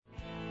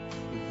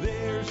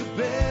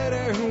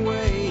better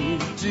way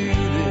to do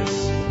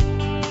this.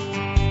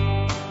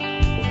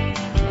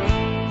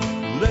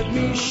 Let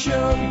me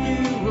show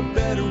you a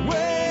better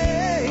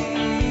way.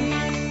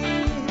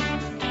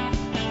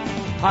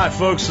 Hi,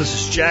 folks. This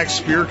is Jack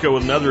Spirko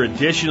with another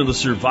edition of the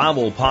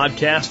Survival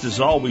Podcast. As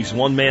always,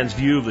 one man's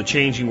view of the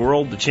changing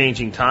world, the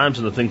changing times,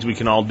 and the things we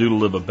can all do to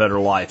live a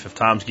better life if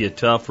times get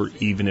tough or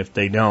even if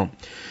they don't.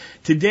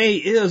 Today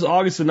is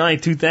August the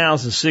 9th,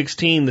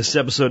 2016. This is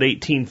episode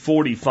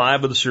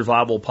 1845 of the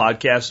Survival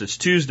Podcast. It's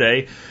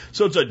Tuesday,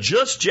 so it's a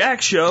Just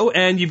Jack show,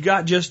 and you've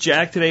got Just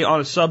Jack today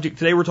on a subject.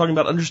 Today we're talking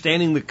about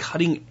understanding the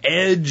cutting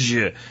edge,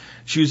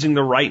 choosing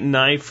the right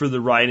knife for the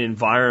right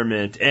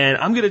environment. And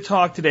I'm going to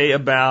talk today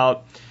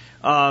about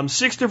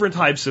 6 different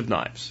types of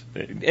knives.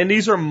 And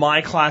these are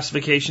my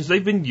classifications.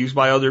 They've been used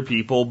by other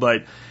people,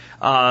 but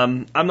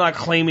I'm not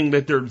claiming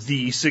that they're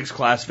the 6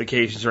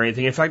 classifications or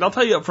anything. In fact, I'll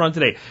tell you up front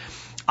today,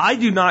 I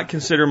do not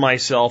consider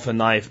myself a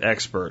knife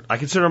expert. I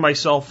consider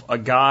myself a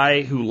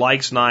guy who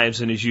likes knives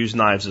and has used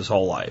knives his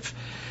whole life.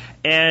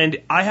 And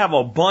I have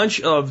a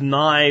bunch of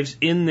knives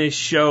in this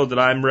show that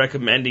I'm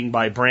recommending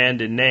by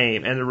brand and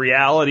name. And the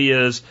reality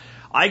is,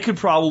 I could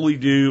probably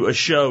do a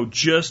show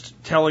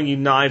just telling you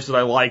knives that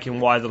I like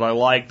and why that I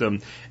like them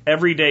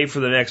every day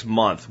for the next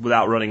month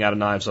without running out of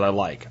knives that I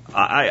like.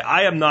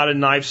 I am not a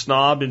knife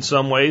snob in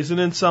some ways, and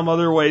in some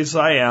other ways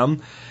I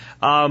am.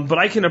 But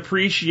I can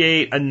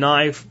appreciate a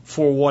knife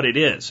for what it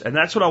is. And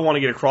that's what I want to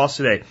get across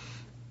today.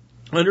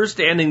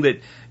 Understanding that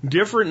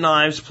different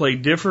knives play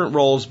different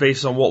roles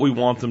based on what we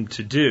want them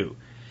to do.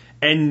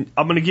 And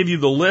I'm going to give you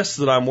the list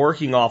that I'm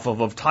working off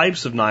of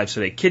types of knives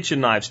today.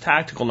 Kitchen knives,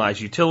 tactical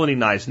knives, utility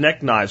knives,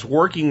 neck knives,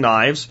 working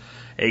knives,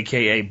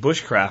 aka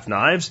bushcraft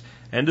knives,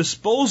 and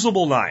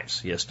disposable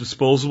knives. Yes,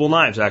 disposable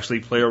knives actually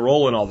play a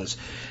role in all this.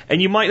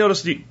 And you might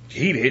notice that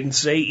he didn't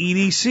say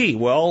EDC.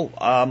 Well,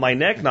 my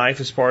neck knife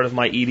is part of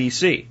my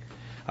EDC.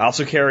 I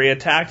also carry a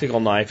tactical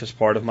knife as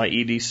part of my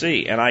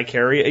EDC, and I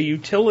carry a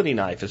utility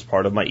knife as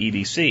part of my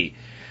EDC.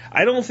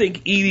 I don't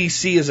think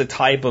EDC is a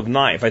type of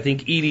knife. I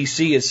think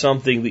EDC is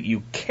something that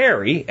you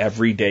carry,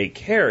 everyday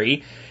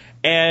carry,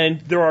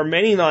 and there are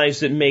many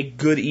knives that make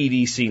good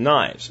EDC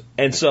knives,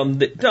 and some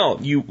that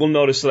don't. You will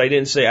notice that I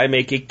didn't say I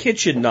make a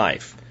kitchen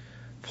knife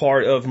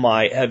part of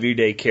my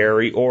everyday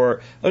carry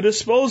or a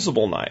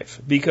disposable knife,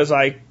 because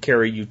I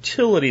carry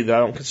utility that I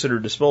don't consider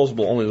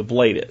disposable, only the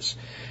blade is.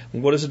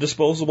 What is a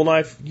disposable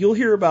knife? You'll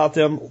hear about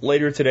them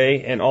later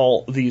today and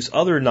all these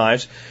other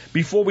knives.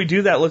 Before we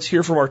do that, let's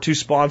hear from our 2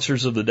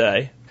 sponsors of the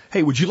day.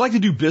 Hey, would you like to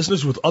do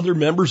business with other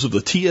members of the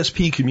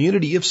TSP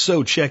community? If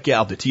so, check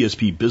out the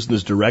TSP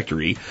Business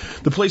Directory,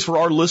 the place for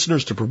our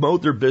listeners to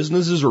promote their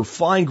businesses or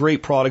find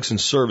great products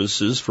and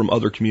services from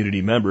other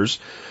community members.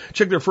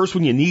 Check there first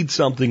when you need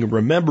something, and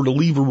remember to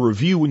leave a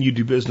review when you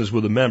do business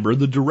with a member.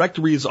 The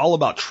directory is all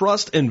about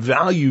trust and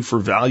value for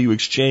value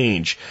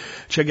exchange.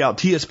 Check out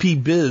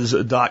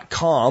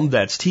tspbiz.com.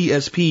 That's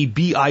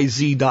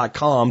tspbiz.com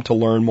to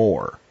learn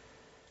more.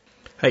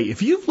 Hey,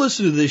 if you've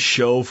listened to this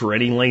show for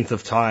any length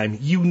of time,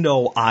 you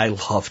know I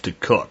love to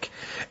cook.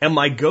 And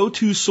my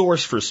go-to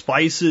source for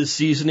spices,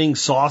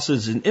 seasonings,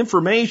 sauces, and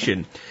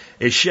information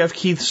is Chef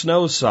Keith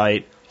Snow's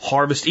site,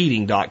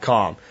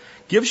 harvesteating.com.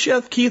 Give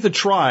Chef Keith a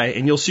try,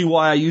 and you'll see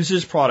why I use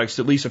his products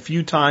at least a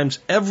few times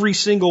every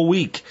single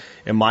week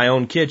in my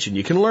own kitchen.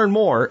 You can learn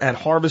more at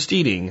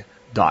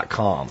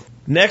harvesteating.com.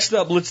 Next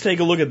up, let's take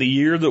a look at the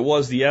year that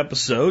was the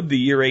episode, the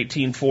year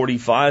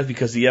 1845,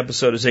 because the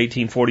episode is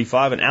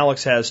 1845, and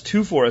Alex has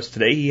 2 for us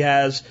today. He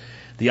has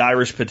the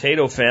Irish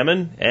potato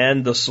famine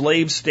and the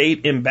slave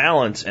state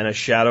imbalance and a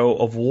shadow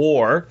of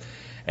war.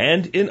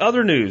 And in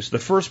other news, the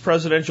first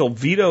presidential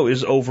veto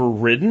is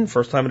overridden,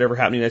 first time it ever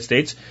happened in the United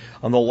States.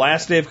 On the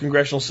last day of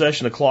congressional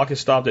session, the clock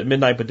is stopped at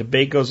midnight, but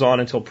debate goes on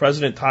until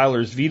President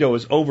Tyler's veto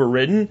is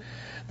overridden.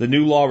 The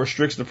new law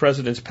restricts the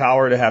president's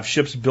power to have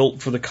ships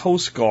built for the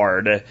Coast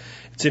Guard.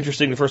 It's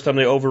interesting, the first time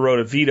they overrode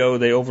a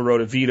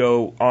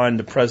veto on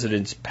the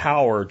president's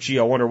power. Gee,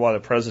 I wonder why the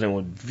president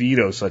would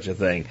veto such a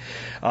thing.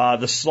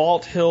 The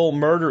Salt Hill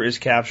murder is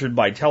captured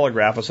by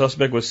telegraph. A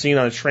suspect was seen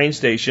on a train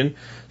station,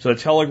 so the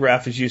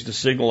telegraph is used to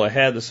signal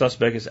ahead. The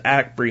suspect is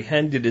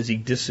apprehended as he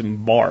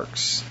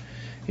disembarks.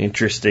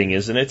 Interesting,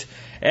 isn't it?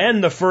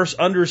 And the first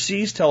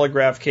underseas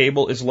telegraph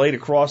cable is laid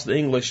across the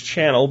English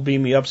Channel.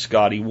 Beam me up,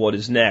 Scotty. What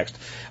is next?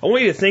 I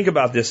want you to think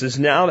about this. It's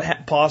now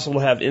possible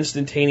to have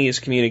instantaneous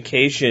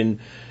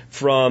communication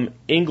from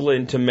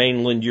England to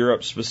mainland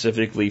Europe,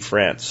 specifically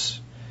France.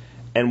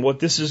 And what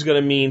this is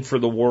going to mean for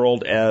the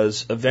world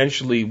as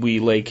eventually we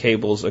lay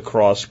cables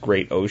across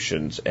great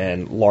oceans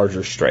and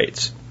larger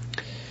straits.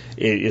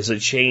 It is a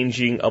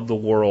changing of the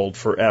world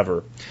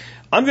forever.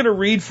 I'm going to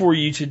read for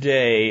you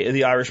today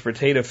the Irish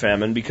potato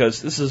famine because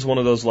this is one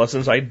of those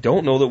lessons I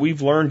don't know that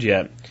we've learned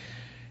yet.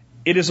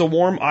 It is a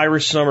warm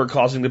Irish summer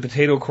causing the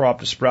potato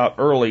crop to sprout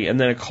early, and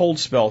then a cold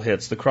spell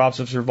hits. The crops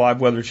have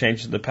survived weather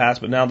changes in the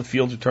past, but now the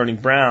fields are turning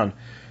brown.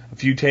 A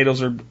few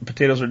potatoes are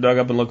dug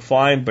up and look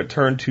fine, but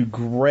turn to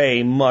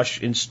gray mush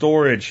in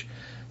storage.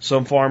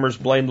 Some farmers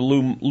blame the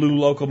Loo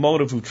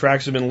locomotive whose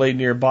tracks have been laid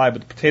nearby,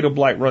 but the potato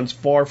blight runs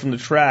far from the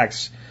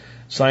tracks.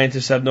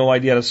 Scientists have no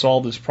idea how to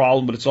solve this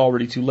problem, but it's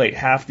already too late.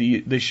 Half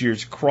this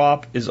year's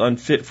crop is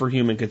unfit for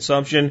human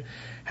consumption.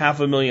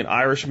 500,000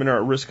 Irishmen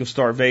are at risk of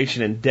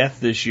starvation and death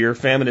this year.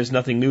 Famine is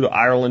nothing new to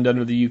Ireland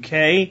under the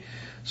UK.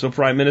 So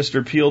Prime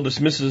Minister Peel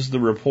dismisses the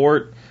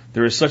report.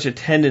 There is such a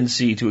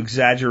tendency to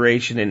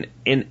exaggeration and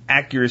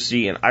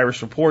inaccuracy in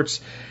Irish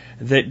reports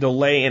that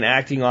delay in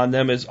acting on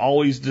them is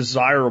always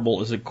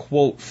desirable, is a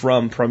quote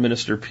from Prime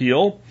Minister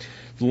Peel.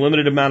 The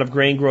limited amount of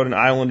grain grown in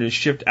Ireland is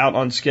shipped out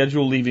on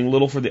schedule, leaving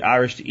little for the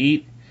Irish to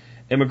eat.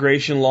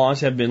 Immigration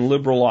laws have been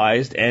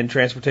liberalized and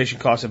transportation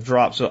costs have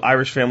dropped, so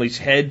Irish families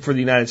head for the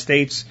United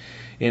States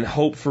in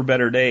hope for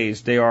better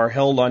days. They are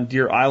held on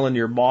Deer Island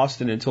near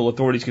Boston until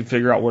authorities can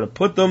figure out where to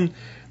put them.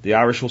 The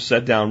Irish will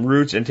set down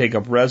roots and take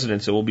up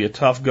residence. It will be a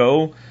tough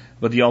go,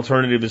 but the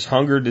alternative is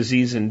hunger,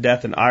 disease, and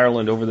death in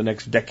Ireland over the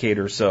next decade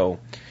or so.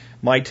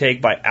 My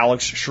take by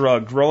Alex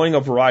Shrug. Growing a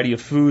variety of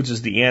foods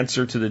is the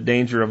answer to the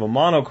danger of a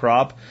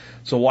monocrop,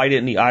 so why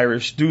didn't the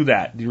Irish do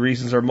that? The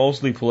reasons are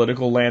mostly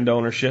political, land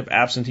ownership,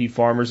 absentee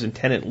farmers, and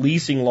tenant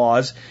leasing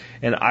laws,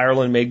 and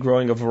Ireland made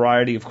growing a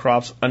variety of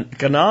crops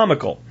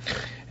uneconomical.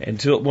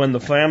 Until when the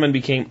famine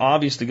became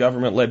obvious, the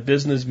government let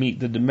business meet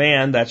the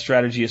demand. That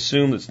strategy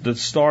assumed that the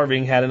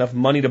starving had enough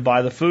money to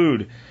buy the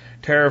food.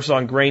 Tariffs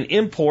on grain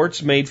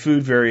imports made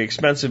food very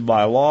expensive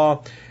by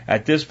law.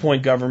 At this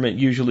point, government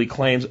usually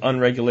claims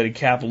unregulated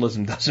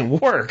capitalism doesn't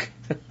work.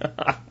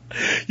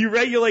 You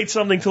regulate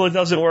something till it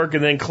doesn't work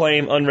and then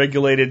claim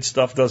unregulated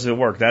stuff doesn't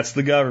work. That's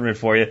the government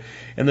for you.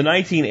 In the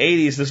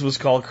 1980s, this was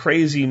called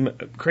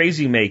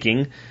crazy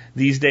making.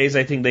 These days,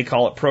 I think they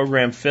call it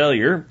program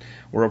failure,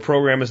 where a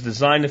program is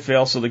designed to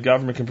fail so the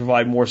government can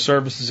provide more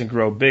services and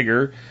grow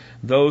bigger.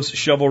 Those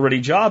shovel-ready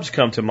jobs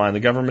come to mind. The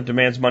government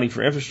demands money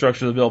for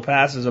infrastructure. The bill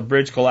passes, a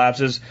bridge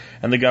collapses,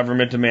 and the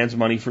government demands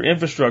money for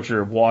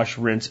infrastructure. Wash,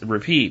 rinse, and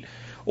repeat.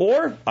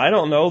 Or, I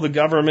don't know, the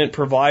government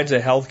provides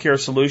a healthcare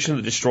solution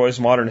that destroys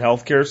modern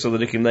healthcare so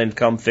that it can then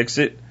come fix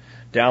it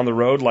down the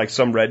road like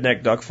some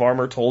redneck duck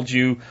farmer told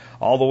you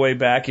all the way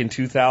back in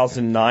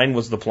 2009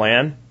 was the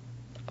plan.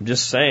 I'm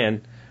just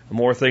saying. The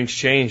more things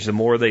change, the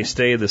more they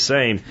stay the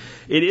same.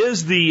 It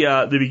is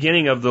the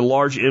beginning of the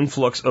large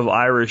influx of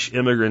Irish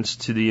immigrants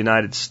to the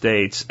United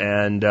States,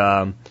 and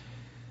I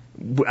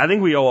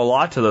think we owe a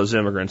lot to those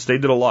immigrants. They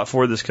did a lot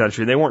for this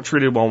country. They weren't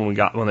treated well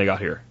when they got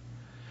here.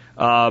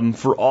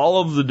 For all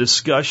of the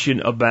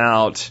discussion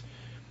about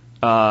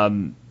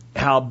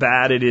how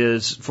bad it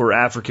is for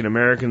African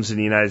Americans in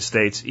the United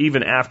States,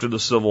 even after the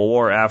Civil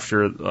War,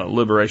 after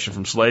liberation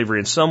from slavery,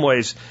 in some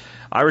ways,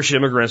 Irish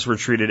immigrants were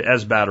treated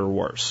as bad or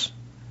worse.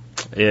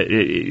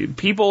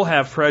 People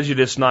have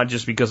prejudice not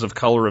just because of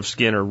color of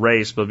skin or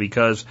race, but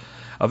because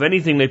of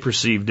anything they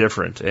perceive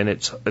different. And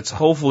it's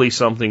hopefully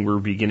something we're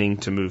beginning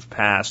to move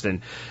past.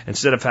 And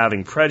instead of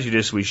having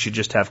prejudice, we should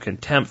just have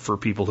contempt for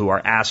people who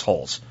are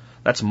assholes.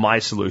 That's my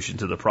solution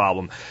to the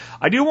problem.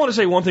 I do want to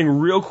say one thing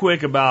real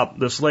quick about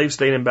the slave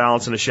state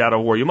imbalance and the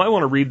shadow war. You might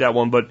want to read that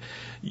one, but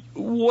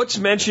what's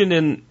mentioned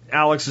in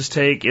Alex's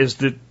take is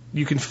that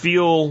you can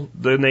feel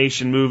the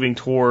nation moving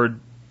toward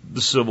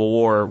the Civil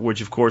War,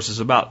 which of course is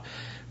about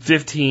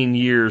 15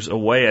 years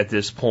away at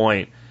this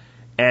point.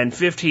 And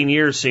 15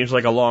 years seems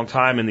like a long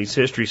time in these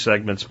history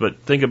segments,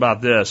 but think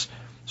about this.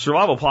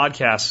 Survival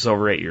Podcast is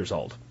over 8 years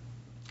old.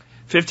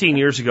 15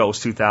 years ago was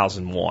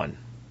 2001.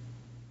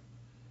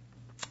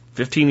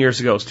 15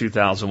 years ago was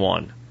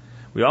 2001.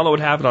 We all know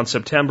what happened on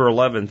September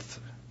 11th,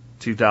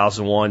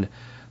 2001.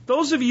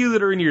 Those of you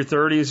that are in your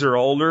 30s or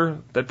older,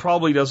 that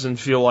probably doesn't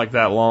feel like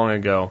that long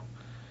ago.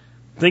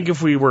 Think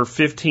if we were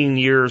 15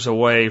 years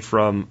away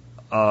from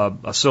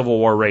a civil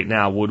war right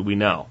now, would we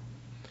know?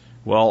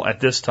 Well, at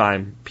this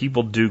time,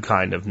 people do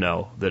kind of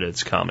know that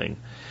it's coming.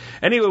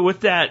 Anyway,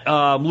 with that,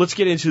 let's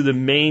get into the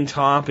main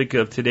topic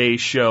of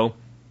today's show.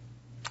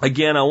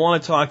 Again, I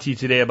want to talk to you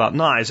today about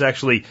knives.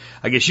 Actually,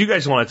 I guess you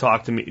guys want to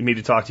talk to me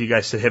to talk to you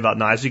guys today about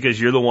knives because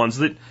you're the ones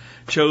that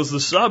chose the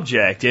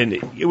subject. And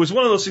it was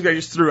one of those things I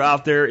just threw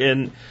out there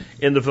in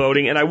the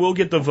voting. And I will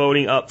get the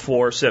voting up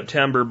for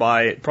September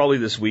by probably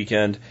this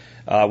weekend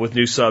with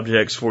new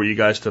subjects for you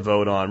guys to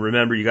vote on.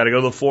 Remember, you got to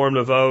go to the forum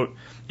to vote.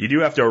 You do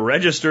have to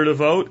register to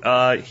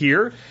vote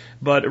here,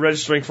 but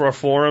registering for our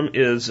forum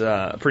is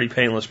a pretty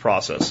painless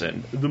process.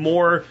 And the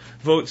more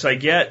votes I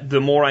get,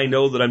 the more I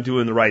know that I'm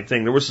doing the right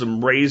thing. There were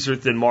some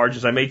razor-thin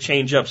margins. I may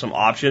change up some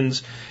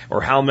options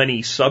or how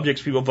many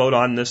subjects people vote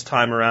on this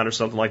time around or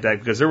something like that,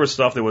 because there was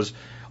stuff that was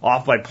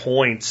off by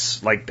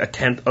points, like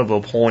 1/10 of a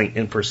point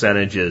in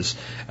percentages.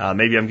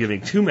 Maybe I'm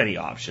giving too many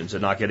options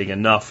and not getting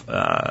enough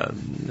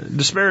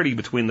disparity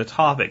between the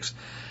topics.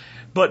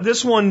 But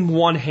this one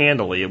won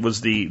handily. It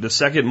was the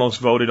second most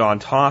voted on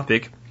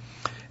topic.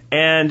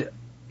 And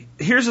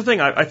here's the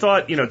thing. I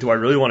thought, do I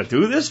really want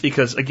to do this?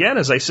 Because, again,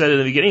 as I said in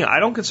the beginning, I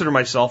don't consider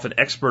myself an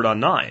expert on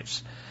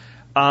knives.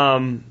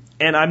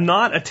 And I'm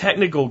not a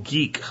technical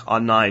geek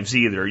on knives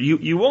either.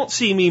 You won't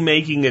see me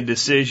making a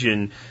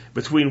decision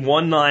between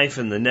one knife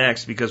and the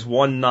next because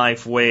one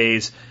knife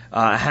weighs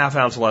a half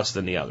ounce less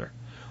than the other.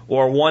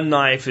 or one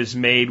knife is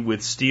made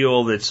with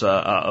steel that's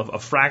a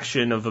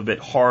fraction of a bit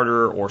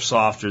harder or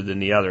softer than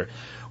the other.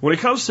 When it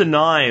comes to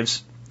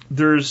knives,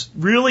 there's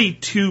really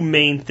two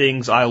main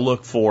things I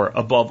look for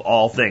above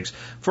all things.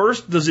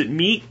 First, does it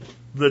meet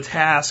the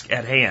task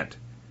at hand?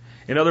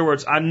 In other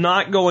words, I'm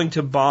not going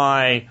to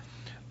buy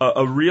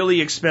a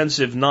really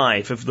expensive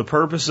knife if the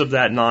purpose of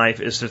that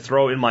knife is to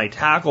throw in my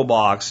tackle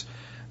box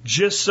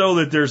just so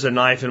that there's a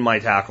knife in my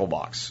tackle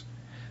box.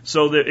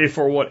 So that if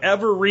for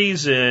whatever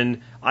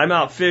reason I'm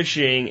out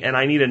fishing and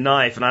I need a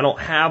knife and I don't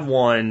have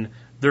one,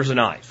 there's a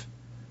knife.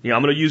 I'm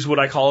going to use what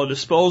I call a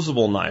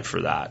disposable knife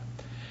for that.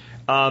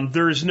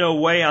 There's no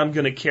way I'm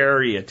going to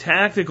carry a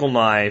tactical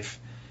knife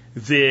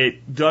that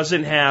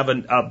doesn't have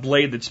a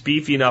blade that's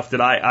beefy enough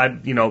that I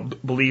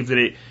believe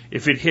that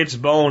if it hits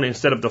bone,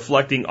 instead of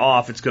deflecting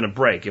off, it's going to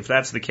break. If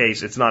that's the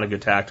case, it's not a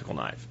good tactical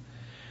knife.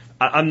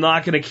 I'm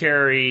not going to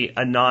carry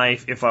a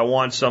knife if I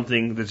want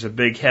something that's a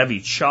big, heavy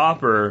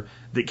chopper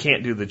that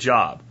can't do the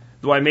job.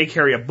 Though I may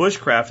carry a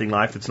bushcrafting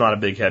knife that's not a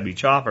big, heavy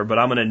chopper, but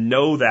I'm going to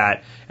know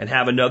that and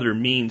have another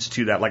means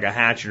to that, like a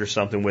hatchet or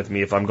something with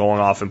me if I'm going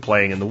off and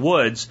playing in the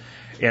woods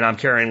and I'm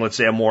carrying, let's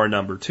say, a Mora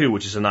No. 2,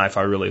 which is a knife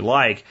I really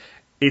like.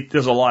 It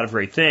does a lot of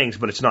great things,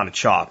 but it's not a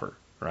chopper,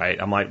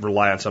 right? I might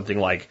rely on something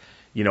like,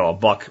 a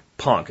buck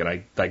punk, and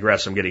I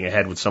digress. I'm getting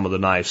ahead with some of the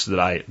knives that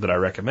I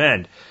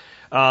recommend.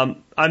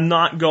 I'm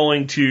not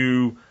going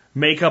to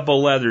make up a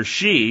leather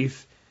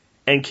sheath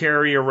and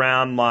carry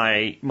around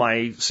my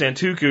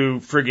Santoku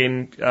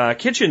friggin'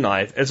 kitchen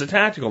knife as a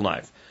tactical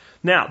knife.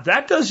 Now,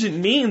 that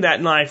doesn't mean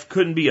that knife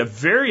couldn't be a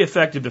very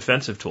effective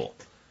defensive tool.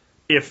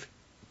 If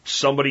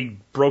somebody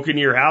broke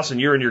into your house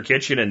and you're in your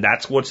kitchen and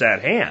that's what's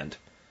at hand.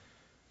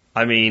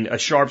 I mean, a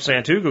sharp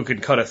Santoku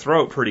could cut a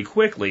throat pretty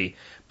quickly,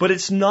 but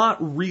it's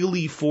not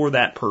really for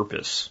that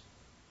purpose.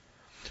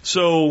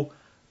 So,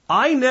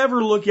 I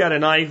never look at a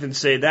knife and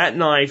say that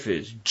knife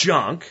is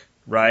junk,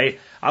 right?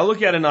 I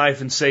look at a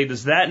knife and say,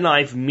 does that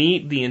knife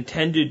meet the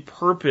intended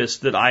purpose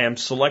that I am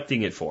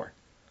selecting it for?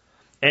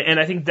 And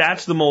I think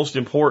that's the most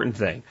important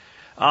thing.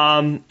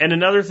 And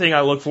another thing I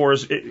look for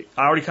is,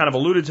 I already kind of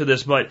alluded to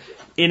this, but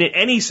in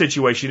any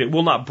situation, it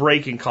will not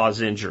break and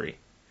cause injury.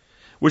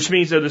 Which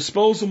means a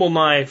disposable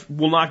knife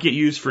will not get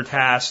used for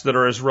tasks that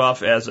are as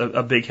rough as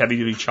a big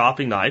heavy-duty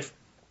chopping knife.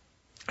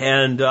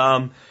 And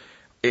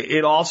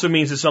it also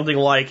means that something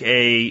like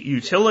a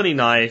utility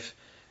knife,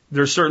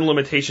 there's certain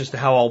limitations to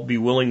how I'll be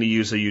willing to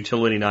use a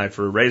utility knife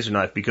or a razor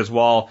knife, because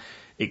while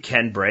it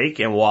can break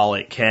and while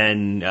it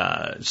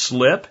can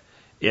slip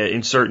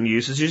in certain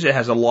usages, it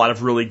has a lot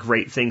of really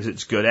great things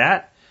it's good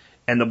at.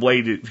 And the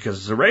blade, because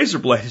it's a razor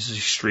blade, is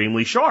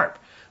extremely sharp.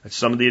 That's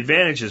some of the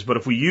advantages. But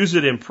if we use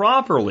it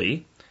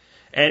improperly,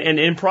 and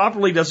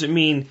improperly doesn't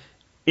mean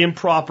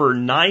improper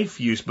knife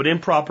use, but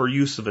improper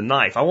use of a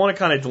knife. I want to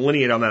kind of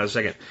delineate on that in a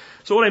second.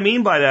 So what I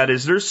mean by that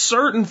is there's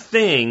certain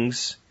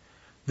things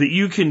that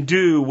you can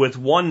do with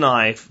one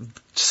knife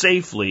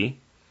safely,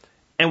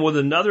 and with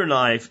another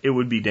knife, it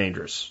would be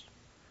dangerous.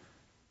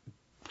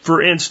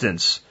 For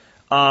instance,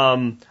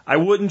 I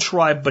wouldn't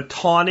try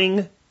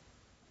batoning.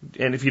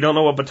 And if you don't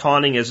know what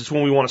batoning is, it's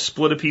when we want to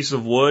split a piece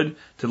of wood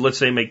to, let's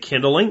say, make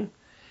kindling.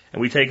 And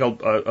we take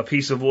a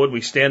piece of wood,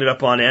 we stand it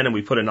up on end, and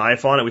we put a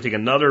knife on it. We take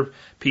another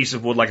piece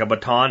of wood like a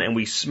baton, and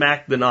we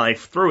smack the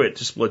knife through it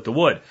to split the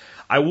wood.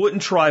 I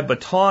wouldn't try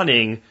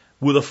batoning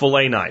with a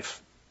fillet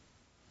knife.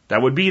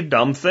 That would be a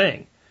dumb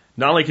thing.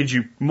 Not only could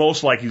you,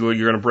 most likely you're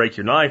going to break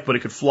your knife, but it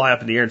could fly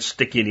up in the air and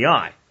stick you in the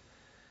eye.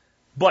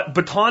 But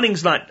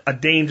batoning's not a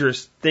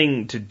dangerous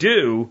thing to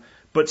do,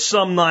 but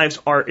some knives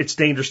it's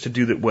dangerous to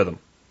do that with them.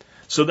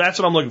 So that's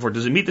what I'm looking for.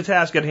 Does it meet the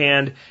task at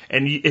hand?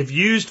 And if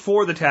used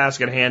for the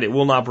task at hand, it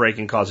will not break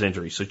and cause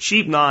injury. So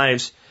cheap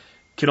knives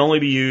can only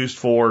be used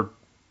for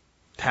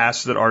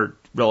tasks that are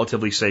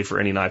relatively safe for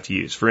any knife to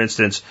use. For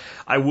instance,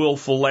 I will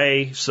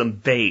fillet some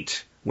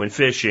bait when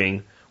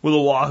fishing with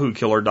a Wahoo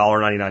Killer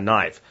 $1.99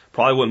 knife.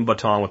 Probably wouldn't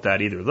baton with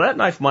that either. That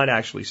knife might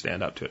actually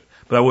stand up to it,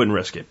 but I wouldn't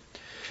risk it.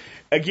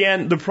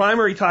 Again, the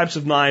primary types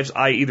of knives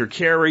I either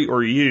carry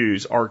or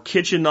use are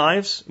kitchen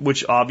knives,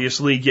 which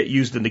obviously get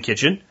used in the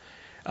kitchen.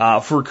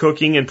 For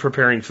cooking and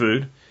preparing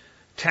food,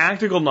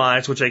 tactical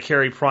knives, which I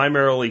carry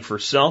primarily for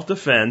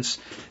self-defense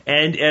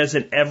and as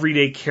an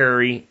everyday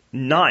carry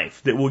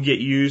knife that will get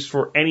used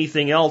for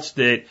anything else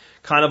that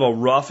kind of a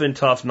rough and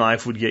tough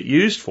knife would get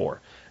used for.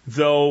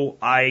 Though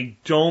I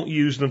don't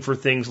use them for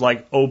things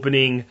like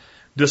opening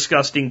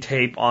disgusting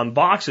tape on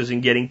boxes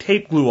and getting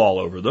tape glue all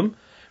over them.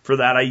 For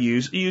that, I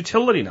use a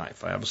utility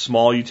knife. I have a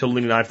small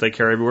utility knife that I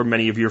carry everywhere.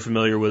 Many of you are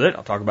familiar with it.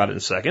 I'll talk about it in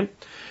a second.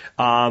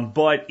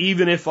 But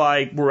even if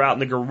I were out in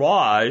the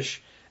garage,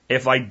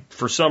 if I,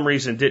 for some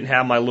reason, didn't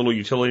have my little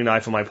utility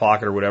knife in my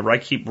pocket or whatever, I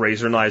keep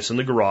razor knives in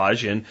the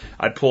garage, and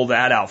I pull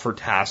that out for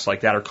tasks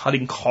like that, or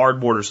cutting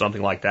cardboard or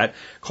something like that.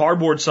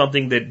 Cardboard's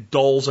something that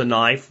dulls a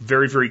knife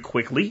very, very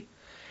quickly,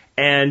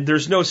 and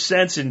there's no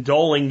sense in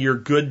dulling your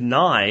good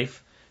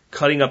knife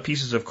cutting up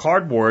pieces of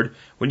cardboard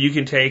when you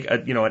can take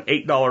an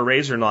 $8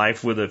 razor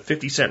knife with a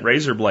 50-cent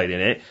razor blade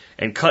in it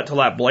and cut till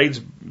that blade's,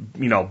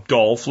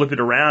 dull, flip it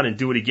around and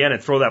do it again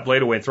and throw that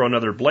blade away and throw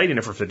another blade in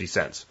it for 50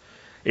 cents.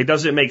 It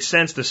doesn't make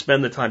sense to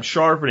spend the time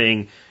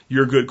sharpening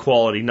your good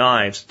quality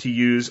knives to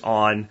use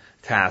on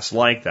tasks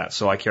like that.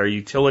 So I carry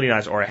utility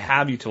knives, or I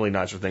have utility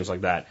knives for things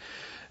like that.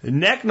 The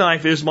neck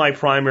knife is my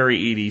primary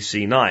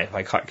EDC knife.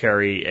 I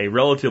carry a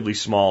relatively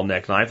small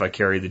neck knife. I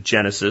carry the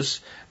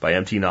Genesis by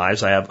MT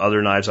Knives. I have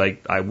other knives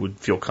I would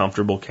feel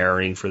comfortable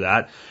carrying for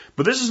that.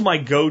 But this is my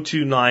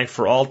go-to knife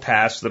for all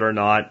tasks that are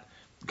not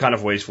kind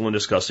of wasteful and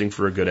disgusting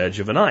for a good edge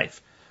of a knife.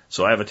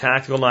 So I have a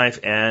tactical knife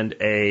and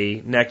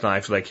a neck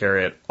knife that I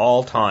carry at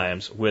all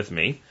times with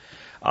me.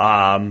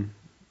 I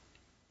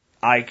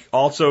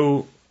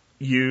also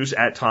use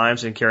at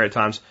times and carry at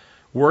times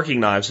working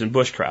knives and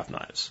bushcraft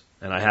knives.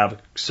 And I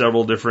have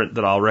several different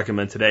that I'll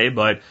recommend today,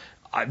 but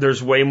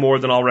there's way more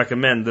than I'll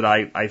recommend that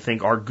I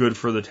think are good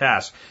for the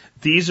task.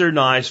 These are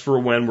knives for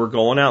when we're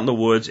going out in the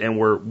woods and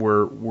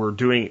we're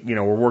doing,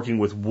 we're working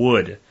with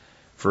wood,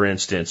 for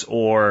instance,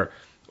 or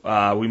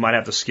we might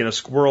have to skin a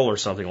squirrel or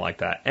something like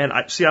that. And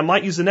I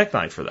might use the neck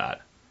knife for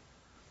that.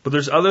 But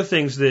there's other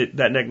things that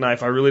neck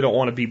knife, I really don't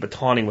want to be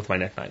batoning with my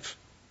neck knife.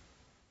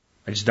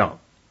 I just don't.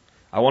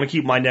 I want to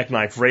keep my neck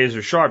knife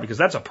razor sharp because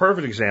that's a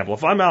perfect example.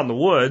 If I'm out in the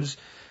woods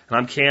and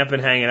I'm camping,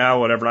 hanging out,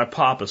 whatever, and I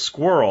pop a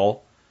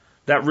squirrel,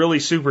 that really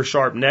super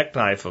sharp neck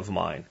knife of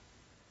mine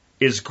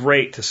is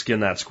great to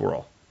skin that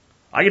squirrel.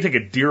 I can take a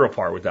deer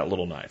apart with that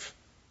little knife.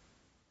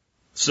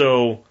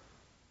 So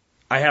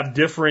I have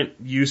different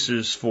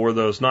uses for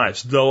those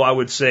knives, though I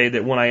would say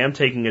that when I am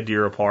taking a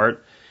deer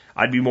apart,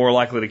 I'd be more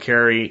likely to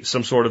carry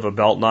some sort of a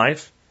belt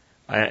knife,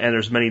 and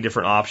there's many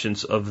different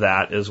options of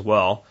that as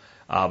well.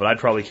 But I'd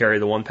probably carry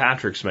the one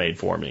Patrick's made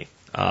for me,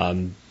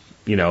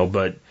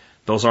 but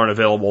those aren't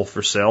available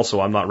for sale,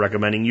 so I'm not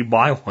recommending you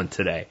buy one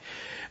today.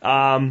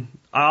 I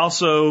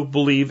also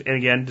believe in,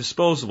 again,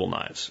 disposable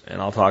knives,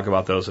 and I'll talk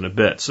about those in a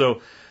bit.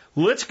 So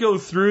let's go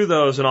through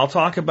those, and I'll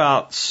talk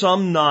about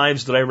some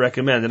knives that I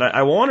recommend. And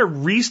I want to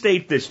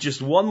restate this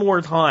just one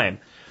more time.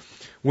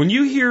 When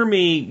you hear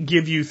me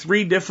give you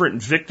 3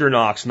 different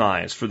Victorinox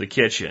knives for the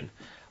kitchen,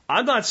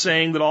 I'm not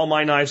saying that all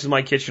my knives in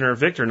my kitchen are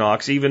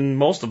Victorinox, even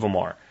most of them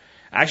are.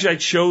 Actually, I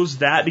chose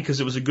that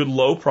because it was a good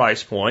low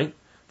price point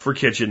for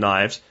kitchen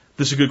knives.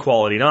 This is a good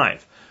quality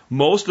knife.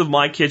 Most of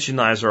my kitchen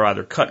knives are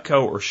either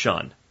Cutco or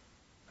Shun.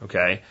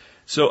 Okay?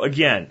 So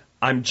again,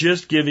 I'm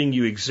just giving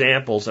you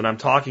examples, and I'm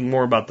talking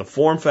more about the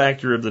form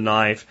factor of the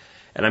knife,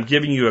 and I'm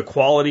giving you a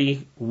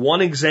quality,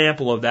 one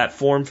example of that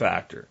form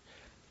factor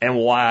and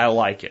why I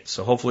like it.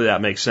 So hopefully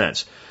that makes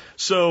sense.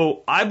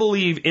 So I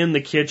believe in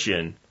the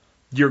kitchen,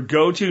 your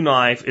go-to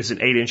knife is an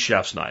 8-inch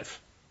chef's knife.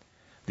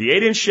 The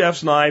 8-inch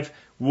chef's knife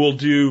will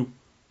do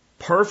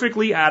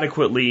perfectly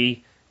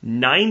adequately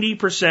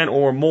 90%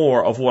 or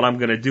more of what I'm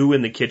going to do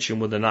in the kitchen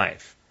with a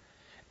knife.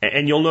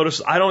 And you'll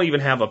notice I don't even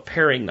have a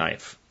paring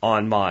knife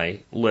on my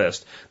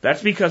list.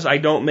 That's because I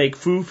don't make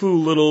foo-foo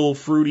little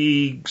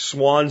fruity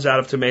swans out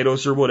of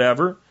tomatoes or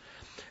whatever.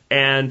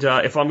 And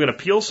if I'm going to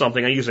peel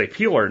something, I use a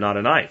peeler, not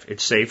a knife.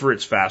 It's safer,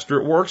 it's faster,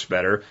 it works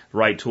better,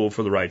 right tool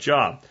for the right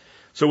job.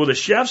 So with a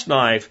chef's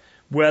knife,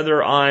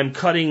 whether I'm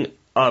cutting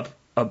up,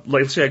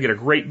 let's say I get a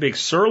great big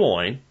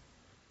sirloin,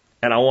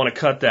 and I want to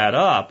cut that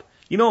up,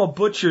 a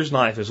butcher's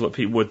knife is what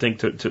people would think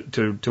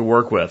to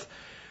work with.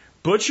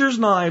 Butcher's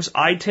knives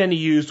I tend to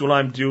use when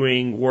I'm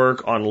doing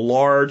work on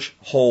large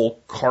whole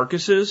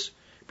carcasses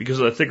because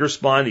of the thicker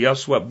spine, the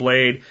upswept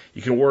blade.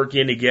 You can work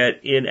in to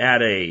get in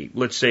at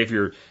let's say if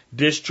you're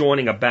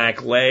disjointing a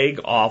back leg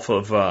off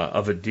of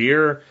a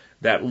deer,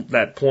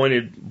 that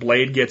pointed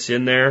blade gets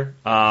in there.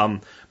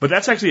 But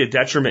that's actually a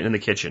detriment in the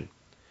kitchen.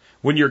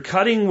 When you're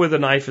cutting with a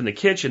knife in the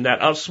kitchen,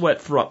 that upswept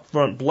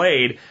front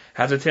blade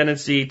has a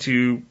tendency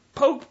to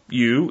poke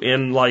you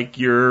in like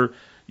your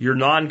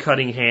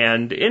non-cutting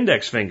hand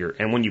index finger.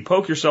 And when you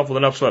poke yourself with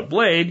an upswept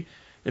blade,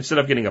 instead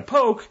of getting a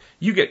poke,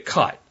 you get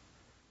cut.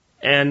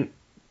 And,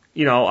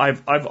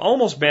 I've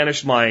almost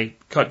banished my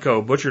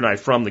Cutco butcher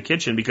knife from the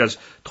kitchen because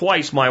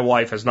twice my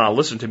wife has not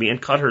listened to me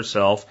and cut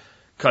herself,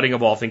 cutting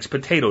of all things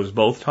potatoes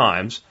both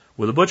times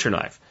with a butcher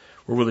knife.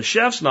 Where with a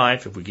chef's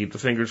knife, if we keep the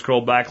fingers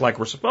curled back like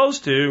we're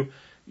supposed to,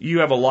 you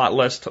have a lot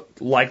less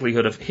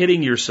likelihood of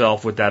hitting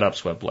yourself with that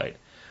upswept blade.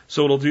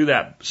 So it'll do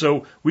that.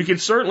 So we can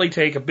certainly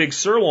take a big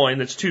sirloin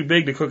that's too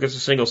big to cook as a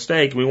single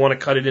steak, and we want to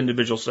cut it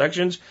individual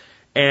sections,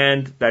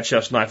 and that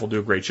chef's knife will do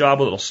a great job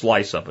with it. It'll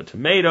slice up a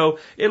tomato,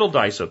 it'll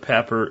dice a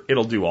pepper,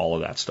 it'll do all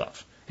of that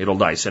stuff. It'll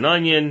dice an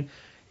onion.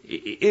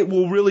 It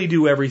will really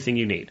do everything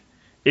you need.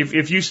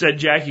 If you said,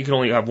 Jack, you can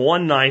only have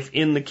one knife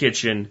in the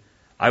kitchen,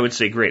 I would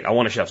say, great, I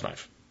want a chef's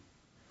knife.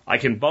 I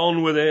can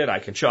bone with it, I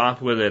can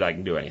chop with it, I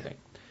can do anything.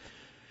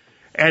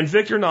 And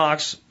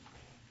Victorinox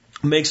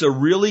makes a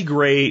really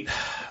great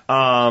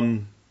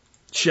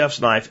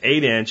chef's knife,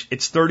 8-inch.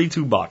 It's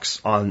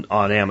 $32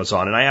 on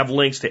Amazon. And I have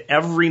links to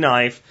every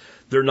knife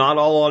They're not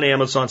all on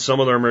Amazon. Some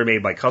of them are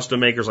made by custom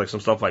makers, like some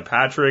stuff by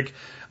Patrick.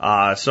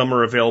 Some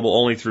are available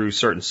only through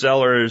certain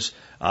sellers.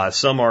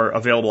 Some are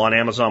available on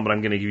Amazon, but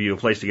I'm going to give you a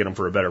place to get them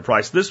for a better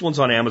price. This one's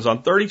on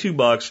Amazon,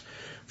 $32,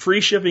 free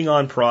shipping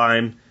on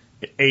Prime,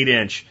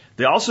 8-inch.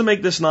 They also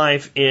make this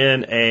knife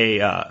in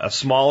a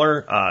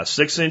smaller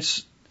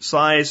 6-inch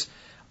size.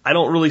 I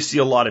don't really see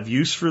a lot of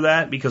use for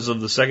that because of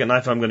the second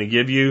knife I'm going to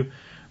give you,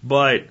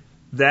 but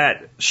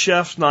that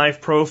chef's knife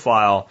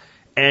profile.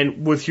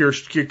 And with your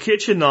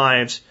kitchen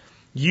knives,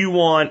 you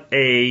want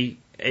a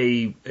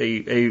very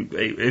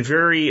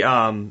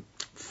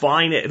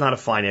fine, not a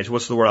fine edge.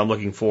 What's the word I'm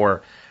looking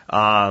for?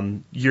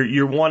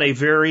 You want a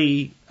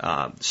very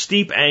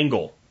steep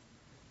angle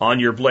on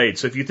your blade.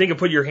 So if you think of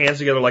put your hands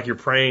together like you're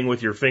praying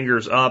with your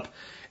fingers up,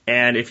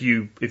 and if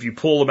you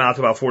pull them out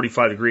to about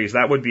 45 degrees,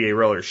 that would be a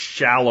rather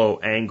shallow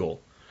angle.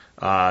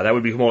 That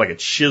would be more like a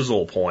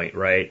chisel point,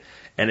 right?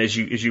 And as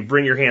you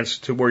bring your hands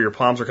to where your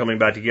palms are coming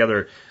back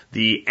together,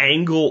 the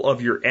angle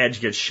of your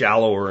edge gets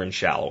shallower and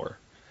shallower.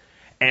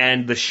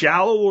 And the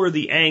shallower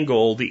the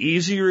angle, the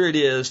easier it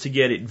is to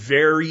get it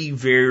very,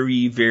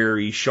 very,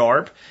 very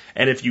sharp.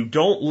 And if you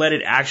don't let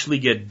it actually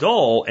get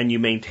dull and you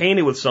maintain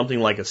it with something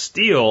like a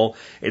steel,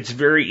 it's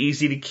very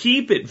easy to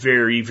keep it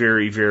very,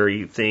 very,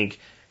 very, think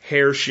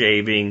hair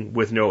shaving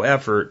with no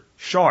effort,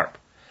 sharp.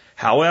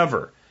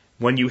 However,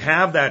 when you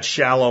have that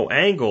shallow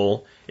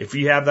angle, if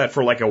you have that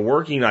for like a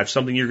working knife,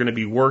 something you're going to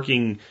be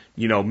working,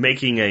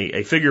 making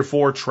a figure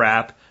 4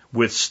 trap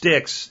with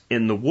sticks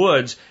in the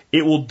woods,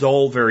 it will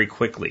dull very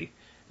quickly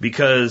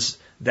because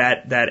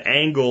that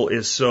angle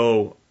is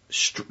so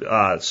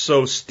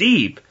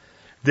steep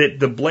that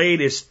the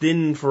blade is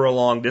thin for a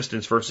long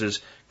distance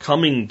versus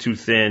coming too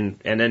thin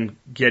and then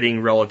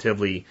getting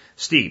relatively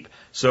steep.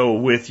 So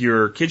with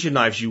your kitchen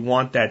knives, you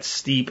want that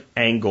steep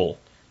angle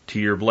to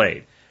your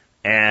blade.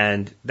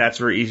 And that's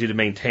very easy to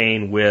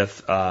maintain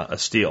with a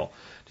steel.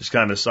 Just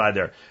kind of aside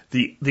there.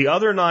 The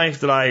other knife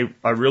that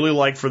I really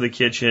like for the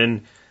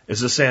kitchen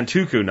is a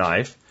Santoku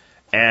knife.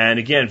 And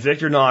again,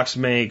 Victorinox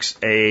makes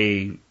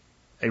a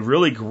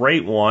really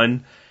great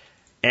one.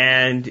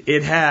 And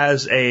it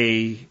has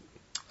a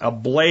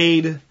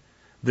blade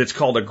that's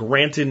called a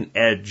Granton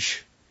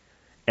edge.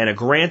 And a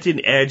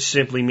Granton edge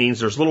simply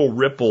means there's little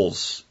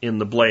ripples in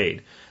the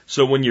blade.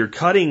 So when you're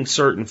cutting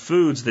certain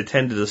foods that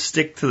tend to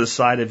stick to the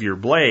side of your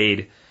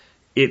blade,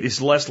 it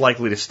is less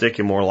likely to stick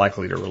and more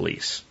likely to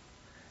release.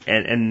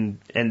 And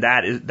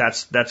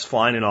that's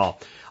fine and all.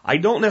 I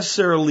don't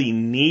necessarily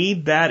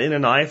need that in a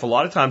knife. A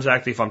lot of times,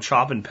 actually, if I'm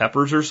chopping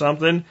peppers or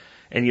something,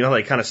 and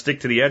they kind of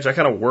stick to the edge, I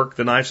kind of work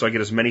the knife so I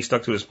get as many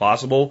stuck to as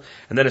possible.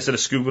 And then instead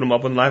of scooping them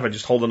up with a knife, I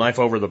just hold the knife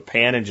over the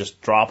pan and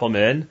just drop them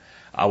in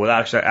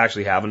without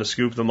actually having to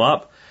scoop them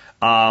up.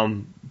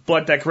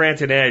 But that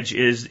Granton edge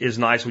is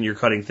nice when you're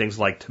cutting things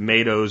like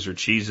tomatoes or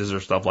cheeses or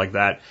stuff like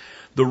that.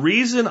 The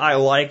reason I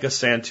like a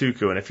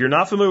Santoku, and if you're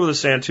not familiar with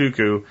a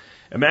Santoku,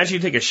 imagine you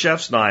take a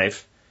chef's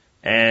knife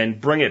and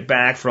bring it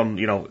back from,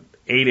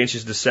 8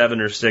 inches to 7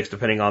 or 6,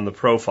 depending on the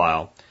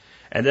profile.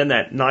 And then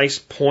that nice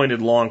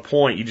pointed long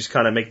point, you just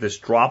kind of make this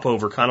drop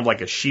over, kind of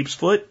like a sheep's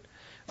foot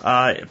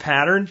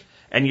pattern.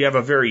 And you have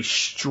a very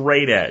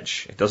straight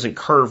edge. It doesn't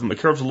curve. It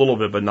curves a little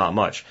bit, but not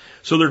much.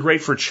 So they're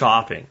great for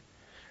chopping.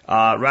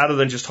 Rather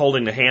than just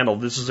holding the handle,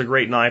 this is a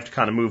great knife to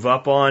kind of move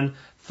up on.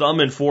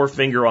 Thumb and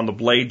forefinger on the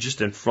blade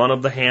just in front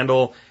of the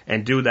handle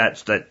and do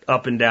that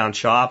up and down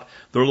chop.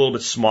 They're a little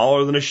bit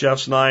smaller than a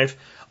chef's knife.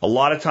 A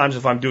lot of times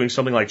if I'm doing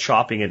something like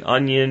chopping an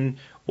onion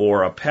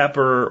or a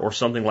pepper or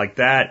something like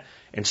that,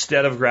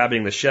 instead of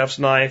grabbing the chef's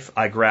knife,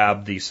 I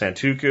grab the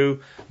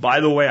Santoku. By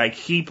the way, I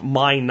keep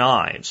my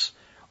knives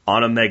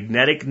on a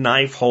magnetic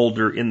knife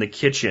holder in the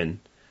kitchen,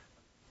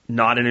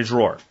 not in a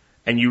drawer.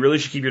 And you really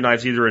should keep your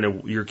knives either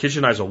in your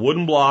kitchen knives a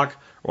wooden block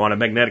or on a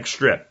magnetic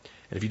strip.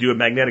 And if you do a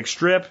magnetic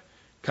strip,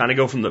 kind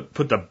of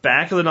put the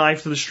back of the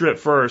knife to the strip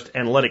first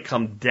and let it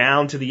come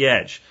down to the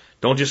edge.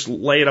 Don't just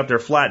lay it up there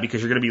flat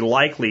because you're going to be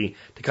likely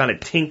to kind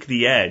of tink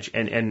the edge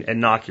and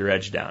knock your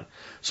edge down.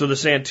 So the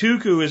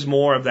Santoku is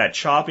more of that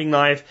chopping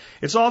knife.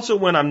 It's also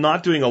when I'm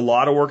not doing a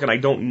lot of work and I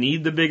don't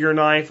need the bigger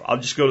knife, I'll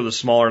just go to the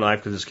smaller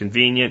knife because it's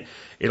convenient.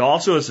 It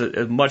also is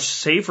a much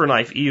safer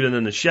knife even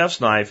than the chef's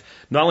knife.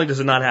 Not only does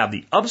it not have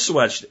the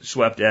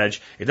upswept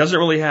edge, it doesn't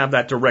really have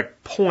that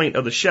direct point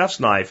of the chef's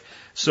knife.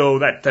 So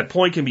that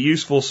point can be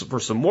useful for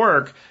some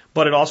work,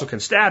 but it also can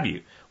stab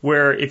you.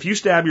 Where if you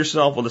stab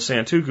yourself with a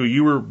Santoku,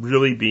 you were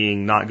really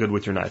being not good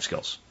with your knife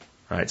skills.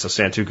 All right, so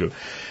Santoku.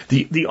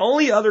 The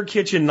only other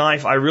kitchen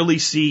knife I really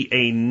see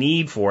a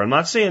need for, I'm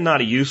not saying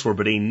not a use for,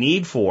 but a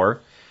need for,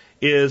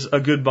 is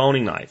a good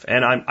boning knife.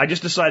 And I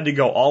just decided to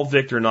go all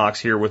Victorinox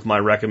here with my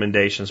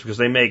recommendations because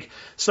they make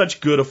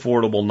such good,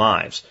 affordable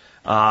knives.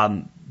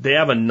 They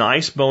have a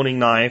nice boning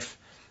knife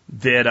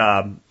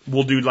that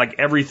will do like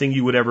everything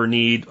you would ever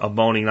need a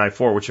boning knife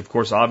for, which of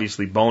course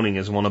obviously boning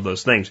is one of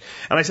those things.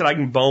 And I said I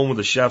can bone with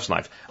a chef's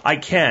knife. I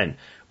can,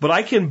 but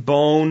I can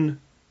bone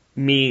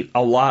meat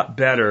a lot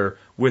better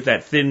with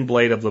that thin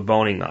blade of the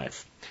boning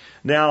knife.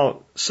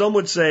 Now, some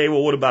would say,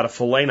 well, what about a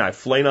fillet knife?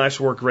 Fillet knives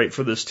work great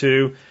for this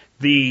too.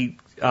 The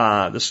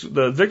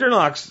the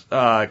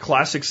Victorinox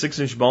classic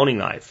 6-inch boning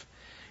knife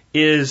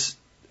is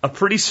a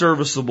pretty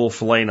serviceable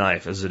fillet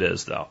knife as it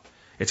is, though.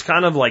 It's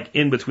kind of like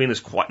in between.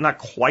 It's not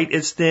quite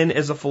as thin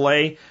as a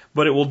fillet,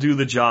 but it will do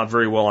the job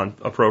very well on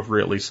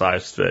appropriately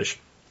sized fish.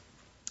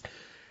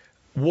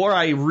 Where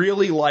I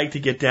really like to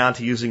get down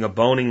to using a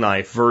boning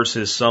knife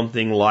versus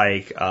something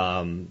like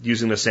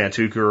using the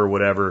Santuka or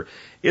whatever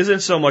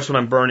isn't so much when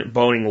I'm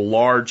boning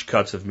large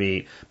cuts of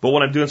meat, but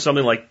when I'm doing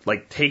something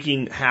like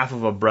taking half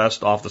of a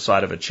breast off the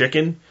side of a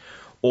chicken,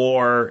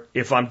 or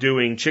if I'm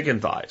doing chicken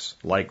thighs.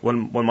 Like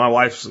when my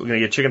wife's going to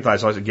get chicken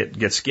thighs, I always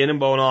get skin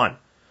and bone on.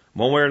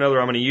 One way or another,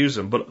 I'm going to use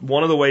them. But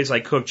one of the ways I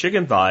cook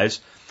chicken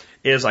thighs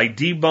is I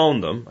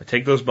debone them. I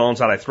take those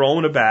bones out, I throw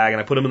them in a bag, and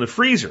I put them in the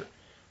freezer.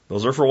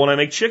 Those are for when I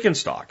make chicken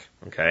stock,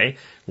 okay?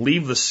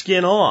 Leave the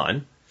skin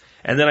on,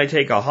 and then I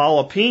take a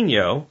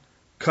jalapeno,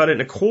 cut it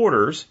into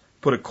quarters,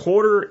 put a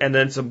quarter and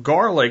then some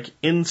garlic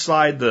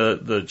inside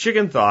the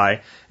chicken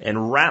thigh,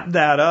 and wrap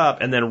that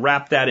up, and then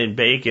wrap that in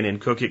bacon and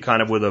cook it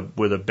kind of with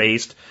a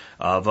baste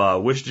of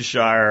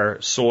Worcestershire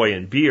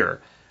soy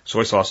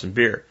sauce and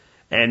beer.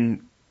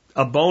 And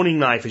a boning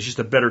knife is just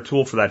a better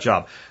tool for that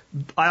job.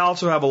 I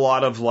also have a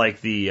lot of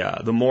like the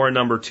Mora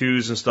number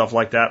 2s and stuff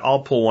like that.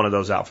 I'll pull one of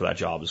those out for that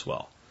job as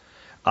well.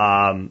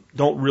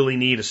 Don't really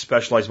need a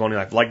specialized boning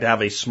knife. I'd like to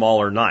have a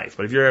smaller knife.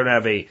 But if you're going to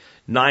have a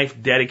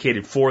knife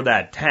dedicated for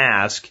that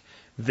task,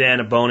 then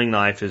a boning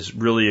knife is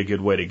really a good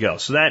way to go.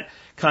 So that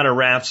kind of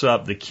wraps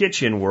up the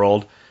kitchen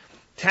world.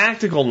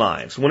 Tactical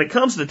knives. When it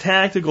comes to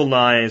tactical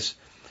knives,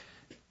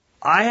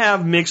 I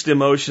have mixed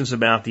emotions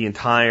about the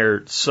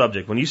entire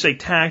subject. When you say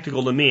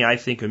tactical to me, I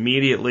think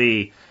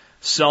immediately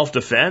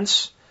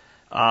self-defense.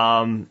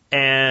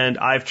 And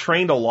I've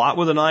trained a lot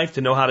with a knife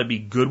to know how to be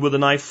good with a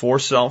knife for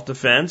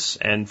self-defense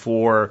and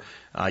for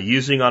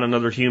using on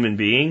another human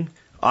being.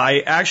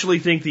 I actually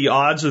think the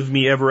odds of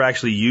me ever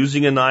actually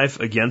using a knife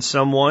against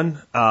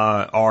someone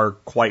are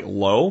quite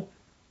low.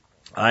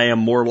 I am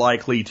more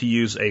likely to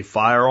use a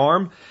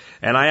firearm,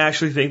 and I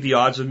actually think the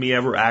odds of me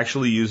ever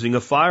actually using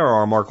a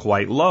firearm are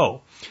quite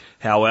low.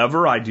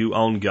 However, I do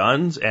own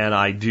guns, and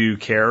I do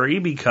carry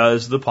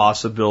because the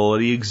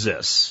possibility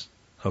exists.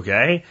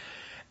 Okay?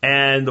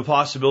 And the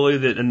possibility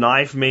that a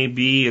knife may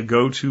be a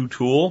go-to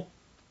tool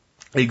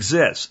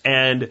exists.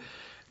 And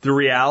the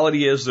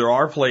reality is there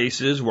are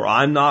places where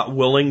I'm not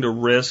willing to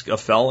risk a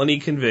felony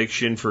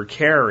conviction for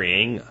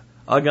carrying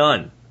a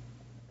gun.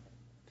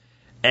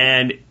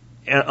 And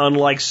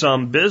unlike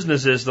some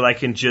businesses that I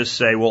can just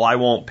say, well, I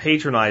won't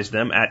patronize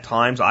them, at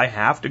times I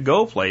have to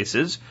go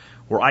places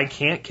where I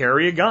can't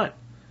carry a gun.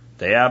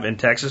 They have, in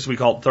Texas, we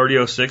call it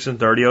 3006 and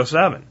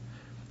 3007.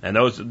 And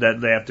those, that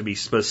they have to be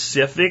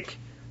specific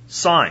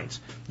signs.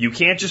 You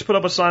can't just put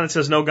up a sign that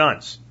says no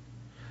guns.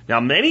 Now,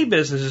 many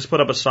businesses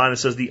put up a sign that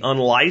says the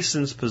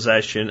unlicensed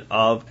possession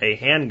of a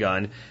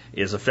handgun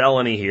is a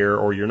felony here,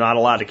 or you're not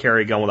allowed to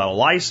carry a gun without a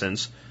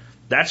license.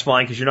 That's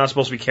fine because you're not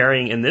supposed to be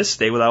carrying in this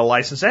state without a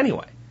license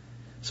anyway.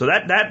 So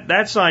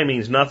that sign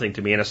means nothing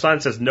to me. And a sign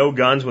that says no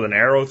guns with an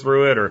arrow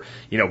through it, or,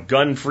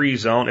 gun-free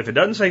zone, if it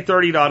doesn't say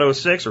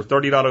 30.06 or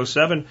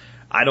 30.07,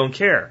 I don't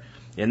care.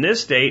 In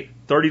this state,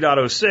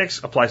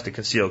 30.06 applies to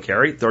concealed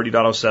carry,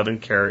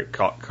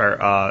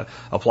 30.07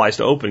 applies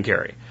to open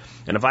carry.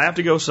 And if I have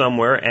to go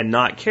somewhere and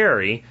not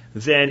carry,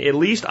 then at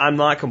least I'm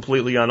not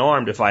completely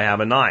unarmed if I have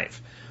a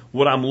knife.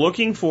 What I'm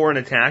looking for in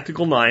a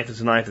tactical knife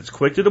is a knife that's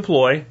quick to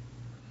deploy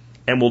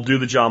and will do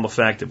the job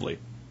effectively.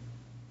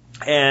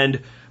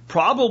 And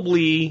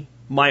probably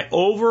my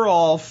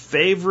overall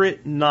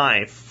favorite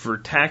knife for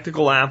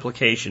tactical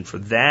application for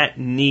that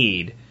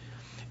need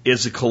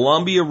is the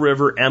Columbia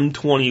River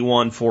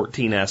M21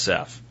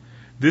 14SF.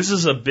 This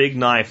is a big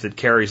knife that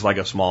carries like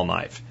a small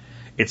knife.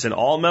 It's an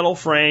all-metal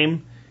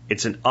frame.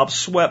 It's an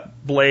upswept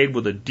blade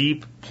with a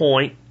deep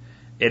point.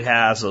 It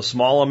has a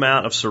small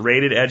amount of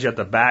serrated edge at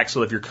the back,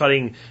 so if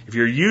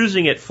you're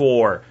using it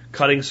for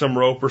cutting some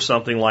rope or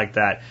something like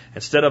that,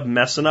 instead of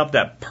messing up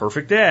that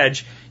perfect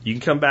edge, you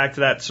can come back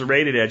to that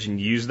serrated edge and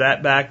use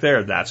that back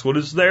there. That's what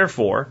it's there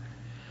for.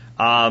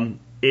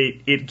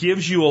 It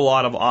gives you a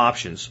lot of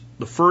options.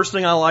 The first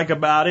thing I like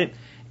about it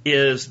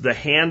is the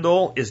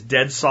handle is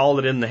dead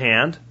solid in the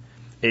hand.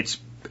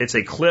 It's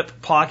a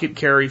clip pocket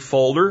carry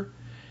folder.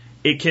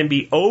 It can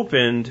be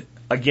opened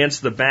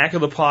against the back of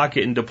the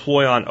pocket and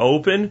deploy on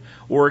open,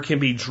 or it can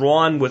be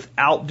drawn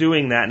without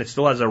doing that, and it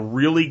still has a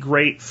really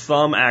great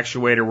thumb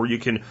actuator where you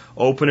can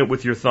open it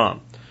with your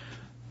thumb.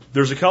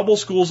 There's a couple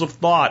schools of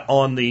thought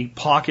on the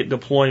pocket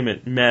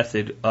deployment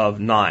method of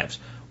knives.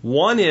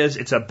 One is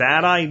it's a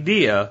bad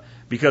idea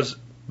because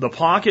the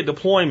pocket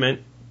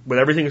deployment, with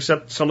everything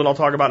except something I'll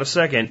talk about in a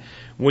second,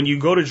 when you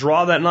go to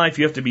draw that knife,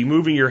 you have to be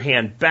moving your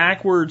hand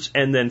backwards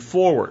and then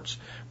forwards.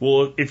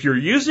 Well, if you're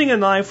using a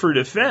knife for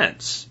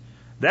defense,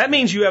 that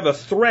means you have a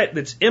threat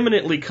that's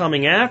imminently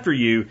coming after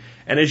you,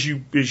 and as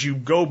you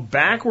go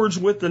backwards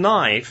with the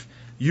knife,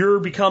 you're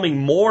becoming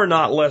more,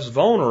 not less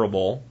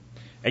vulnerable,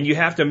 And you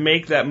have to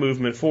make that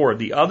movement forward.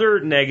 The other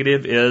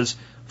negative is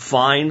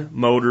fine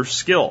motor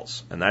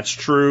skills. And that's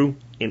true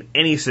in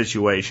any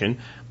situation.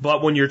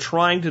 But when you're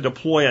trying to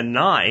deploy a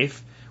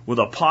knife with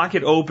a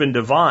pocket open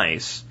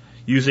device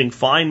using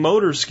fine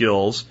motor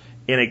skills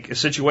in a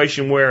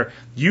situation where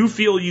you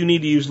feel you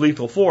need to use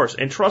lethal force,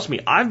 and trust me,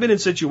 I've been in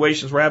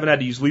situations where I haven't had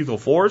to use lethal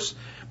force,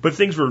 but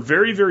things were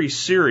very, very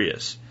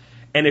serious.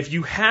 And if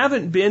you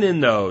haven't been in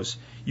those,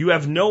 you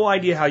have no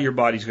idea how your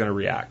body's going to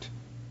react.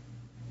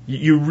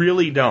 You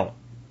really don't.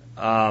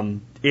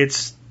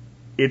 It's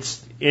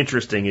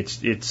interesting.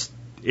 It's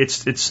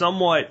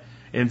somewhat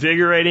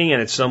invigorating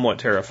and it's somewhat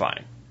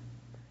terrifying.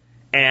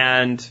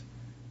 And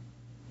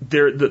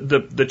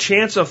the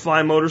chance of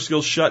fine motor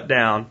skills shut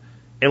down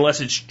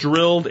unless it's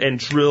drilled and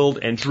drilled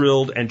and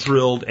drilled and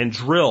drilled and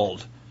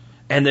drilled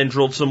and then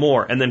drilled some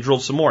more and then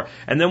drilled some more.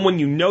 And then when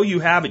you know you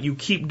have it, you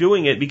keep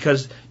doing it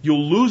because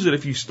you'll lose it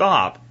if you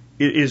stop.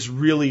 It is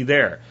really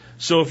there.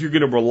 So if you're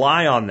going to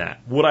rely on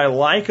that, what I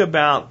like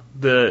about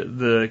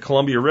the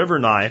Columbia River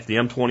knife, the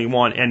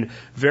M21, and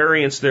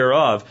variants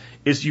thereof,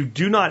 is you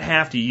do not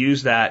have to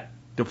use that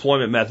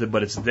deployment method,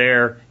 but it's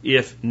there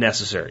if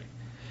necessary.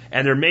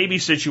 And there may be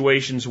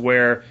situations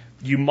where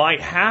you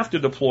might have to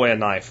deploy a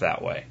knife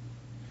that way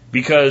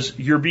because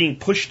you're being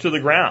pushed to the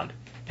ground.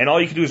 And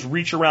all you can do is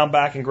reach around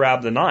back and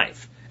grab the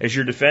knife as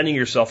you're defending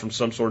yourself from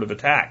some sort of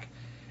attack.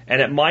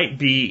 And it might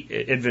be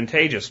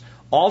advantageous.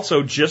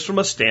 Also, just from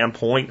a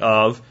standpoint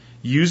of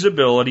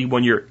usability,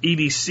 when you're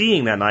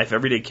EDCing that knife,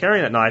 every day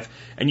carrying that knife,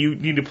 and you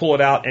need to pull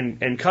it out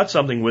and cut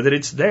something with it,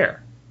 it's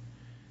there.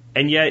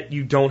 And yet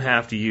you don't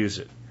have to use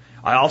it.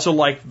 I also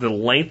like the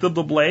length of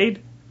the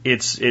blade.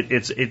 It's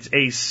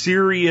a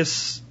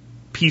serious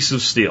piece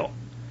of steel.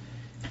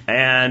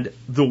 And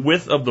the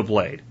width of the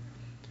blade.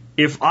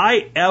 If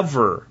I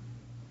ever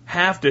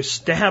have to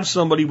stab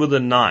somebody with a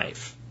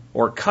knife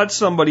or cut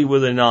somebody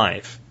with a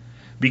knife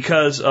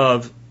because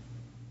of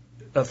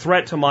a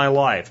threat to my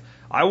life,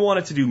 I want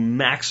it to do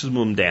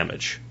maximum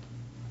damage.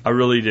 I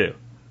really do.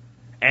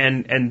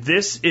 And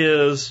this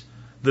is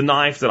the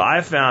knife that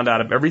I've found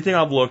out of everything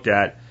I've looked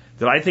at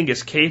that I think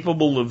is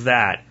capable of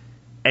that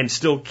and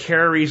still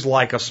carries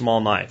like a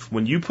small knife.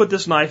 When you put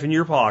this knife in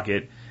your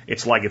pocket,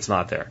 it's like it's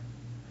not there.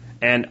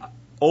 And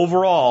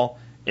overall,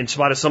 in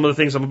spite of some of the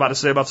things I'm about to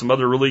say about some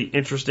other really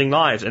interesting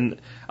knives, and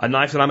a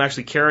knife that I'm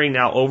actually carrying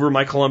now over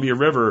my Columbia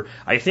River,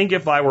 I think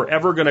if I were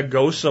ever going to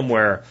go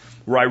somewhere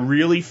where I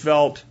really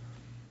felt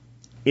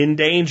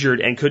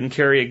endangered and couldn't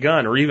carry a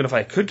gun, or even if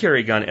I could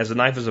carry a gun as a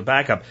knife as a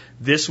backup,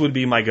 this would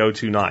be my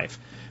go-to knife.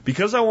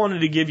 Because I wanted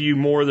to give you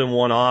more than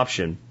one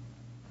option,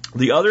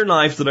 the other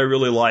knife that I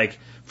really like,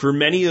 for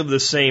many of the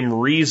same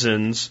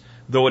reasons,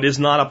 though it is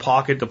not a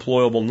pocket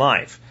deployable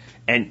knife,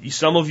 and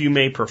some of you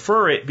may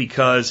prefer it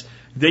because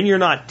then you're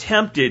not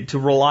tempted to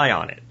rely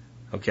on it,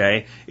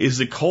 okay, is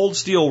the Cold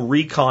Steel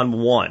Recon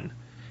 1.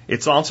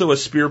 It's also a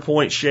spear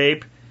point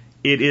shape.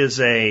 It is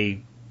a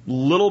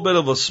little bit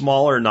of a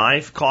smaller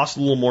knife, costs a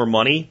little more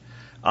money.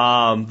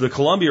 The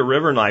Columbia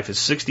River knife is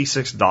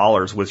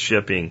 $66 with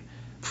shipping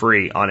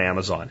free on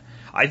Amazon.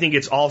 I think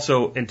it's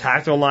also, in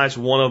tactical knives,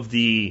 one of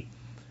the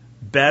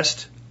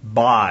best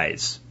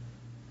buys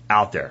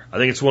out there. I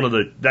think it's one of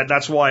the,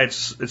 that's why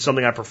it's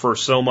something I prefer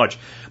so much.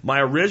 My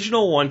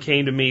original one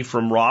came to me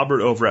from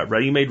Robert over at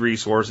Ready Made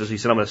Resources. He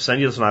said, I'm going to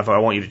send you this knife. I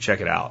want you to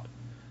check it out.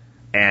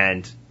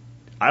 And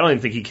I don't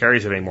even think he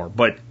carries it anymore,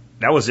 but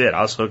that was it.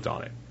 I was hooked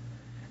on it.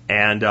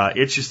 And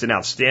it's just an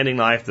outstanding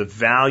knife. The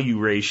value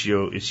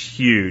ratio is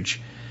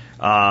huge.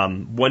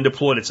 When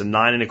deployed, it's a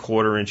 9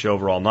 1/4 inch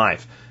overall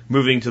knife.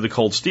 Moving to the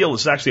Cold Steel,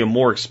 it's actually a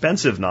more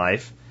expensive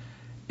knife,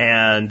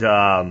 and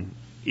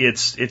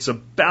it's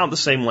about the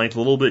same length, a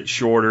little bit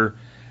shorter.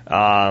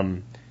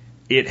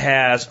 It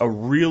has a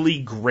really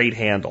great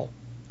handle,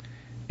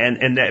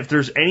 and if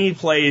there's any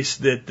place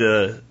that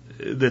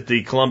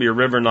the Columbia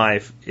River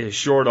knife is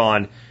short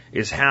on,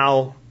 is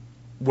how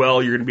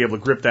well you're going to be able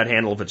to grip that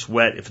handle if it's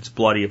wet, if it's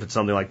bloody, if it's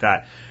something like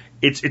that.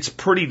 It's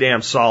pretty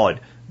damn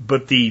solid.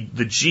 But the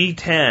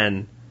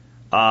G10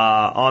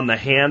 on the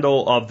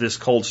handle of this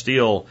Cold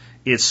Steel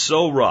is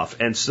so rough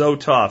and so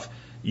tough.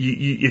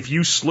 If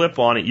you slip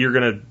on it,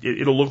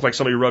 it'll look like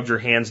somebody rubbed your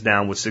hands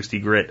down with 60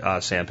 grit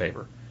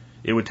sandpaper.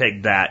 It would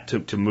take that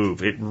to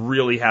move. It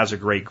really has a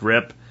great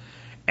grip.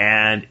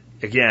 And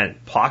again,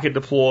 pocket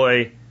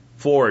deploy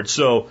forward.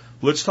 So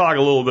let's talk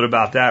a little bit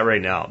about that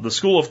right now. The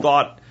school of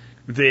thought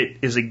that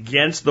is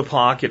against the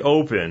pocket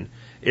open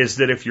is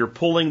that if you're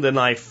pulling the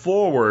knife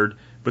forward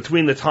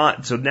between the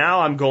time, so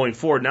now I'm going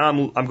forward,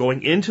 now I'm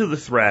going into the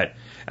threat,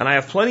 and I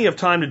have plenty of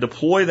time to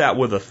deploy that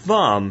with a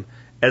thumb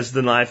as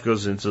the knife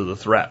goes into the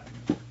threat.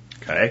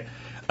 Okay?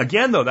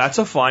 Again, though, that's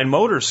a fine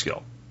motor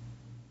skill.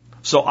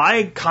 So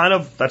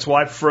that's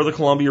why I prefer the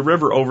Columbia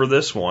River over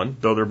this one,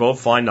 though they're both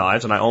fine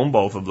knives, and I own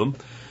both of them.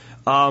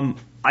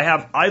 I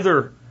have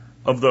either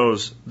of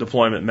those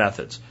deployment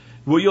methods.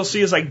 What you'll see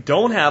is I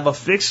don't have a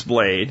fixed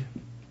blade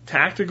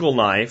tactical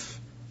knife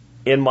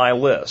in my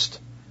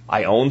list.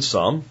 I own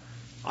some.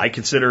 I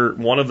consider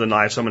one of the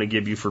knives I'm going to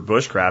give you for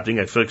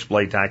bushcrafting a fixed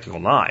blade tactical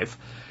knife.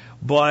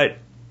 But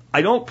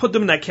I don't put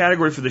them in that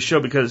category for the show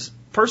because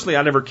personally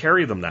I never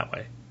carry them that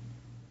way.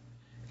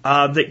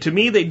 To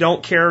me, they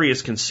don't carry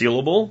as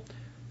concealable.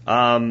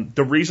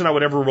 The reason I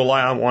would ever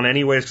rely on one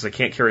anyway is because I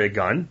can't carry a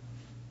gun.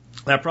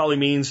 That probably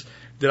means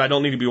that I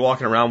don't need to be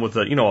walking around with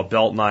a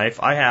belt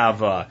knife. I have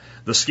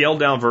the scaled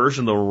down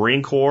version, the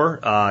Marine Corps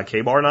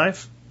K-bar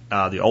knife,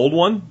 the old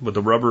one with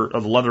the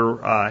leather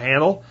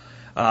handle.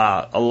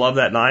 I love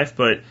that knife,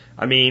 but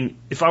I mean,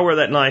 if I wear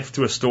that knife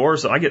to a store,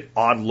 so I get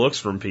odd looks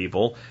from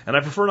people, and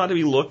I prefer not to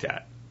be looked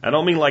at. I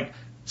don't mean like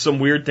some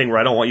weird thing where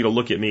I don't want you to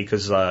look at me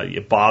because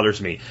it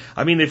bothers me.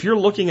 I mean, if you're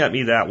looking at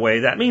me that way,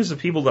 that means the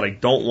people that I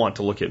don't want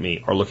to look at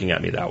me are looking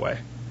at me that way.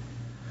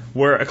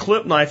 Where a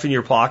clip knife in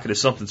your pocket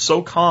is something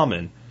so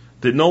common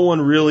that no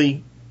one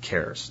really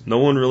cares. No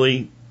one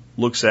really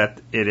looks at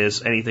it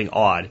as anything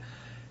odd.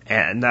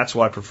 And that's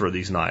why I prefer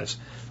these knives.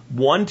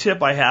 One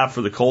tip I have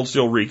for the Cold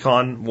Steel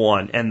Recon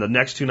 1 and the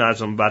next two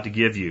knives I'm about to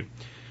give you,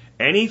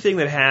 anything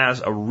that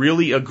has a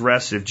really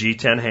aggressive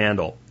G10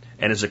 handle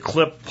and is a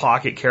clip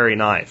pocket carry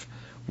knife,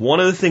 one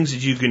of the things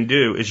that you can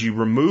do is you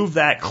remove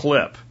that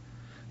clip.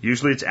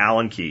 Usually it's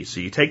Allen key. So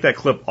you take that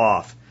clip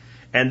off,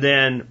 and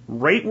then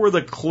right where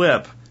the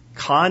clip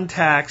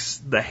contacts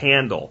the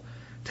handle,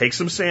 take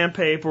some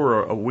sandpaper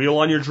or a wheel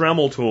on your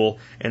Dremel tool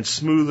and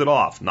smooth it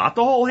off. Not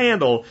the whole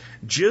handle,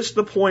 just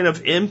the point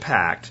of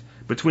impact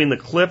between the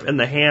clip and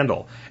the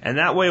handle. And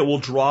that way it will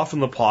draw from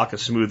the pocket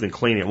smooth and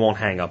clean. It won't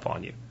hang up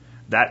on you.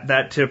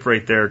 That tip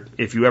right there,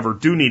 if you ever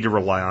do need to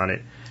rely on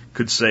it,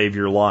 could save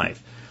your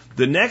life.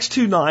 The next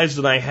two knives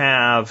that I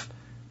have,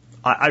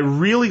 I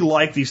really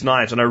like these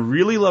knives, and I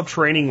really love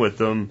training with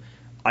them.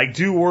 I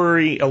do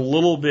worry a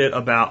little bit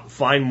about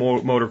fine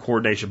motor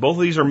coordination. Both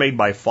of these are made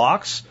by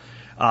Fox,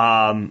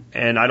 and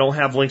I don't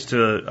have links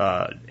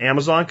to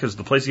Amazon because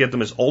the place to get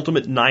them is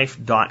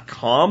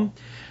ultimateknife.com.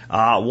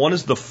 One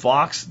is the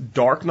Fox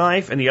Dark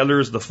Knife, and the other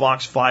is the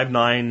Fox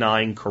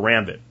 599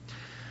 Karambit.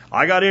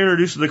 I got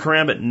introduced to the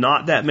Karambit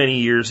not that many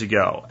years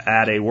ago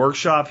at a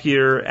workshop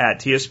here at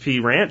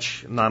TSP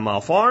Ranch, 9 Mile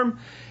Farm,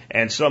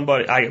 and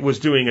I was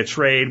doing a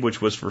trade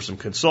which was for some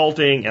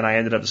consulting, and I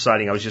ended up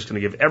deciding I was just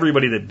going to give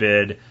everybody that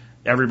bid,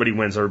 everybody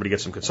wins, everybody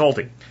gets some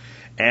consulting.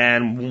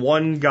 And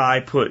one guy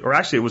I think it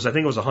was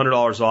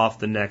 $100 off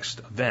the next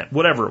event,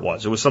 whatever it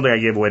was. It was something I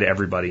gave away to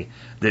everybody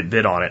that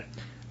bid on it.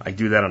 I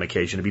do that on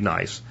occasion to be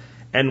nice.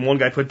 And one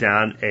guy put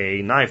down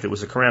a knife that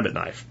was a Karambit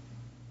knife.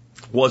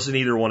 Wasn't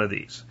either one of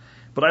these.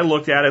 But I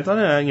looked at it,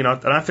 and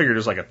I figured it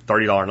was like a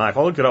 $30 knife.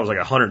 I looked at it, it was like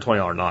a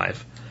 $120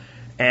 knife.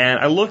 And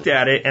I looked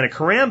at it, and a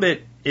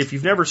Karambit, if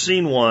you've never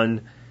seen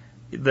one,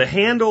 the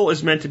handle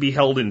is meant to be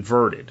held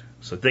inverted.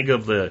 So think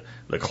of the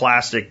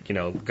classic,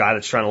 guy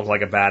that's trying to look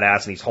like a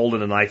badass, and he's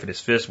holding a knife in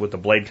his fist with the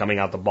blade coming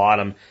out the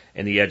bottom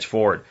and the edge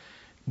forward.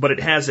 But it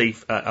has a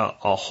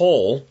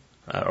hole,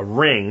 a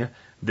ring,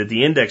 that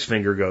the index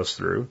finger goes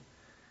through,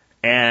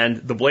 and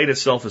the blade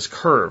itself is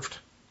curved.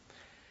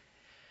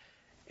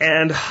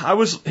 And I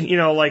was,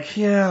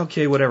 yeah,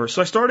 okay, whatever.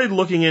 So I started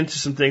looking into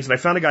some things, and I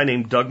found a guy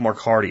named Doug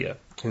Marcardia,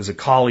 who's a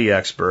Kali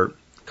expert.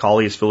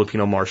 Kali is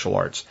Filipino martial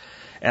arts.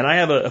 And I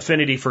have an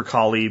affinity for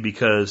Kali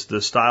because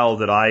the style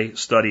that I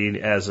studied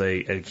as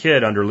a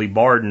kid under Lee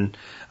Barden,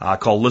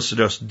 called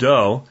Lycidos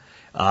Do,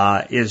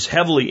 is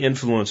heavily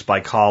influenced by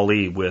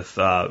Kali with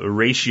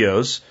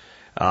ratios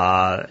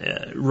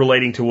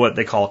relating to what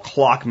they call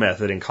clock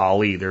method in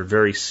Kali. They're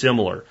very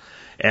similar,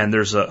 and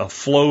there's a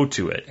flow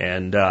to it.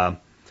 And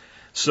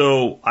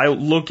so I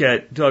look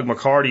at Doug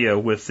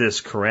Marcardia with this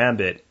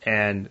Karambit,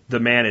 and the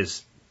man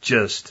is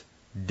just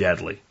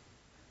deadly.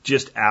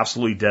 Just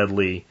absolutely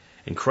deadly,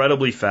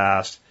 incredibly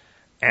fast.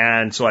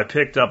 And so I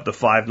picked up the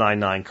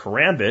 599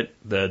 Karambit,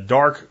 the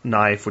dark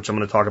knife, which I'm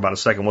going to talk about in a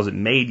second, wasn't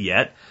made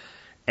yet.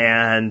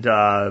 And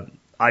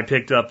I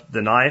picked up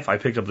the knife, I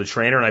picked up the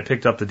trainer, and I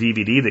picked up the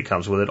DVD that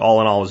comes with it.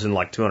 All in all, it was in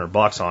like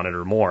 $200 on it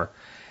or more.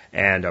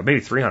 And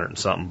maybe 300 and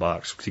something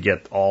bucks to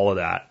get all of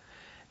that.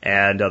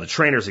 And the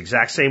trainer's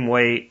exact same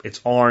weight.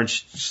 It's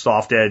orange,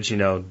 soft edge,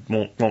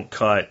 won't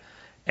cut.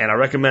 And I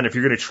recommend if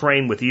you're going to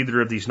train with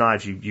either of these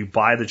knives, you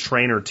buy the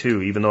trainer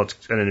too, even though it's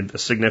a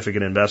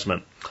significant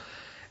investment.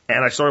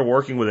 And I started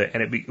working with it,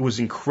 and it was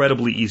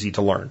incredibly easy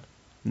to learn.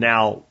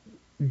 Now,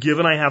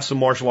 given I have some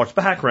martial arts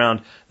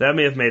background, that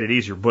may have made it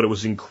easier, but it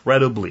was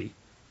incredibly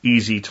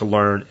easy to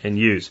learn and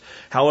use.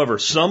 However,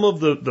 some of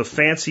the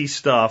fancy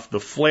stuff, the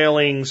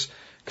flailings,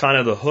 kind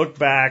of the hook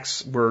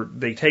backs where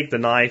they take the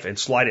knife and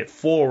slide it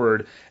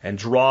forward and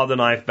draw the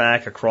knife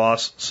back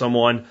across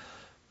someone,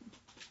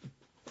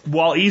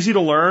 while easy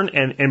to learn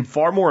and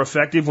far more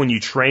effective when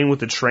you train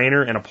with a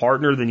trainer and a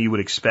partner than you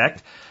would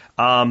expect,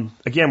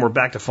 again, we're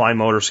back to fine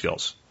motor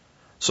skills.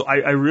 So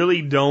I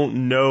really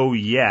don't know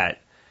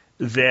yet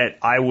that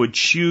I would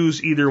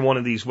choose either one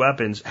of these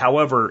weapons.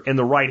 However, in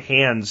the right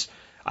hands,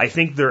 I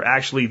think they're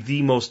actually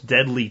the most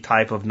deadly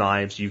type of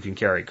knives you can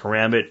carry,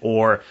 Karambit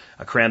or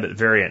a Karambit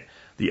variant.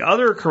 The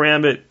other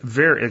Karambit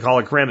variant, call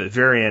it Karambit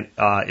variant,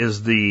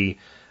 is the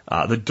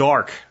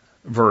dark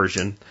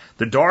version.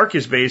 The dark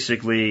is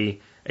basically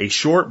a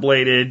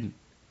short-bladed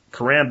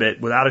karambit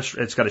without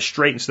it's got a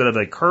straight instead of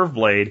a curved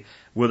blade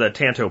with a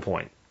tanto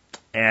point.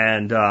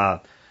 And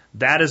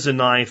that is a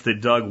knife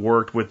that Doug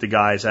worked with the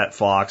guys at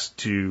Fox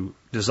to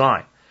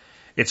design.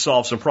 It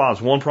solves some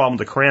problems. One problem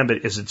with the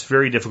karambit is it's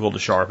very difficult to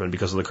sharpen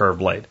because of the curved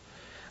blade.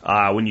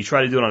 When you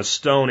try to do it on a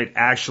stone, it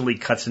actually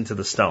cuts into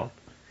the stone.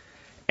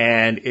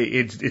 And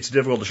it's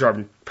difficult to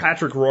sharpen.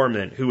 Patrick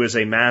Rohrman, who is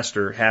a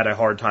master, had a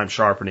hard time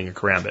sharpening a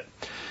karambit.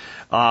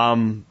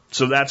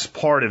 So that's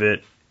part of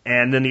it.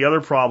 And then the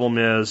other problem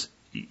is,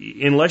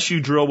 unless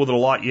you drill with it a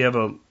lot, you have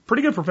a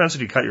pretty good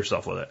propensity to cut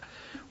yourself with it.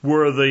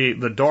 Where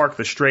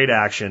the straight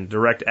action,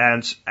 direct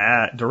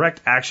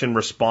action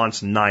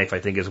response knife, I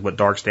think is what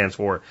DARK stands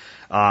for,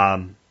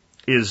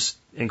 is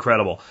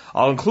incredible.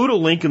 I'll include a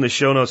link in the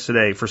show notes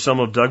today for some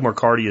of Doug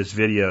Marcardia's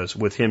videos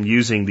with him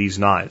using these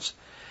knives.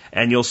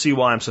 And you'll see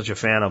why I'm such a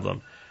fan of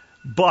them.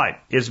 But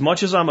as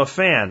much as I'm a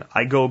fan,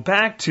 I go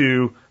back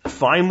to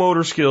fine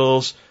motor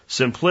skills,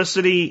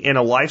 simplicity in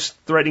a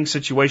life-threatening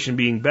situation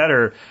being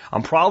better.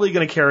 I'm probably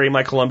going to carry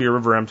my Columbia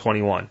River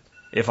M21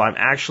 if I'm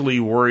actually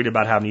worried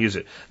about having to use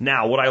it.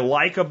 Now, what I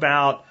like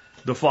about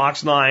the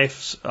Fox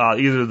knives,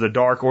 either the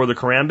Dark or the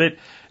Karambit,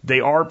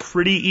 they are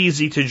pretty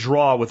easy to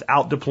draw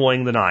without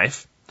deploying the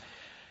knife.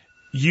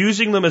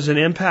 Using them as an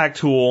impact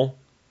tool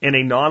in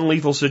a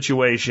non-lethal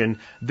situation,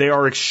 they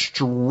are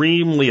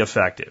extremely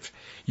effective.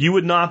 You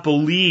would not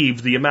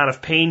believe the amount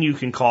of pain you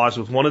can cause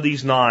with one of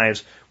these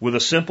knives with a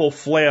simple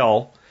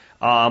flail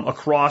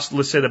across,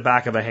 let's say, the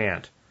back of a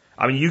hand.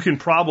 I mean, you can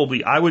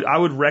probably, I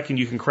would reckon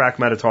you can crack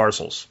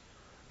metatarsals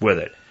with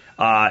it.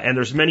 And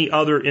there's many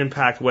other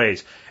impact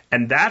ways.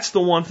 And that's the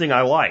one thing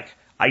I like.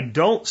 I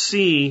don't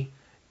see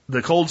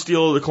the Cold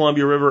Steel or the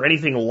Columbia River,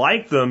 anything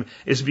like them,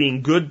 as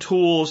being good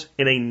tools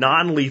in a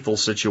non-lethal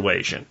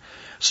situation.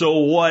 So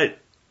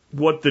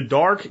what the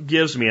Dark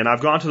gives me, and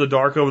I've gone to the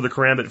Dark over the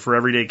Karambit for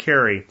everyday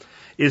carry,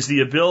 is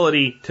the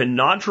ability to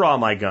not draw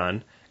my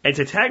gun and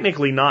to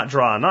technically not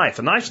draw a knife.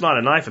 A knife's not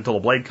a knife until the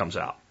blade comes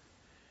out.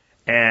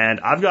 And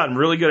I've gotten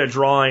really good at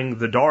drawing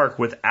the Dark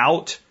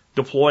without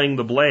deploying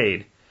the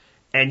blade.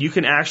 And you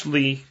can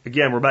actually,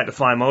 again, we're back to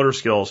fine motor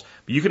skills,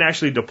 but you can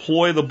actually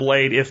deploy the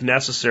blade, if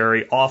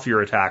necessary, off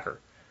your attacker.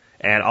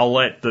 And I'll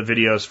let the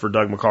videos for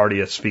Doug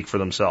McCarty speak for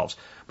themselves.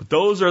 But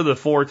those are the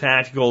 4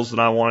 tacticals that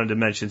I wanted to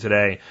mention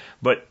today.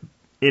 But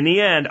in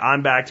the end,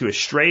 I'm back to a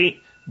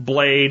straight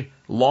blade,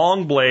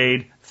 long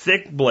blade,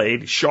 thick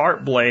blade,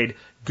 sharp blade,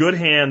 good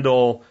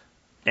handle,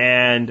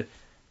 and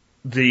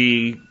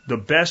the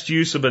best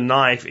use of a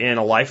knife in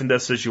a life and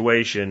death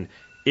situation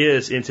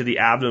is into the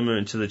abdomen,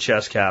 into the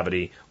chest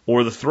cavity,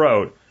 or the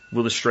throat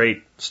with a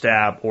straight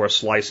stab or a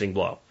slicing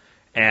blow.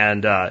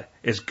 And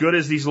as good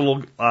as these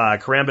little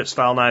Karambit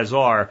style knives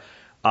are,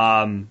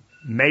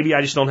 maybe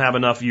I just don't have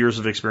enough years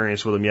of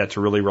experience with them yet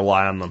to really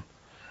rely on them.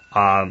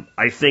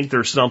 I think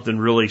there's something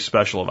really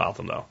special about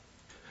them, though.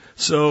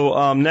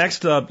 So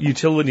next up,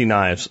 utility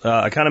knives.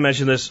 I kind of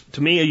mentioned this.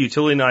 To me, a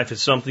utility knife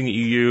is something that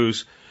you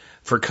use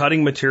for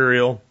cutting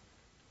material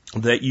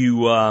that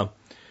you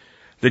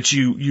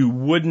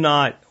would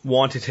not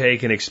want to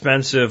take an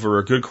expensive or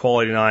a good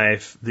quality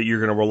knife that you're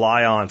going to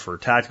rely on for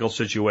tactical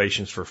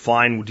situations, for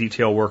fine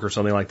detail work or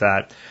something like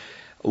that,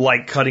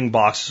 like cutting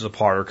boxes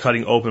apart or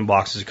cutting open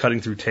boxes,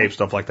 cutting through tape,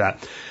 stuff like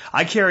that.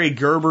 I carry a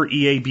Gerber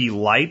EAB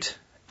Light.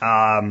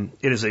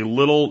 It is it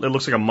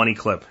looks like a money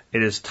clip.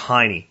 It is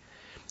tiny.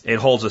 It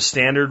holds a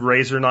standard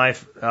razor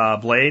knife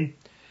blade,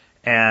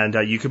 and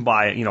you can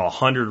buy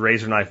 100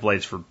 razor knife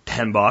blades for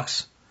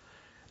 $10.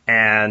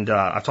 And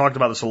I've talked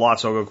about this a lot,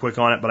 so I'll go quick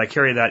on it, but I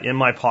carry that in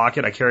my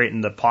pocket. I carry it in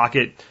the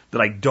pocket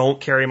that I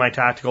don't carry my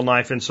tactical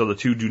knife in, so the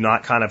two do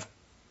not kind of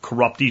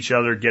corrupt each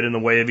other, get in the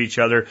way of each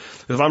other.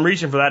 If I'm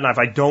reaching for that knife,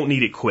 I don't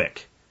need it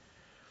quick.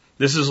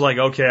 This is like,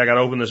 okay, I got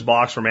to open this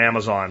box from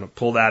Amazon,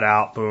 pull that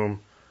out,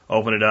 boom,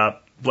 open it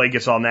up. Blade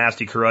gets all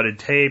nasty, corroded,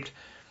 taped.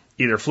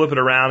 Either flip it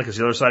around because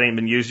the other side ain't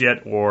been used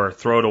yet, or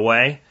throw it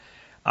away.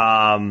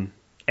 And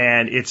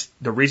it's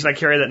the reason I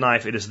carry that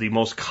knife. It is the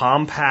most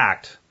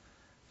compact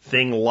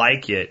thing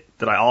like it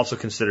that I also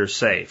consider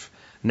safe.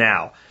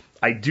 Now,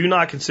 I do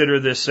not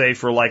consider this safe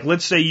for, like,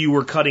 let's say you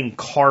were cutting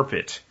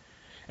carpet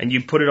and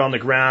you put it on the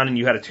ground and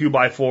you had a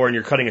 2x4 and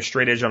you're cutting a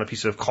straight edge on a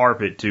piece of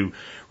carpet to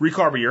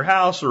recarpet your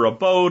house or a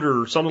boat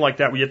or something like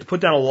that, where you have to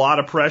put down a lot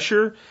of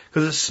pressure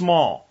because it's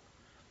small.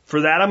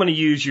 For that, I'm going to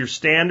use your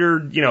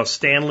standard,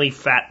 Stanley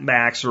Fat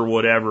Max or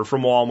whatever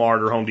from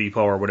Walmart or Home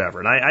Depot or whatever.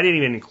 And I didn't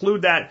even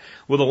include that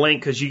with a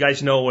link because you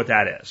guys know what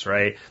that is,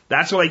 right?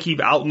 That's what I keep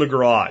out in the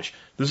garage.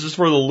 This is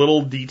for the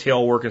little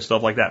detail work and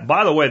stuff like that.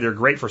 By the way, they're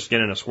great for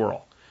skinning a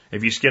squirrel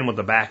if you skin with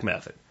the back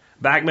method.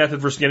 Back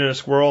method for skinning a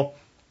squirrel,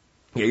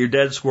 you get your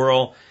dead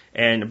squirrel,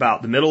 and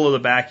about the middle of the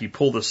back, you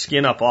pull the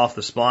skin up off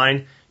the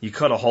spine, you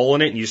cut a hole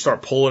in it, and you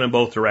start pulling in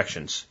both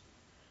directions.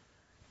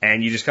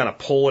 And you just kind of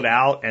pull it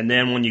out, and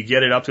then when you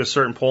get it up to a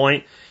certain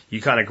point, you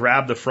kind of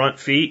grab the front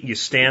feet, you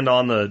stand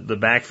on the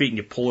back feet, and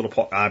you pull it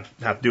apart. I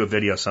have to do a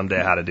video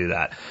someday how to do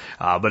that.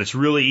 But it's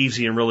really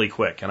easy and really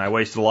quick. And I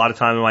wasted a lot of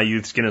time in my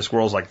youth skinning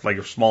squirrels like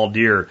a small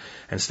deer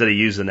instead of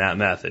using that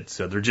method.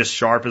 So they're just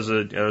sharp as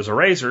a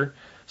razor.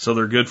 So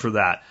they're good for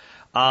that.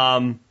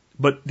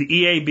 But the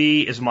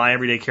EAB is my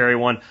everyday carry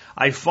one.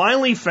 I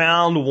finally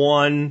found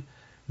one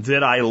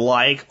that I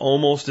like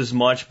almost as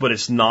much, but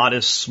it's not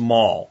as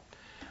small.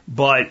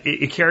 But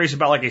it carries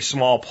about like a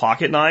small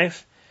pocket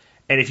knife.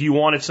 And if you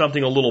wanted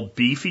something a little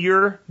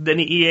beefier than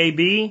the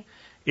EAB,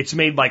 it's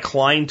made by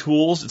Klein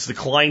Tools. It's the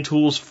Klein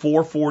Tools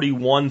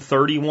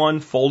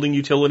 44131 folding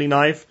utility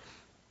knife.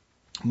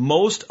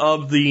 Most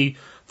of the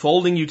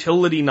folding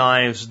utility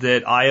knives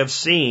that I have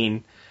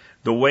seen,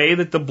 the way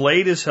that the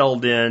blade is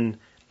held in,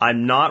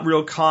 I'm not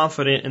real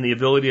confident in the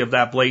ability of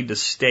that blade to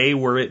stay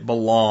where it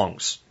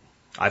belongs.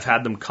 I've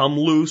had them come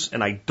loose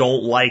and I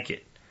don't like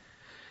it.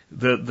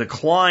 The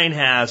Klein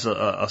has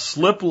a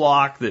slip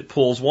lock that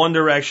pulls one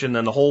direction,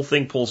 then the whole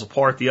thing pulls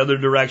apart the other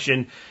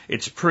direction.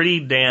 It's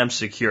pretty damn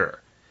secure.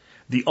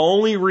 The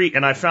only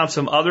and I found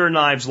some other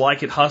knives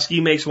like it. Husky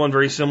makes one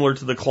very similar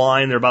to the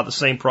Klein. They're about the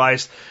same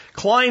price.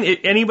 Klein,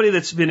 anybody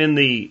that's been in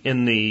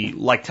the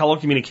like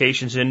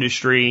telecommunications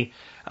industry,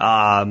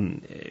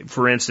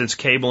 for instance,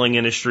 cabling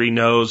industry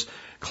knows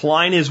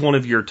Klein is one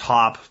of your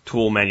top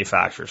tool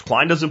manufacturers.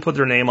 Klein doesn't put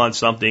their name on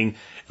something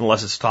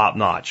unless it's top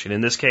notch. And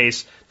in this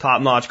case,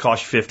 top notch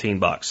costs you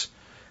 $15.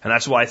 And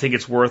that's why I think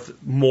it's worth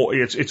more.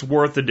 It's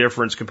worth the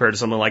difference compared to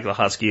something like the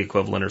Husky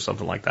equivalent or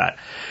something like that.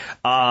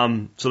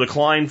 So the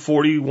Klein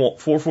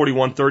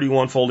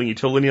 44131 folding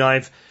utility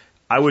knife,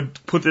 I would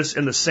put this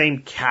in the same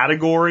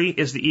category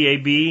as the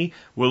EAB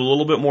with a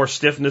little bit more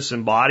stiffness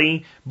and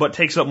body, but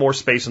takes up more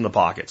space in the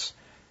pockets.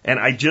 And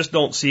I just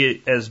don't see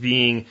it as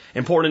being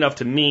important enough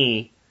to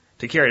me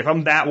to carry it. If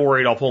I'm that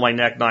worried, I'll pull my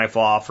neck knife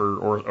off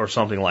or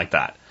something like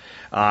that.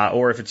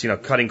 Or if it's,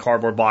 cutting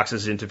cardboard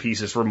boxes into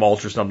pieces for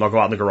mulch or something, I'll go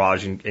out in the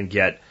garage and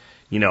get,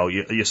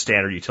 your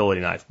standard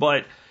utility knife.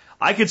 But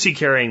I could see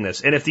carrying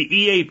this. And if the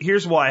EAB,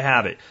 here's why I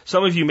have it.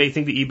 Some of you may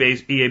think the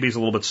EAB is a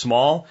little bit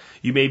small.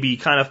 You may be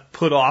kind of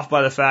put off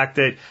by the fact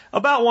that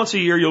about once a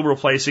year you'll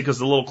replace it because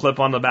the little clip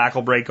on the back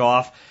will break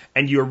off,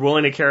 and you're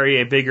willing to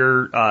carry a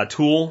bigger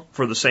tool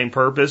for the same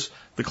purpose.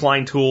 The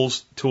Klein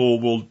Tools tool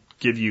will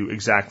give you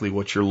exactly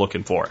what you're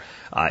looking for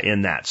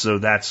in that. So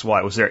that's why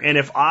it was there. And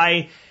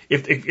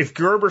if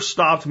Gerber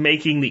stopped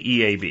making the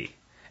EAB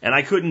and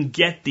I couldn't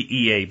get the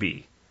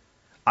EAB,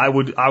 I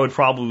would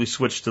probably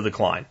switch to the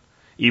Klein,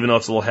 even though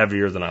it's a little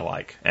heavier than I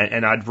like.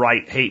 And I'd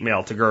write hate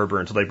mail to Gerber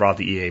until they brought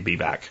the EAB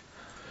back.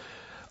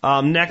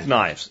 Neck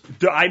knives.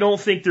 I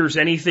don't think there's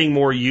anything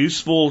more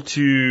useful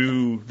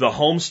to the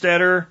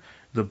homesteader,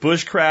 the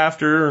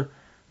bushcrafter,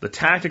 the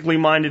tactically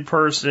minded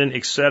person,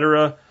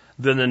 etc.,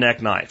 than the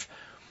neck knife.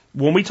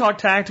 When we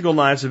talked tactical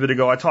knives a bit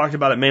ago, I talked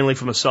about it mainly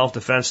from a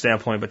self-defense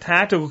standpoint, but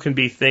tactical can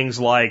be things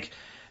like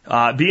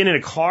being in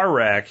a car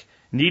wreck,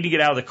 need to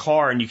get out of the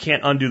car, and you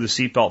can't undo the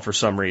seatbelt for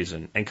some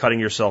reason, and cutting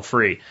yourself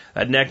free.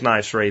 That neck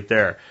knife's right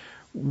there.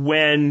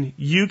 When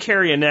you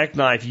carry a neck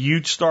knife,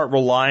 you start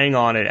relying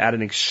on it at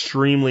an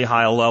extremely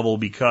high level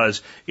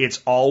because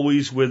it's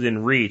always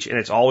within reach, and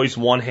it's always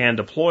one-hand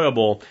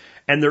deployable,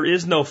 and there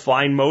is no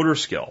fine motor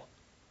skill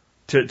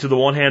to the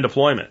one-hand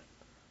deployment.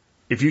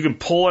 If you can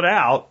pull it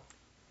out,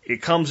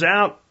 it comes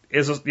out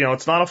as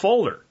it's not a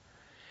folder.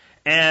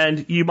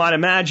 And you might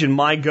imagine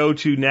my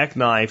go-to neck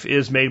knife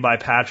is made by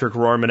Patrick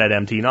Rohrman at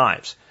MT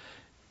Knives.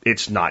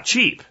 It's not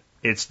cheap.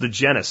 It's the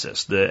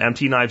Genesis, the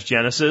MT Knives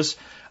Genesis.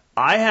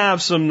 I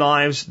have some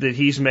knives that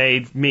he's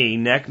made me,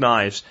 neck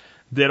knives,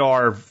 that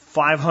are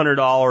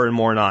 $500 and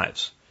more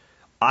knives.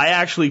 I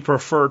actually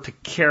prefer to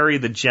carry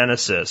the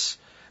Genesis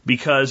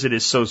because it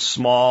is so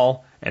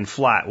small and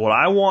flat. What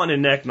I want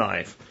in a neck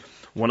knife,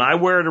 when I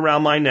wear it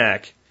around my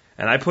neck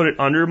and I put it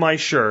under my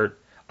shirt,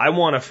 I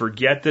want to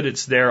forget that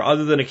it's there,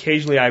 other than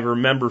occasionally I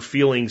remember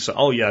feeling,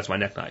 oh yeah, that's my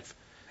neck knife.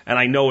 And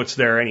I know it's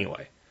there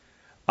anyway.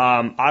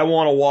 I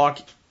want to walk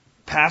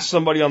past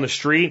somebody on the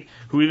street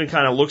who even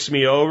kind of looks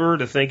me over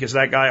to think, is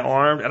that guy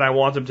armed? And I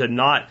want them to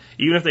not,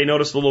 even if they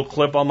notice the little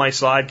clip on my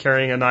side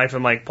carrying a knife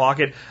in my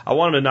pocket, I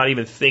want them to not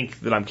even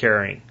think that I'm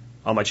carrying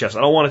on my chest.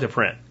 I don't want it to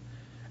print.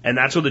 And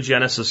that's what the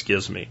Genesis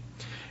gives me.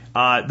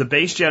 The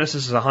base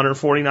Genesis is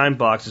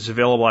 $149. It's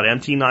available at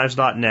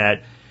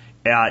mtknives.net.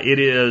 It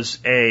is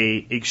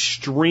a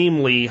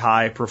extremely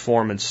high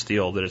performance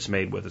steel that it's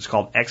made with. It's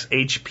called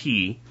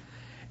XHP,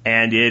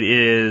 and it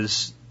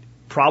is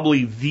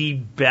probably the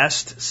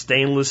best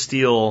stainless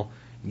steel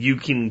you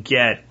can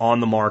get on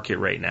the market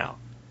right now.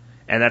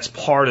 And that's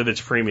part of its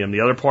premium.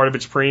 The other part of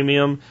its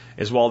premium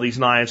is, while these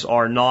knives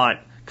are not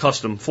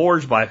custom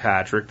forged by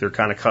Patrick, they're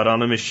kind of cut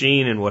on a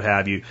machine and what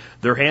have you,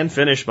 they're hand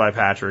finished by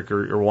Patrick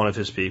or one of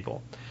his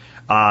people.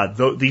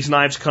 These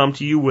knives come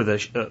to you with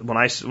when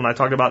I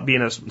talked about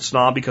being a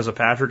snob because of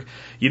Patrick,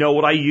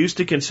 what I used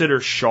to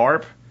consider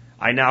sharp,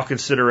 I now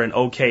consider an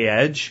okay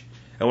edge.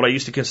 And what I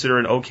used to consider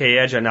an okay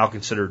edge, I now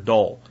consider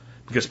dull.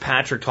 Because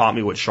Patrick taught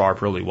me what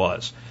sharp really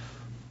was.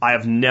 I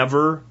have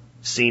never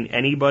seen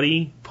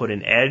anybody put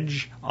an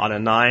edge on a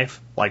knife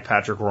like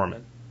Patrick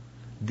Rohrman.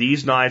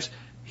 These knives,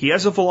 he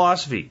has a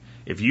philosophy.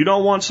 If you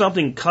don't want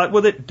something cut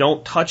with it,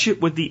 don't touch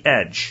it with the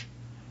edge.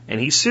 And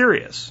he's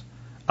serious.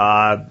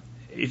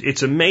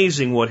 It's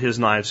amazing what his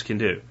knives can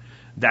do.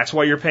 That's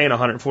why you're paying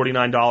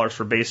 $149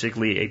 for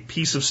basically a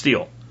piece of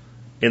steel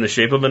in the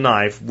shape of a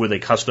knife with a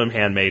custom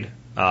handmade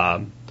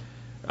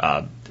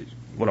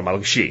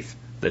sheath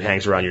that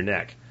hangs around your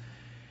neck.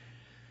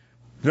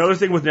 Another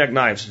thing with neck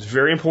knives is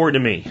very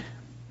important to me.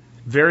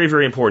 Very,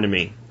 very important to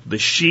me. The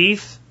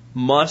sheath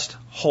must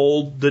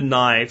hold the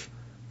knife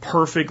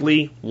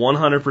perfectly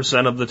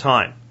 100% of the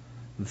time.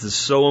 This is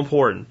so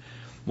important.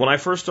 When I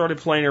first started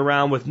playing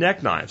around with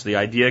neck knives, the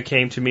idea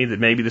came to me that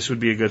maybe this would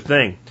be a good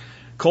thing.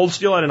 Cold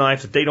Steel had a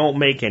knife that they don't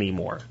make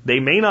anymore. They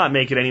may not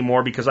make it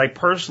anymore because I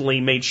personally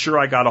made sure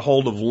I got a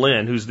hold of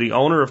Lynn, who's the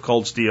owner of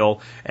Cold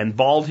Steel, and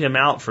balled him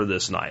out for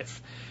this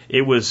knife.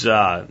 It was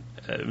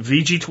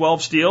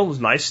VG12 steel. It was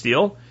nice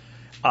steel.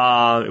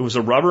 It was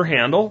a rubber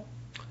handle,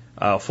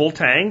 full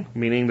tang,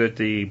 meaning that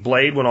the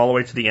blade went all the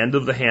way to the end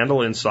of the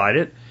handle inside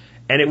it.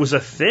 And it was a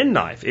thin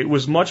knife. It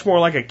was much more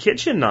like a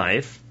kitchen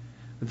knife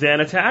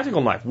than a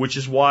tactical knife, which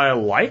is why I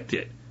liked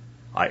it.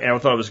 I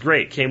thought it was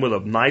great. It came with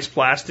a nice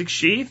plastic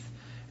sheath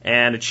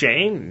and a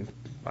chain.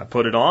 I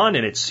put it on,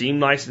 and it seemed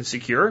nice and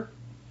secure.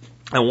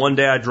 And one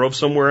day I drove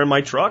somewhere in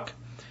my truck,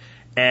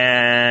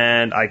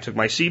 and I took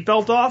my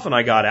seatbelt off, and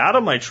I got out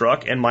of my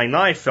truck, and my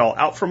knife fell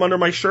out from under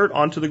my shirt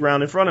onto the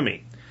ground in front of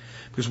me.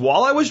 Because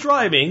while I was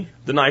driving,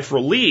 the knife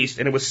released,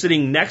 and it was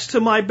sitting next to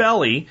my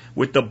belly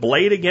with the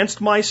blade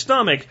against my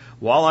stomach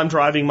while I'm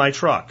driving my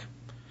truck.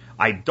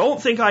 I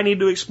don't think I need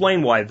to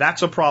explain why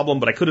that's a problem,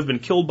 but I could have been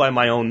killed by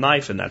my own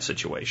knife in that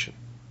situation.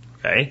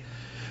 Okay?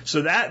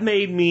 So that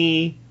made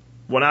me,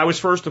 when I was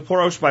first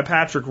approached by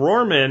Patrick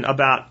Rohrman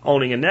about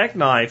owning a neck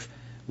knife,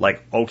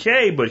 like,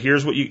 okay, but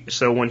here's what you...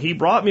 So when he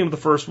brought me with the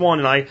first one,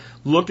 and I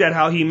looked at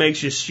how he makes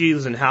his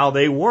sheaths and how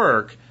they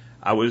work,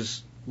 I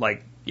was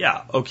like,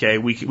 yeah, okay,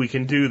 we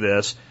can do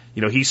this.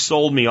 You know, he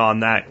sold me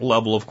on that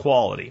level of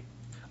quality.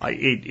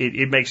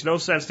 It makes no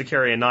sense to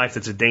carry a knife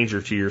that's a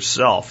danger to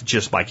yourself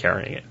just by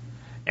carrying it.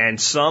 And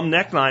some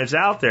neck knives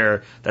out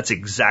there, that's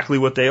exactly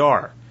what they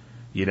are.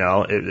 You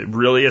know, it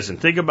really isn't.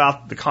 Think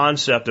about the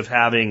concept of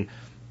having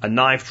a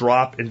knife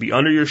drop and be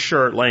under your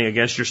shirt, laying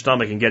against your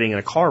stomach, and getting in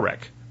a car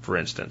wreck, for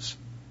instance.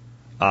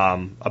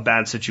 A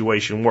bad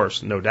situation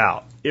worse, no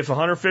doubt. If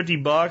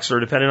 $150, or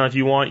depending on if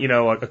you want, you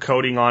know, a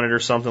coating on it or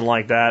something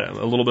like that,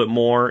 a little bit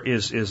more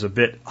is a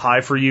bit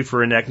high for you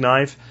for a neck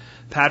knife.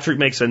 Patrick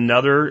makes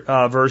another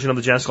version of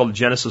the Genesis called the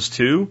Genesis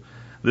 2.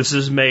 This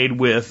is made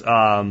with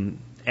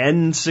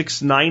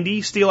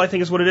N690 steel, I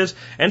think is what it is.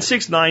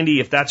 N690,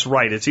 if that's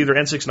right, it's either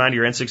N690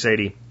 or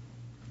N680.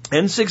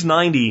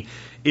 N690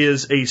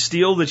 is a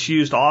steel that's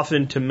used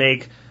often to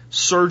make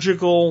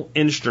surgical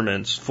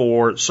instruments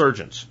for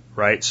surgeons,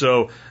 right?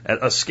 So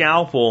a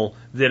scalpel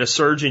that a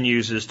surgeon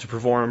uses to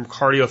perform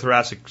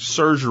cardiothoracic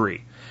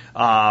surgery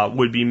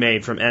would be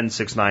made from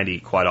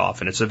N690 quite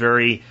often. It's a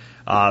very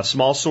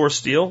small source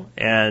steel,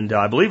 and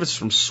I believe it's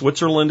from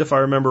Switzerland, if I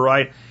remember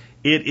right.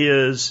 It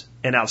is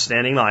an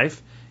outstanding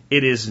knife.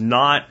 It is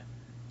not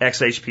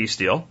XHP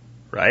steel,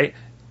 right?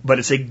 But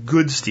it's a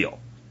good steel.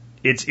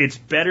 It's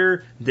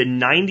better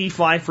than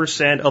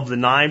 95% of the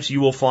knives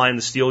you will find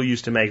the steel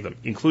used to make them,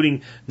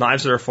 including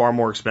knives that are far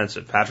more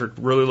expensive. Patrick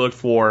really looked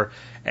for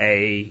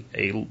a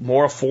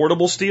more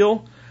affordable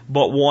steel,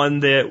 but one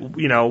that,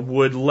 you know,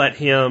 would let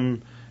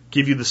him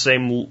give you the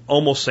same,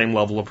 almost same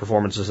level of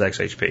performance as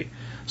XHP.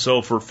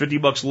 So for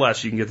 $50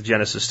 less, you can get the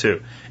Genesis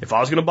 2. If I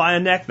was going to buy a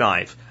neck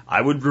knife,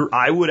 I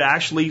would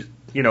actually,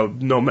 you know,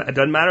 it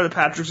doesn't matter that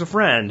Patrick's a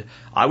friend,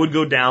 I would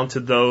go down to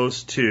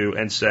those two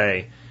and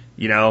say,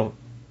 you know,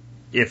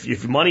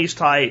 if money's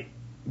tight,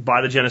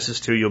 buy the Genesis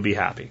 2, you'll be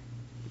happy.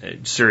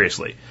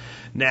 Seriously.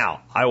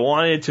 Now, I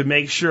wanted to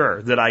make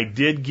sure that I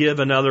did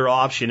give another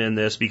option in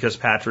this because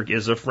Patrick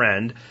is a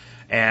friend,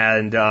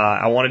 and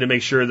I wanted to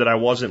make sure that I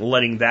wasn't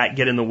letting that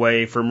get in the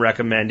way from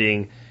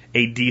recommending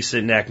a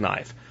decent neck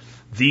knife.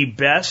 The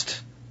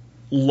best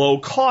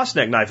low-cost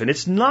neck knife, and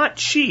it's not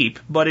cheap,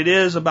 but it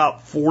is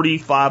about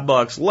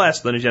 $45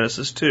 less than a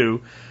Genesis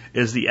 2,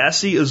 is the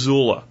Essie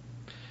Azula.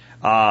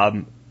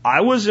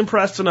 I was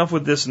impressed enough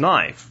with this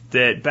knife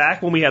that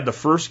back when we had the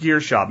first gear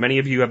shop, many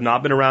of you have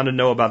not been around to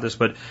know about this,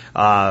 but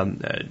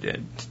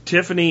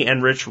Tiffany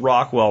and Rich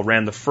Rockwell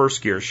ran the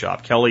first gear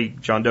shop. Kelly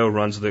John Doe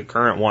runs the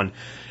current one,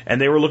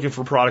 and they were looking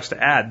for products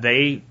to add.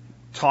 They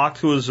talked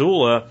to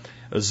Azula.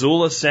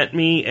 Azula sent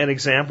me an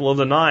example of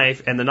the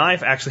knife, and the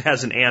knife actually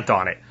has an ant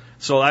on it.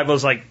 So that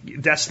was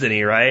like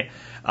destiny, right?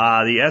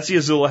 The Essie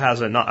Azula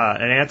has an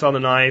ant on the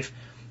knife.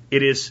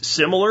 It is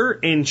similar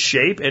in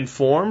shape and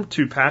form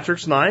to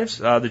Patrick's knives,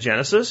 the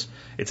Genesis.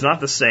 It's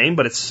not the same,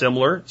 but it's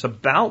similar. It's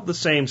about the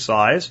same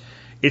size.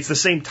 It's the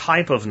same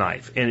type of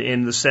knife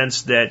in the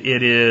sense that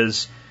it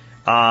is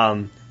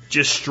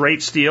just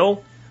straight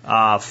steel,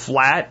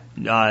 flat,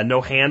 no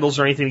handles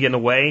or anything to get in the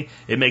way.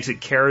 It makes it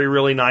carry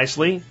really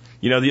nicely.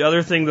 You know, the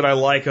other thing that I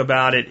like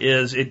about it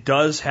is it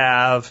does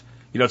have,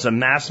 you know, it's a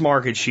mass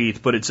market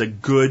sheath, but it's a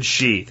good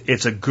sheath.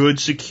 It's a good,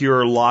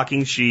 secure,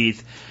 locking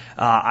sheath.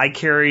 I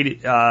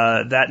carried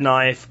that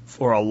knife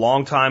for a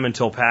long time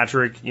until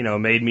Patrick, you know,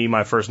 made me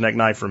my first neck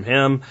knife from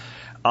him.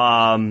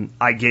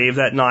 I gave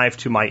that knife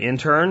to my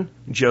intern,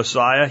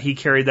 Josiah. He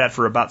carried that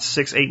for about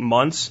 6-8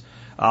 months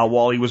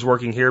while he was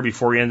working here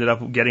before he ended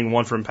up getting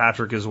one from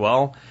Patrick as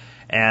well.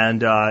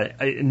 And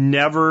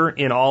never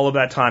in all of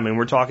that time, and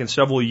we're talking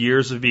several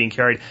years of being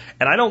carried,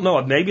 and I don't know,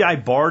 maybe I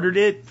bartered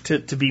it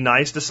to be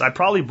nice. I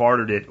probably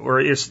bartered it, or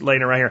it's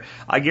laying around here.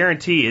 I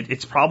guarantee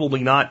it's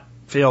probably not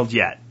failed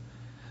yet.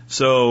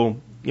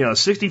 So,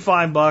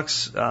 $65,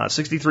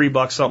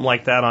 $63, something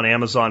like that on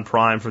Amazon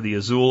Prime for the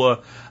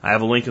Azula. I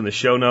have a link in the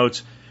show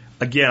notes.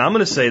 Again, I'm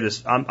going to say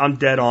this. I'm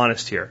dead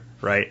honest here,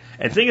 right?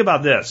 And think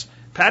about this.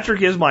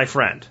 Patrick is my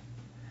friend,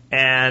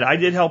 and I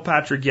did help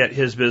Patrick get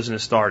his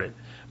business started.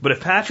 But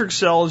if Patrick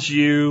sells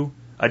you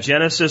a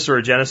Genesis or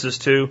a Genesis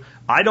 2,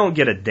 I don't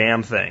get a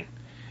damn thing.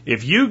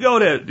 If you go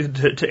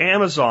to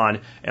Amazon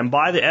and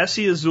buy the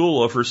SE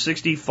Azula for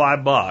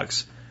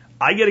 $65,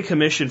 I get a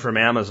commission from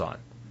Amazon.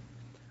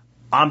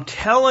 I'm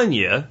telling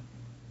you,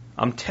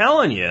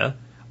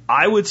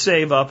 I would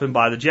save up and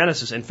buy the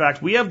Genesis. In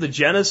fact, we have the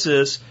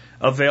Genesis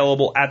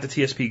available at the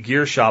TSP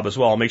Gear Shop as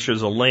well. I'll make sure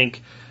there's a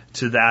link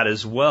to that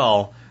as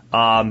well,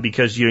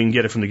 because you can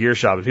get it from the Gear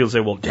Shop. And people say,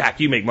 well, Jack,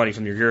 you make money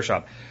from your Gear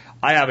Shop.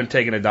 I haven't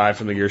taken a dime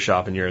from the Gear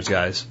Shop in years,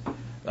 guys.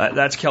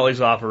 That's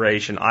Kelly's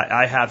operation.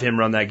 I have him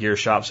run that Gear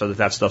Shop so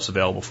that stuff's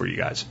available for you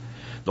guys.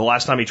 The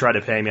last time he tried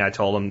to pay me, I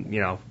told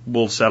him,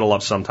 we'll settle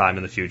up sometime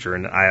in the future,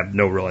 and I have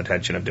no real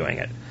intention of doing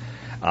it.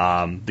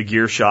 The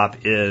Gear Shop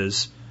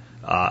is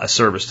a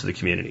service to the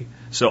community.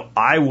 So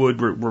I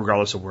would,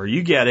 regardless of where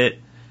you get it,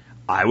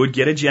 I would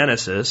get a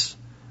Genesis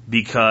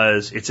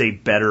because it's a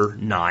better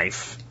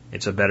knife.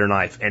 It's a better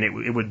knife,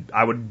 and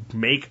I would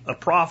make a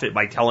profit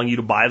by telling you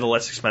to buy the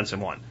less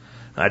expensive one.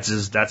 That's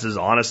as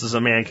honest as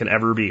a man can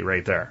ever be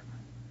right there.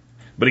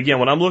 But again,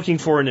 what I'm looking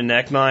for in a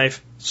neck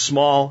knife,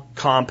 small,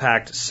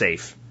 compact,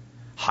 safe.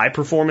 High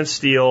performance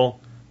steel,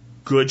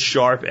 good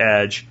sharp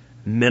edge,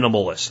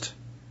 minimalist.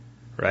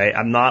 Right?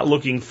 I'm not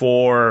looking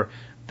for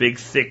big,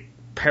 thick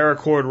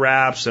paracord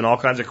wraps and all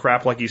kinds of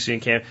crap like you see in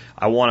camp.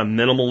 I want a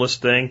minimalist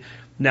thing.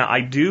 Now, I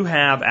do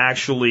have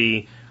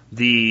actually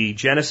the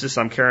Genesis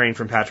I'm carrying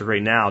from Patrick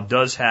right now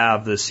does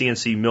have the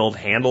CNC milled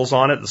handles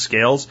on it, the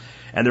scales,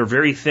 and they're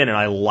very thin, and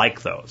I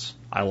like those.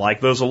 I like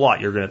those a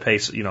lot. You're going to pay,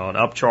 an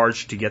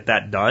upcharge to get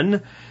that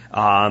done,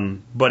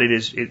 but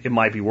it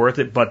might be worth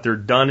it. But they're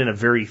done in a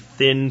very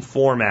thin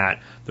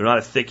format. They're not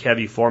a thick,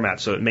 heavy format,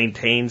 so it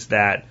maintains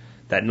that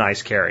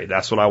nice carry.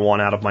 That's what I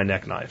want out of my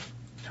neck knife.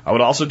 I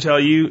would also tell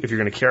you, if you're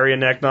going to carry a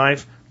neck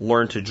knife,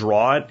 learn to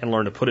draw it and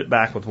learn to put it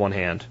back with one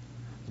hand.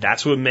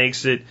 That's what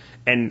makes it.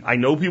 And I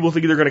know people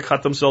think they're going to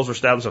cut themselves or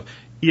stab themselves.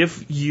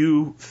 If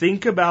you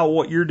think about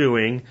what you're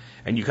doing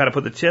and you kind of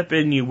put the tip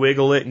in, you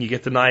wiggle it, and you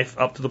get the knife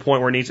up to the point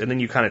where it needs, and then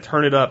you kind of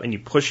turn it up and you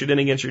push it in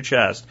against your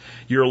chest,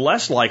 you're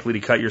less likely to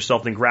cut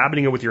yourself than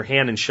grabbing it with your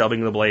hand and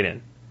shoving the blade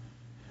in.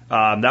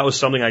 That was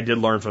something I did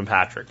learn from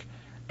Patrick.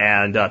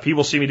 And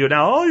people see me do it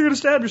now. Oh, you're going to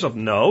stab yourself.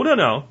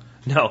 No.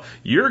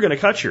 You're going to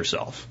cut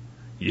yourself.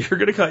 You're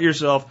going to cut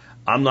yourself.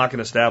 I'm not going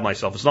to stab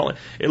myself. It's not.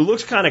 It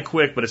looks kind of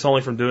quick, but it's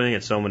only from doing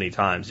it so many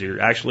times. You're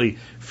actually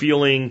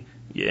feeling.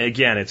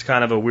 Again, it's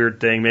kind of a weird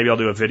thing. Maybe I'll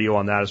do a video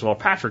on that as well.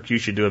 Patrick, you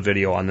should do a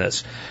video on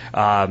this.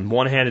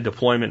 One-handed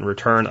deployment and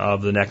return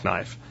of the neck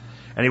knife.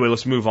 Anyway,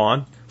 let's move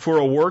on. For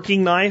a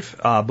working knife,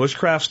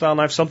 bushcraft style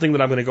knife, something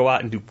that I'm going to go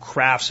out and do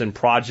crafts and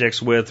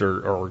projects with,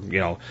 or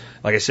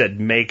like I said,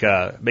 make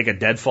a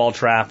deadfall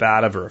trap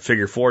out of, or a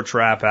figure 4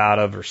 trap out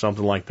of, or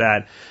something like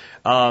that.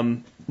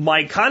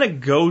 My kind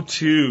of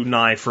go-to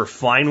knife for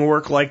fine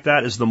work like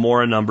that is the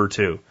Mora number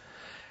 2.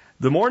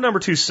 The Mora number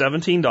 2 is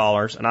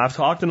 $17, and I've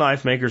talked to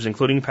knife makers,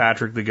 including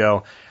Patrick, that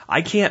go,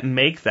 I can't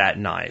make that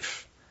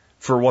knife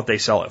for what they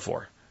sell it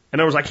for. In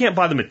other words, I can't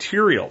buy the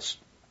materials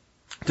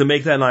to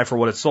make that knife for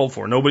what it's sold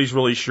for. Nobody's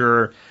really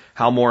sure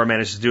how Mora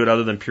manages to do it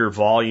other than pure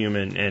volume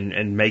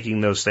and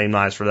making those same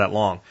knives for that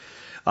long.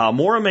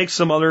 Mora makes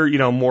some other,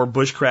 more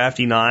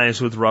bushcrafty knives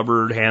with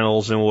rubbered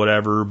handles and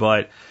whatever,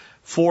 but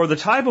for the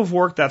type of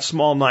work that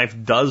small knife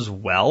does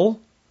well,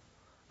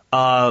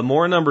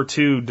 Mora number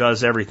 2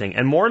 does everything.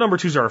 And Mora number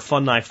 2s are a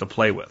fun knife to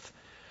play with.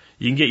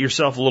 You can get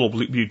yourself a little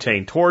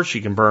butane torch.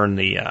 You can burn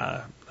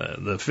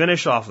the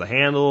finish off the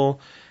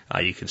handle.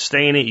 You can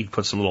stain it. You can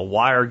put some little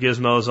wire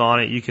gizmos on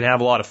it. You can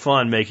have a lot of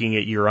fun making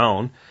it your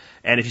own.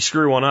 And if you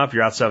screw one up,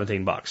 you're out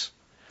 $17.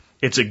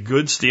 It's a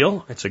good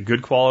steel. It's a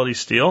good quality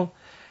steel.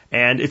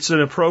 And it's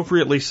an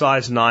appropriately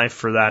sized knife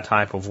for that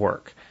type of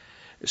work.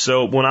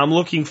 So when I'm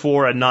looking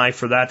for a knife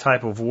for that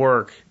type of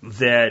work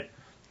that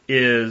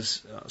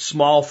is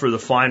small for the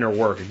finer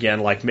work, again,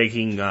 like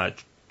making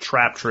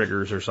trap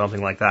triggers or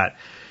something like that,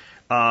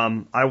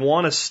 I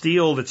want a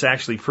steel that's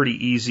actually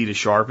pretty easy to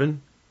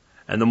sharpen.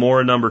 And the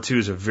Mora number 2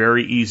 is a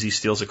very easy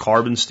steel. It's a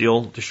carbon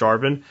steel to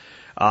sharpen.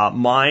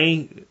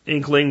 My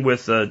inkling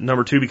with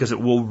number 2, because it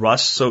will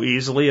rust so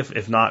easily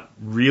if not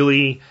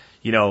really,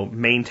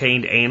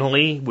 maintained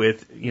anally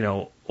with,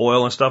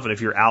 oil and stuff. And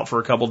if you're out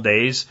for a couple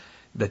days,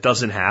 that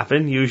doesn't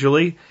happen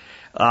usually,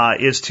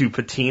 is to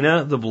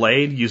patina the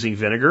blade using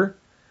vinegar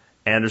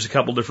And there's a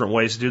couple different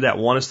ways to do that.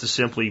 One is to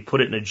simply put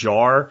it in a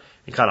jar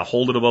and kind of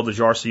hold it above the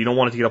jar so you don't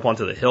want it to get up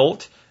onto the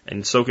hilt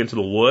and soak into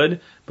the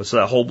wood, but so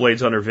that whole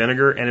blade's under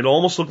vinegar, and it'll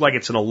almost look like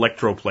it's an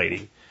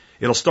electroplating.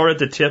 It'll start at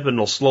the tip and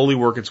it'll slowly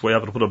work its way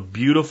up. It'll put a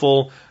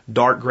beautiful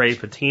dark gray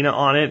patina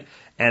on it,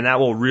 and that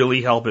will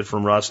really help it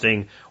from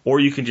rusting. Or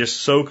you can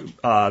just soak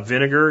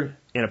vinegar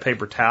in a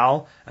paper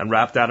towel and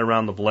wrap that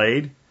around the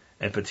blade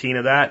and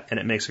patina that, and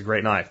it makes a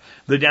great knife.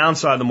 The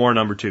downside of the Mora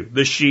number 2,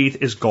 the sheath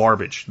is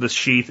garbage. The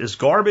sheath is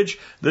garbage.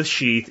 The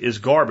sheath is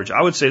garbage.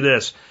 I would say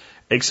this,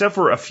 except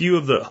for a few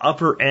of the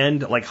upper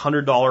end, like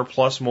 $100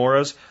 plus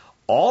Moras,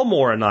 all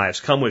Mora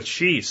knives come with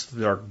sheaths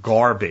that are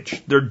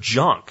garbage. They're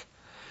junk.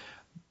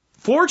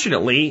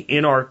 Fortunately,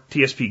 in our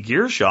TSP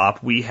gear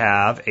shop, we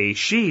have a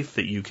sheath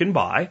that you can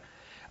buy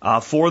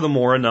for the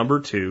Mora number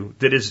 2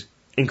 that is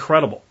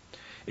incredible.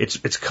 It's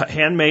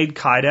handmade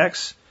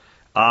Kydex.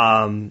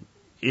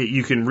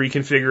 You can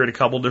reconfigure it a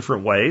couple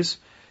different ways.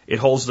 It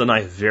holds the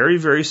knife very,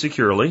 very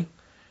securely.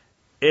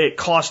 It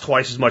costs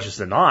twice as much as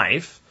the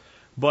knife,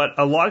 but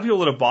a lot of people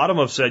that have bought them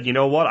have said, you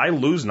know what, I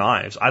lose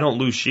knives. I don't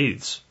lose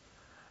sheaths.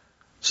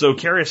 So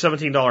carry a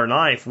 $17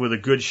 knife with a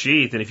good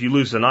sheath, and if you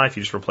lose the knife,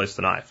 you just replace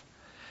the knife.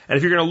 And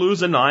if you're going to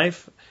lose a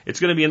knife, it's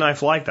going to be a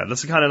knife like that.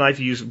 That's the kind of knife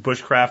you use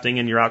bushcrafting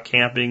and you're out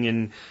camping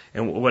and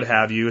what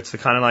have you. It's the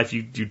kind of knife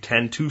you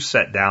tend to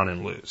set down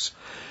and lose.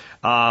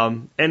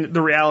 And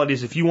the reality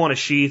is if you want a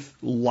sheath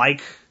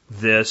like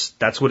this,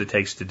 that's what it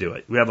takes to do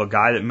it. We have a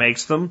guy that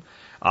makes them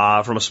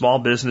from a small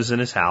business in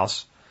his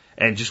house,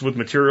 and just with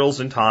materials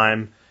and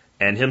time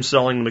and him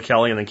selling them to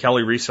Kelly and then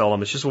Kelly resell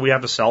them, it's just what we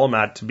have to sell them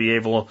at to be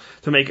able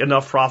to make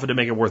enough profit to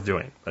make it worth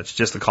doing. That's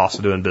just the cost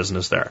of doing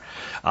business there.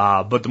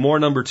 But the Mora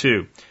number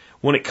 2,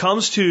 when it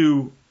comes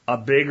to a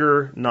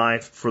bigger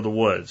knife for the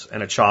woods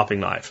and a chopping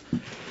knife,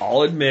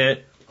 I'll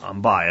admit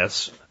I'm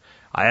biased.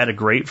 I had a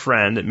great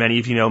friend that many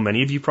of you know,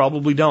 many of you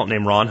probably don't,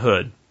 named Ron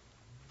Hood.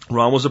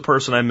 Ron was a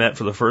person I met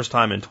for the first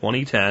time in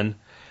 2010,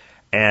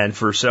 and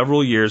for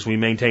several years we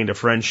maintained a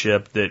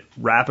friendship that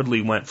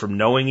rapidly went from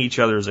knowing each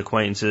other as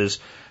acquaintances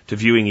to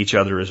viewing each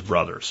other as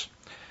brothers.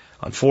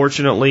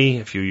 Unfortunately,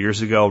 a few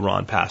years ago,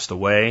 Ron passed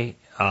away,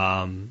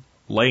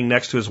 laying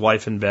next to his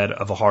wife in bed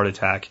of a heart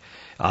attack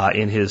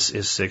in his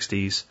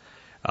 60s,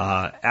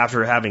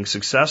 after having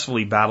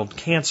successfully battled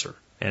cancer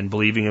and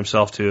believing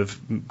himself to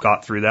have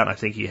got through that, and I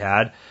think he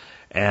had.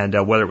 And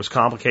whether it was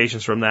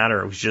complications from that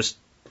or it was just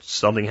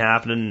something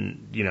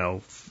happening, you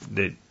know,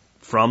 that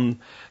from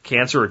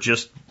cancer, or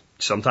just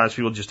sometimes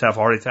people just have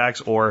heart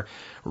attacks, or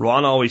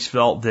Ron always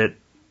felt that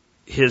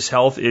his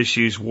health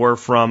issues were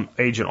from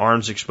Agent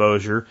Orange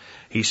exposure.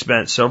 He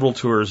spent several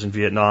tours in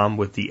Vietnam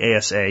with the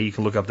ASA. You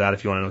can look up that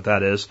if you want to know what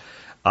that is.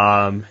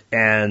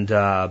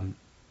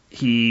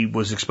 He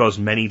was exposed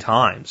many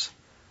times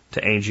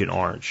to Agent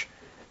Orange.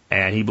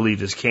 And he believed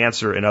his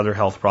cancer and other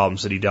health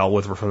problems that he dealt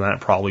with were from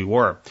that, probably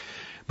were.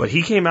 But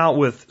he came out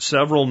with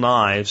several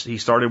knives. He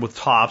started with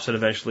Tops, and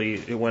eventually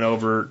it went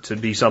over to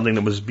be something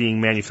that was being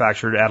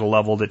manufactured at a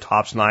level that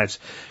Tops knives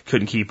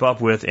couldn't keep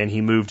up with, and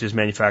he moved his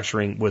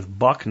manufacturing with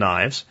Buck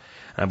knives.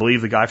 And I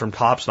believe the guy from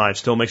Tops Knives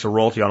still makes a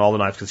royalty on all the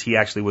knives because he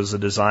actually was the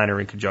designer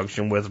in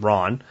conjunction with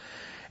Ron.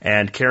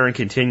 And Karen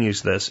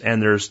continues this.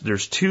 And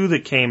there's 2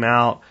 that came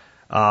out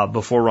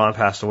before Ron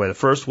passed away. The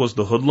first was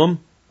the Hoodlum,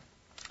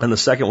 and the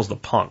second was the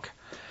Punk.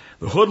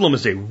 The Hoodlum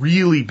is a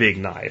really big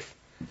knife.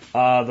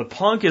 The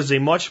Punk is a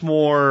much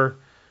more,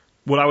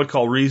 what I would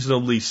call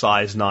reasonably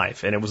sized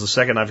knife. And it was the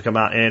second knife to come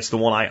out, and it's the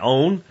one I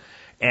own.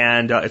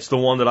 And it's the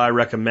one that I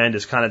recommend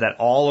is kind of that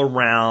all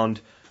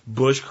around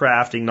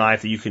bushcrafting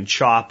knife that you can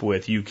chop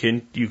with, you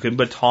can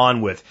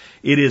baton with.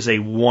 It is a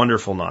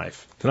wonderful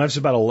knife. The knife's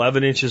about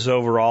 11 inches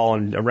overall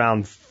and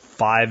around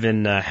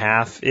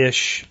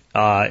 5.5-ish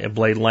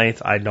blade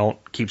length. I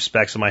don't keep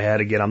specs in my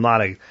head. Again, I'm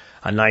not a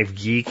knife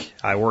geek.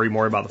 I worry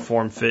more about the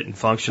form, fit, and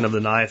function of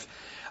the knife.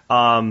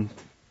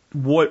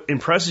 What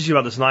impresses you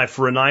about this knife,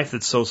 for a knife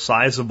that's so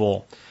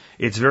sizable,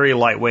 it's very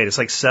lightweight. It's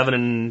like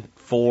 7.4,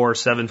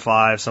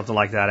 7.5, something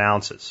like that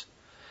ounces.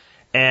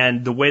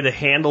 And the way the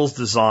handle's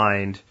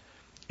designed,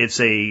 it's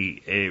a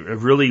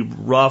really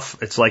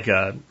rough, it's like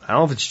I don't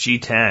know if it's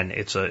G10.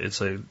 It's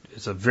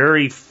a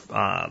very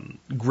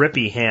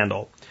grippy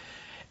handle.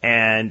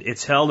 And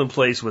it's held in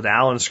place with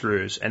Allen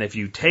screws. And if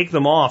you take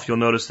them off, you'll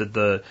notice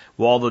that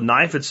while the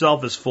knife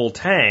itself is full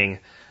tang,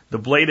 the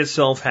blade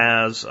itself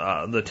has,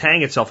 the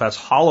tang itself has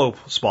hollow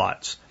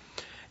spots.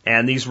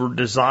 And these were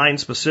designed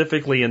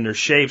specifically in their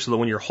shape so that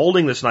when you're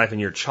holding this knife and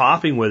you're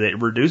chopping with it,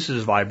 it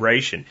reduces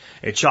vibration.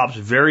 It chops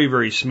very,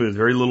 very smooth,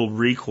 very little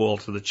recoil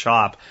to the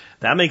chop.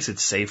 That makes it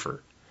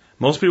safer.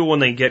 Most people, when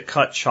they get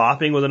cut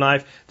chopping with a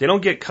knife, they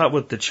don't get cut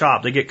with the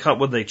chop. They get cut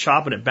with the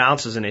chop and it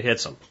bounces and it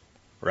hits them,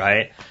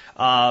 right?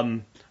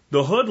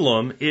 The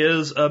Hoodlum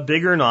is a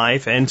bigger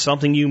knife and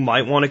something you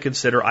might want to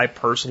consider. I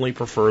personally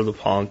prefer the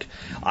Punk.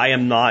 I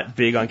am not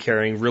big on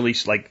carrying really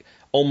like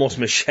almost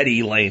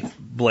machete length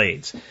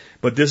blades.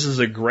 But this is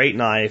a great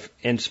knife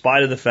in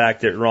spite of the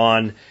fact that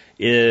Ron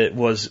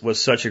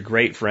was such a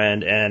great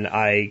friend, and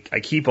I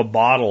keep a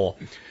bottle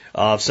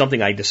of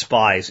something I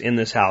despise in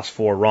this house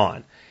for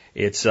Ron.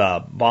 It's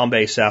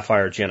Bombay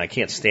Sapphire Gin. I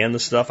can't stand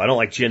this stuff. I don't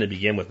like gin to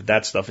begin with, but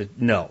that stuff,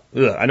 no.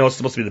 Ugh. I know it's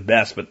supposed to be the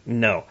best, but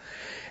no.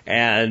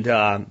 And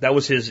that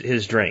was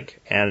his drink,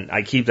 and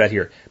I keep that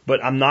here.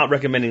 But I'm not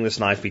recommending this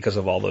knife because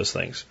of all those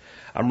things.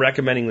 I'm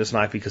recommending this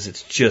knife because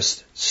it's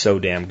just so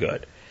damn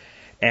good.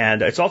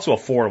 And it's also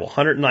affordable,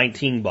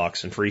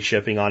 $119 and free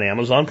shipping on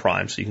Amazon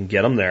Prime, so you can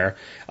get them there.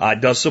 It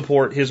does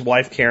support his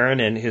wife Karen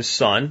and his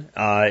son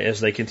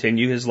as they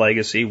continue his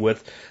legacy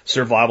with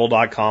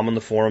survival.com and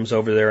the forums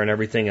over there and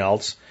everything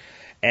else.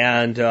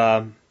 And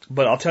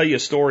but I'll tell you a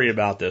story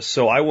about this.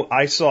 So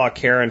I saw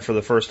Karen for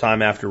the first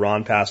time after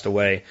Ron passed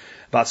away,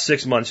 about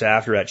 6 months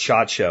after at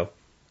SHOT Show,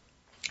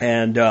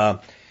 and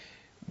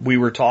we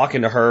were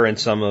talking to her and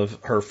some of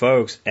her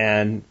folks,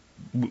 and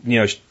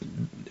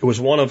it was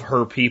one of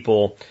her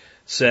people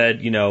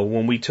said,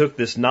 when we took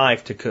this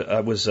knife to,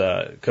 it was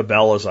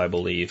Cabela's, I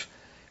believe.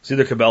 It's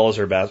either Cabela's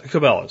or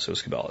Cabela's. It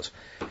was Cabela's.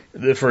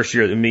 The first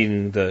year,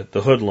 meaning the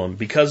hoodlum,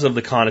 because of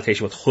the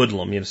connotation with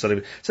hoodlum,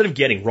 instead of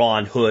getting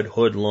Ron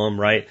hoodlum,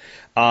 right?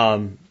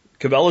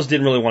 Cabela's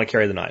didn't really want to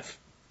carry the knife,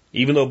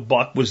 even though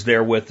Buck was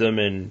there with them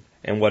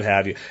and what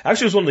have you.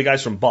 Actually, it was one of the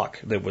guys from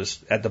Buck that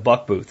was at the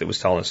Buck booth that was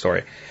telling the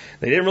story.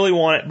 They didn't really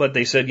want it, but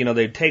they said,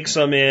 they'd take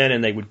some in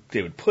and they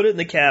would put it in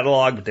the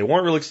catalog, but they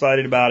weren't really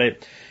excited about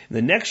it. And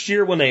the next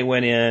year when they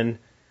went in,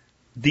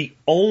 the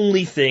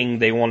only thing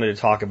they wanted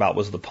to talk about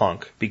was the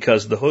Punk,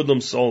 because the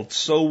hoodlum sold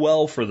so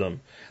well for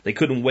them. They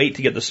couldn't wait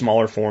to get the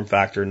smaller form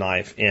factor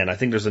knife in. I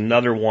think there's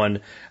another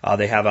one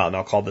they have out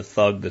now called the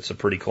Thug that's a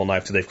pretty cool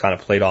knife, so they've kind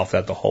of played off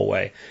that the whole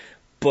way.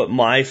 But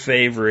my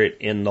favorite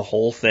in the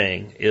whole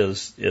thing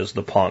is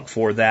the Punk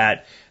for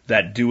that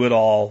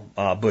do-it-all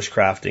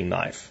bushcrafting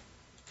knife.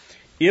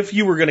 If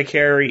you were going to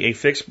carry a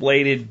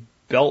fixed-bladed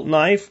belt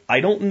knife, I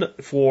don't know,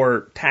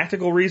 for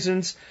tactical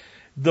reasons,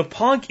 the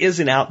Punk is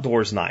an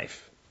outdoors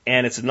knife.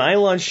 And it's a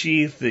nylon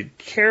sheath that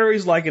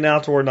carries like an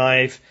outdoor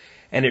knife,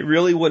 and it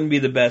really wouldn't be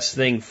the best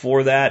thing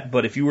for that.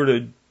 But if you were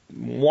to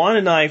want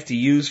a knife to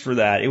use for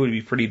that, it would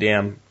be pretty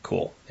damn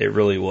cool. It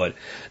really would.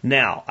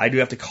 Now, I do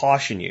have to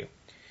caution you.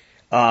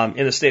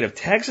 In the state of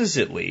Texas,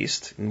 at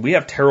least, and we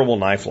have terrible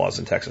knife laws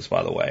in Texas,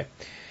 by the way,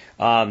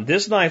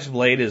 this knife's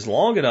blade is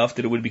long enough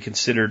that it would be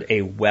considered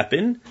a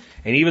weapon.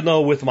 And even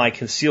though with my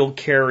concealed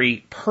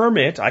carry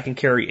permit, I can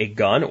carry a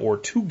gun or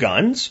two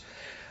guns,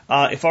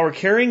 if I were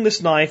carrying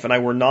this knife and I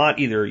were not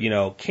either,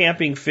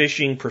 camping,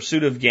 fishing,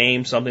 pursuit of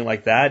game, something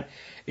like that,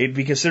 it'd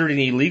be considered an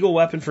illegal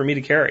weapon for me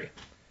to carry.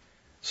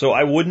 So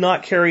I would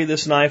not carry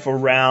this knife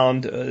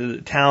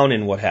around town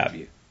and what have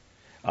you.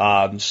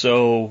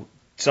 So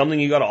something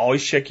you got to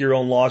always check your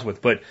own laws with,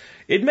 but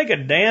it'd make a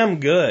damn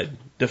good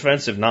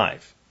defensive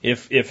knife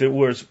if it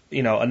was,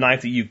 a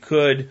knife that you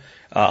could,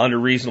 under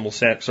reasonable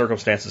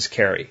circumstances,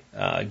 carry,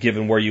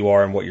 given where you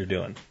are and what you're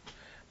doing.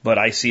 But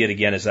I see it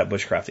again as that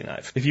bushcrafting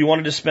knife. If you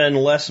wanted to spend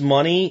less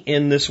money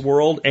in this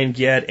world and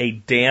get a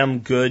damn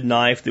good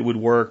knife that would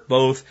work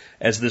both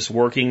as this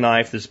working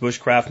knife, this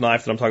bushcraft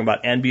knife that I'm talking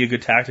about, and be a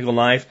good tactical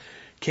knife,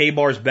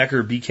 K-Bar's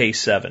Becker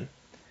BK7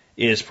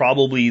 is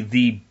probably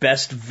the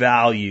best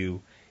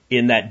value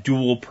in that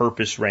dual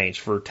purpose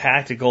range for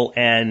tactical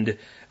and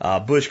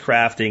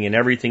bushcrafting and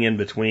everything in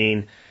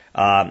between.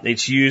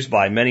 It's used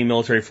by many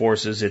military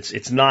forces.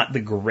 It's not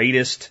the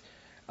greatest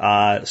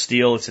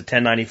steel. It's a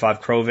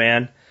 1095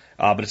 Crovan,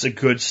 but it's a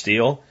good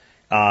steel.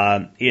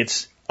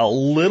 It's a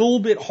little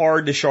bit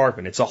hard to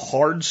sharpen. It's a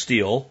hard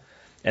steel,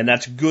 and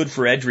that's good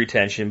for edge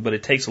retention, but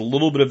it takes a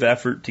little bit of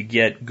effort to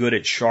get good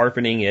at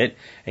sharpening it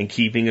and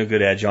keeping a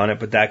good edge on it,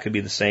 but that could be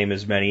the same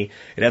as many.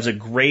 It has a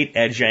great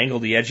edge angle.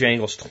 The edge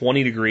angle is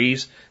 20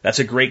 degrees. That's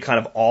a great kind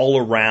of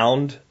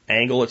all-around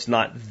angle. It's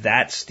not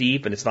that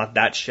steep and it's not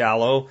that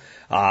shallow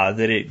that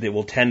it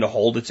will tend to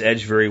hold its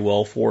edge very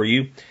well for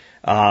you.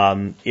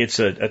 It's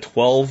a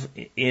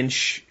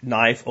 12-inch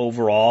knife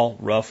overall,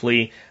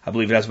 roughly. I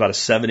believe it has about a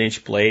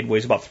 7-inch blade,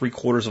 weighs about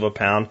 3/4 of a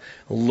pound,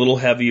 a little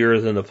heavier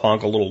than the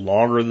Punk, a little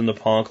longer than the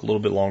Punk, a little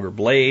bit longer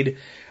blade.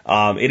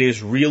 It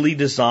is really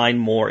designed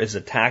more as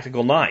a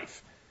tactical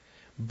knife,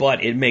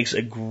 but it makes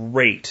a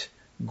great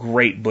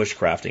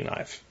bushcrafting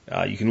knife.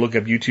 You can look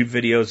up YouTube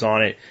videos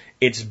on it.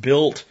 It's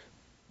built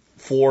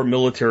for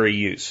military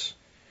use.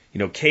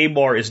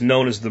 K-Bar is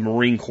known as the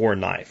Marine Corps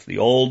knife, the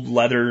old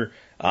leather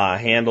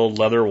handled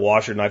leather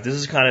washer knife. This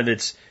is kind of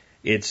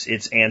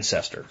its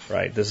ancestor,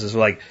 right? This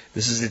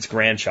is its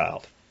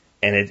grandchild,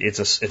 and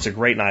it's a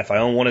great knife. I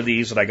own one of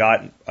these that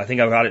I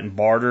think I got it in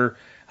barter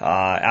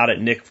out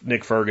at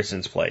Nick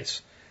Ferguson's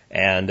place,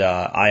 and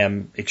I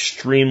am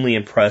extremely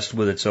impressed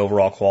with its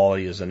overall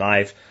quality as a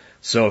knife.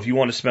 So if you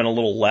want to spend a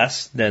little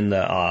less than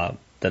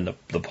the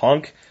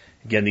Punk,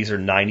 again, these are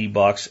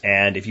 $90,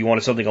 and if you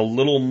wanted something a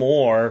little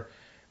more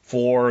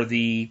for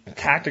the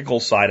tactical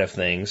side of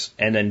things,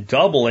 and then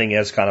doubling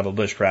as kind of a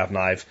bushcraft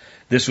knife,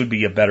 this would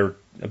be a better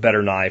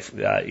knife.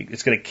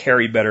 It's going to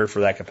carry better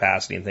for that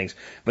capacity and things.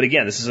 But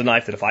again, this is a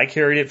knife that if I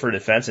carried it for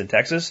defense in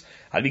Texas,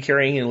 I'd be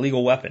carrying an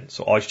illegal weapon.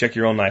 So always check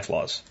your own knife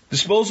laws.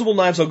 Disposable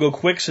knives, I'll go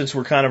quick since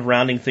we're kind of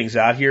rounding things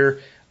out here.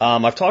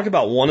 I've talked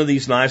about one of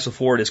these knives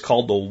before. It is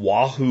called the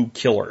Wahoo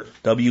Killer,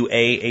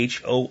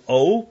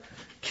 Wahoo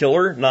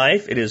Killer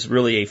knife. It is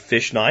really a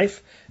fish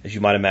knife. As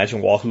you might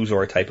imagine, wahoos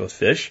are a type of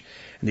fish.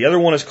 And the other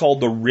one is called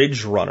the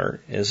Ridge Runner.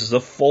 And this is a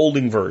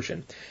folding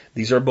version.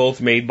 These are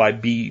both made by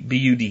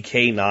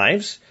BUDK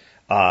knives.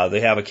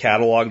 They have a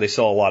catalog. They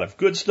sell a lot of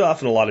good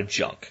stuff and a lot of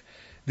junk.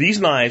 These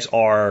knives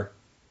are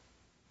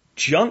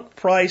junk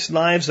price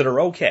knives that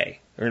are okay.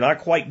 They're not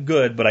quite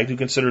good, but I do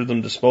consider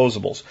them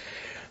disposables.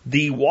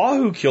 The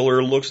Wahoo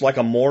Killer looks like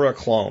a Mora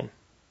clone.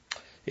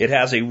 It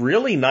has a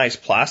really nice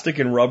plastic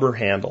and rubber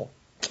handle.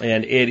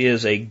 And it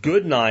is a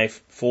good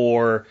knife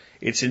for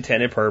its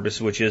intended purpose,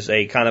 which is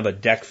a kind of a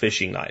deck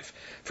fishing knife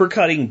for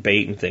cutting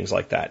bait and things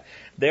like that.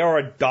 They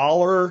are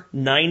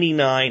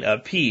 $1.99 a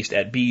piece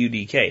at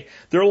BUDK.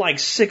 They're like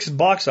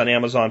 $6 on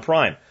Amazon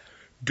Prime.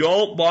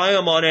 Don't buy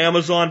them on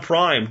Amazon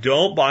Prime.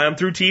 Don't buy them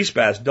through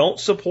T-Spaz. Don't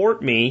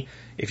support me.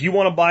 If you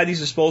want to buy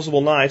these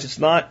disposable knives, it's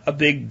not a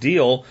big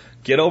deal.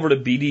 Get over to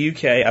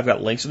BDUK. I've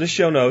got links in the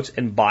show notes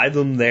and buy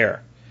them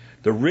there.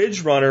 The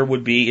Ridge Runner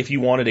would be if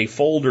you wanted a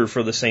folder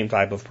for the same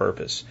type of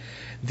purpose.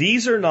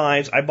 These are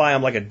knives, I buy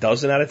them like a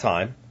dozen at a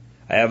time.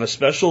 I have a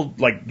special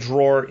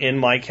drawer in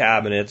my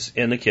cabinets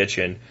in the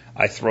kitchen.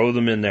 I throw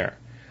them in there.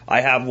 I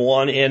have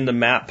one in the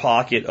map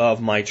pocket of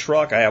my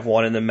truck. I have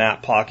one in the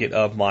map pocket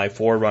of my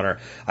Forerunner.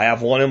 I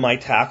have one in my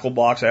tackle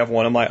box. I have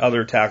one in my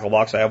other tackle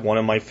box. I have one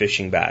in my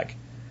fishing bag.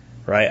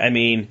 Right? I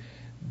mean,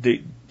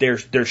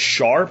 they're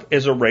sharp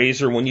as a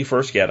razor when you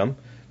first get them.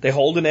 They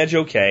hold an edge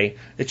okay.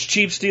 It's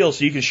cheap steel,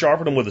 so you can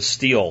sharpen them with a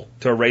steel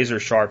to a razor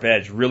sharp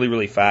edge really,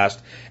 really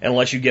fast,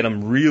 unless you get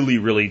them really,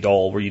 really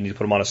dull where you need to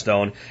put them on a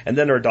stone, and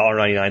then they're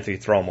 $1.99, so you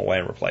throw them away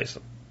and replace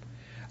them.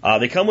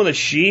 They come with a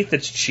sheath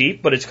that's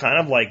cheap, but it's kind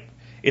of like,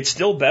 it's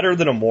still better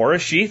than a Mora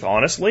sheath,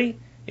 honestly,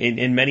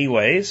 in many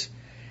ways.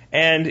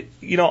 And,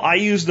 I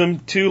use them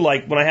too,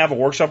 like when I have a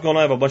workshop going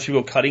on, I have a bunch of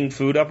people cutting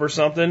food up or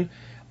something.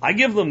 I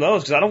give them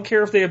those because I don't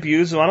care if they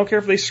abuse them. I don't care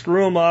if they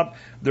screw them up.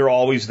 They're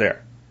always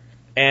there.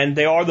 And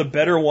they are the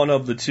better one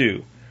of the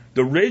two.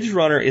 The Ridge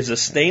Runner is a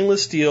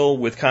stainless steel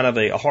with kind of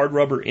a hard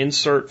rubber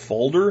insert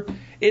folder.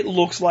 It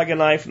looks like a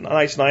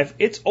nice knife.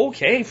 It's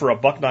okay for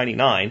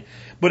 $1.99.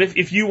 But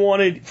if you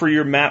wanted for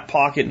your map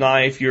pocket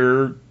knife,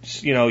 your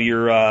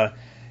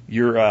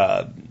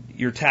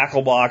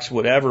tackle box,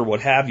 whatever,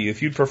 what have you,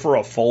 if you'd prefer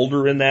a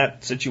folder in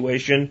that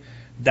situation,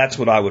 that's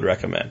what I would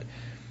recommend.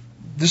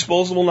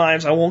 Disposable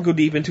knives, I won't go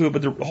deep into it,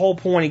 but the whole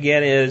point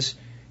again is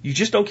you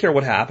just don't care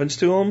what happens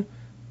to them,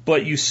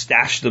 but you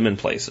stash them in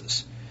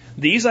places.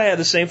 These I have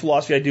the same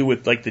philosophy I do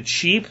with the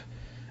cheap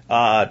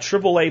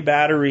AAA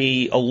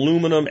battery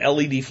aluminum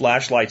LED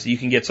flashlights that you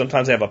can get.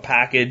 Sometimes I have a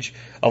package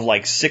of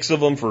 6 of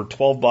them for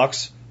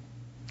 $12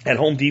 at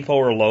Home Depot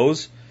or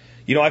Lowe's.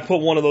 I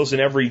put one of those in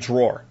every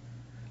drawer.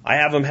 I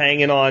have them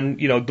hanging on,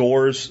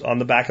 doors, on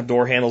the back of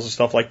door handles and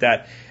stuff like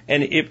that.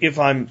 And if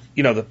I'm,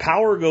 the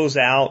power goes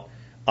out,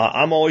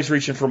 I'm always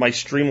reaching for my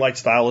Streamlight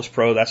Stylus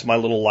Pro. That's my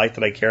little light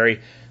that I carry.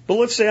 But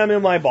let's say I'm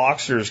in my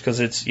boxers because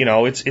it's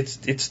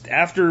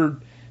after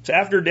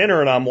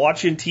dinner and I'm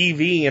watching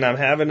TV and I'm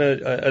having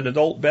an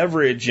adult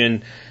beverage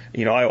and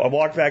I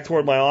walk back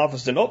toward my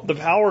office and the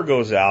power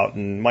goes out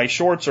and my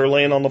shorts are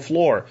laying on the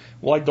floor.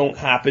 Well, I don't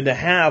happen to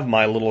have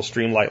my little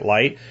Streamlight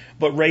light,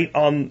 but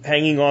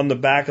hanging on the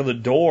back of the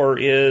door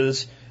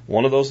is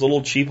one of those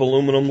little cheap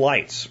aluminum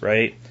lights,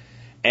 right?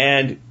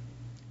 And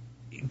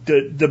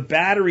the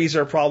batteries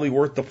are probably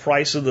worth the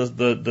price of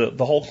the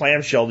whole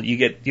clamshell that you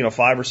get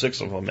 5 or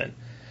 6 of them in.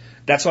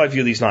 That's how I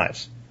view these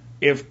knives.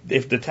 If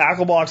the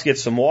tackle box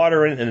gets some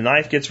water in it and the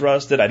knife gets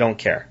rusted, I don't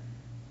care.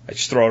 I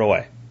just throw it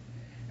away.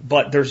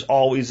 But there's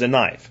always a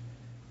knife.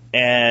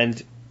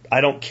 And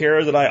I don't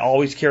care that I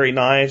always carry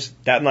knives.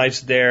 That knife's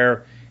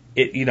there.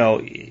 I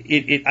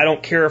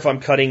don't care if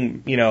I'm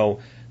cutting,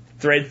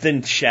 thread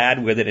thin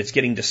shad with it. It's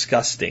getting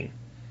disgusting.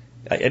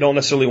 I don't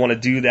necessarily want to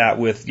do that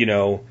with,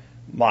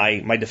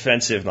 my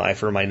defensive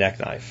knife or my neck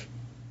knife.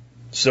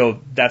 So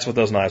that's what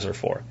those knives are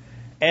for.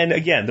 And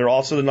again, they're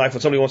also the knife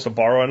when somebody wants to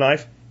borrow a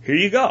knife. Here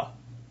you go.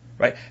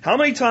 Right? How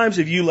many times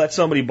have you let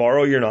somebody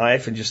borrow your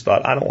knife and just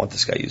thought, I don't want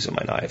this guy using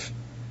my knife?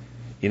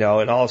 And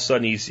all of a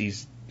sudden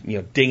he's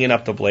dinging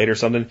up the blade or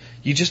something.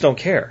 You just don't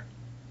care.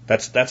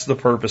 That's the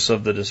purpose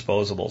of the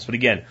disposables. But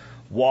again,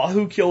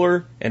 Wahoo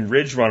Killer and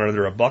Ridge Runner,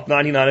 they're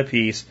 $1.99 a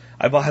piece.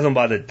 I buy them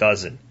by the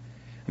dozen.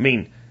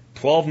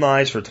 12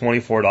 knives for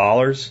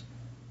 $24.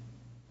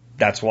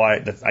 That's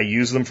why I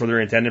use them for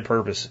their intended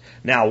purpose.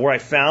 Now, where I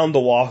found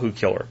the Wahoo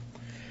Killer,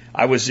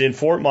 I was in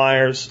Fort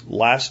Myers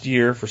last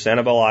year for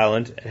Sanibel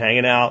Island,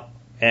 hanging out,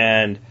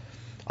 and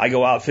I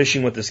go out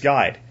fishing with this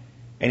guide,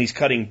 and he's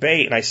cutting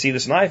bait, and I see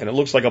this knife, and it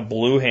looks like a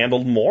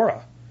blue-handled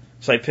Mora.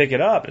 So I pick it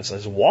up, and it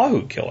says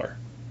Wahoo Killer.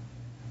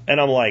 And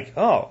I'm like,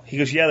 oh. He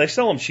goes, yeah, they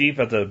sell them cheap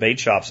at the bait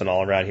shops and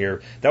all around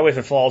here. That way if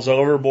it falls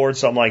overboard,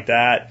 something like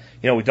that,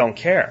 we don't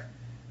care.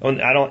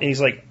 And he's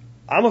like,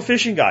 I'm a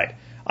fishing guide.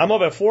 I'm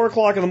up at 4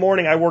 o'clock in the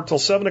morning. I work till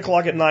 7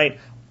 o'clock at night.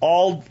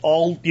 All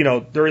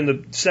during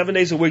the 7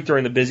 days a week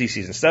during the busy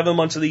season, 7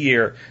 months of the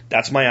year.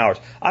 That's my hours.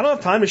 I don't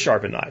have time to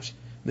sharpen knives.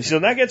 So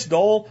when that gets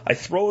dull, I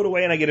throw it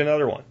away and I get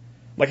another one.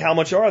 Like, how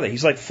much are they?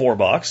 He's like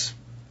 $4.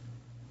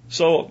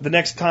 So the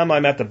next time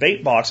I'm at the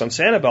bait box on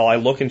Sanibel, I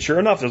look and sure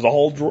enough, there's a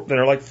whole drawer.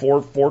 They're like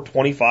 $4.25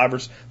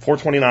 or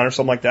 $4.29 or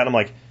something like that. I'm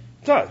like,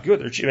 oh, good.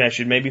 They're cheap. I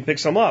should maybe pick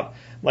some up.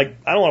 Like,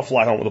 I don't want to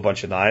fly home with a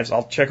bunch of knives.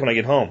 I'll check when I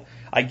get home.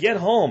 I get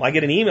home, I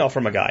get an email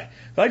from a guy.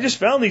 I just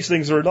found these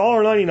things. They're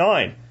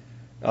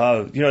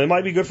 $1.99. They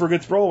might be good for a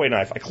good throwaway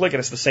knife. I click and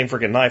it's the same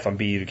freaking knife on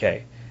BUK.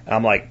 And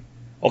I'm like,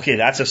 okay,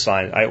 that's a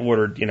sign. I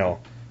ordered,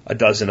 a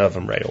dozen of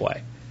them right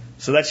away.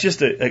 So that's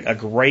just a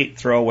great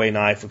throwaway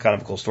knife with kind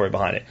of a cool story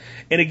behind it.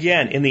 And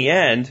again, in the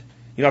end,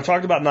 I've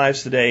talked about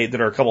knives today that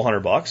are a couple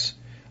 $100.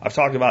 I've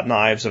talked about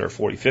knives that are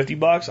 $40,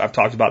 $50. I've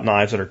talked about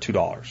knives that are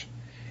 $2.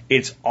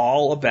 It's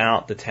all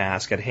about the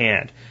task at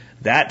hand.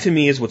 That to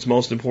me is what's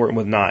most important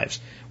with knives.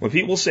 When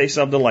people say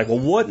something like, well,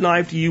 what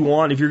knife do you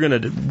want if you're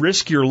going to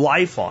risk your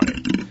life on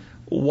it?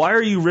 Why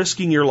are you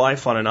risking your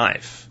life on a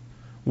knife?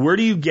 Where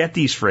do you get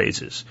these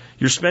phrases?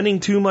 You're spending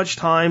too much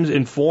time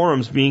in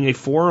forums being a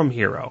forum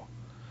hero.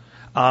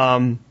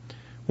 When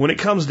it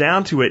comes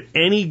down to it,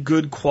 any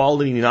good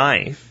quality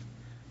knife,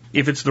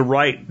 if it's the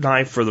right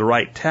knife for the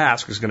right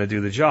task, is going to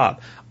do the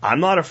job. I'm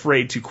not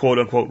afraid to quote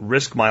unquote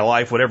risk my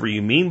life, whatever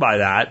you mean by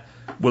that,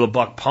 with a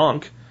Buck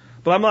Punk,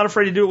 but I'm not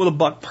afraid to do it with a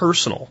Buck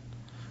Personal.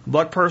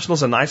 Buck Personal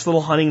is a nice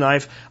little hunting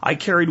knife. I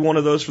carried one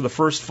of those for the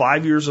first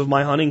 5 years of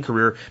my hunting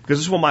career because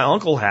this is what my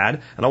uncle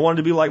had, and I wanted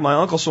to be like my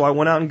uncle, so I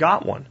went out and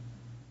got one.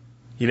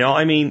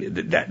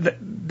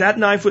 That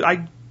knife,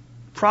 I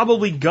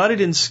probably gutted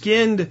and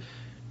skinned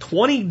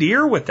 20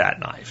 deer with that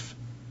knife.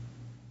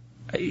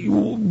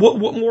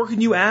 What more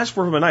can you ask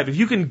for from a knife? If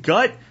you can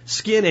gut,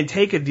 skin, and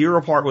take a deer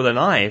apart with a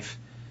knife,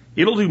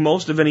 it'll do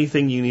most of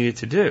anything you need it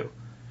to do.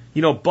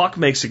 Buck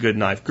makes a good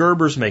knife.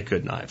 Gerbers make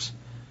good knives.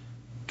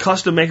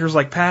 Custom makers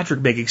like Patrick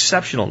make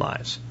exceptional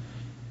knives.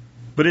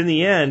 But in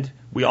the end,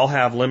 we all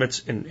have limits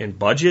in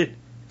budget,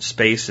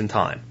 space, and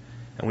time.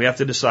 And we have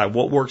to decide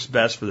what works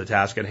best for the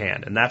task at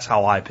hand. And that's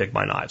how I pick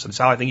my knives. That's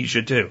how I think you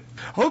should too.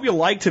 I hope you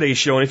liked today's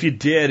show. And if you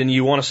did and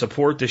you want to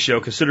support this show,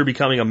 consider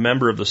becoming a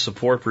member of the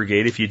Support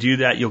Brigade. If you do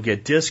that, you'll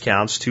get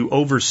discounts to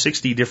over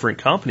 60 different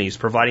companies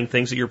providing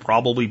things that you're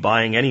probably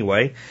buying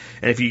anyway.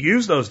 And if you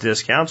use those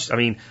discounts,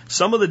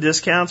 some of the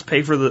discounts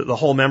pay for the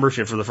whole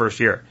membership for the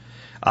first year.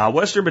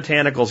 Western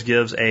Botanicals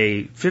gives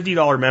a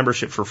 $50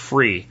 membership for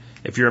free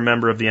if you're a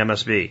member of the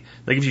MSB.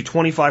 That gives you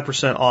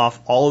 25% off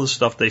all of the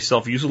stuff they sell.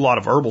 If you use a lot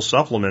of herbal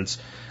supplements,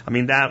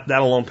 that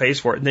alone pays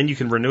for it. And then you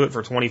can renew it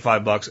for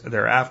 $25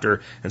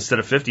 thereafter instead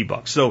of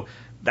 $50. So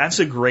that's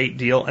a great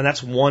deal, and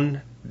that's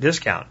one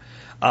discount.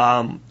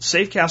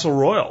 Safe Castle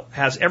Royal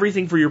has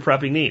everything for your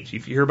prepping needs. You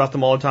hear about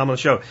them all the time on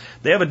the show.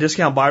 They have a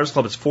discount buyers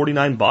club. It's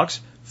 $49.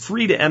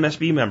 Free to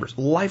MSB members,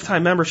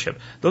 lifetime membership.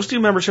 Those two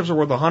memberships are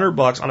worth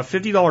 $100 on a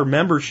 $50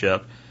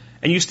 membership,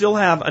 and you still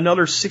have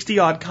another 60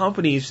 odd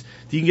companies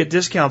that you can get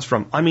discounts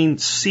from.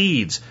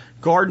 Seeds,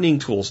 gardening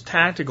tools,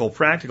 tactical,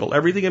 practical,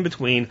 everything in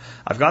between.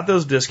 I've got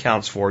those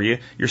discounts for you.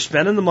 You're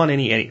spending the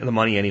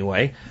money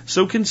anyway,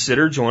 so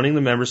consider joining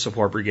the Member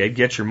Support Brigade.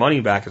 Get your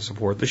money back and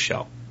support the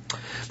show.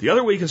 The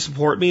other way you can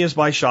support me is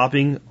by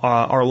shopping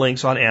our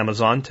links on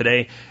Amazon.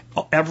 Today,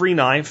 every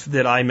knife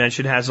that I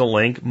mentioned has a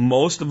link.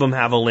 Most of them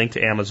have a link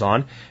to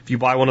Amazon. If you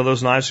buy one of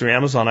those knives through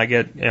Amazon, I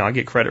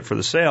get credit for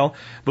the sale.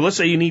 But let's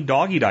say you need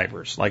doggy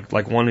diapers, like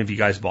one of you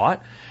guys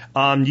bought.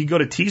 You go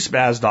to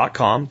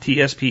tspaz.com,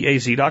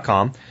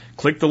 tspaz.com,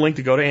 click the link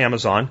to go to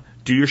Amazon,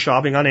 do your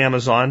shopping on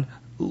Amazon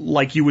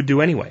like you would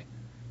do anyway.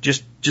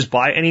 Just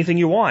buy anything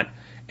you want.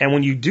 And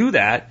when you do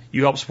that,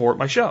 you help support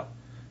my show,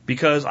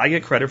 because I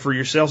get credit for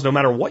your sales no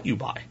matter what you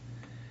buy.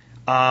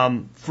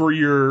 For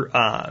your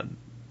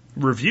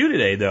review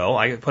today, though,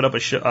 I put up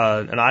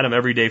an item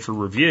every day for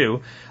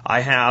review. I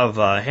have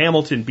a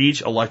Hamilton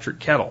Beach electric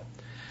kettle.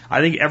 I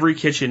think every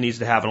kitchen needs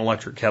to have an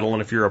electric kettle,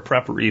 and if you're a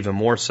prepper, even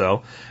more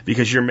so,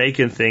 because you're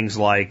making things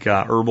like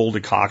herbal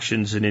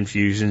decoctions and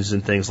infusions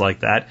and things like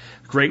that.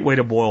 Great way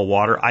to boil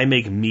water. I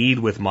make mead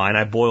with mine.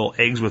 I boil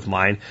eggs with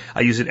mine.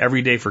 I use it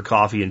every day for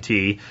coffee and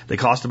tea. They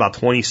cost about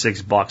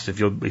 $26 if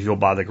you'll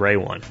buy the gray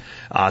one.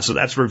 So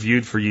that's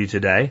reviewed for you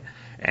today.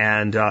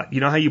 And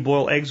you know how you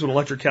boil eggs with an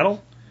electric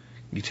kettle?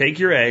 You take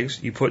your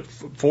eggs, you put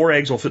 4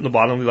 eggs will fit in the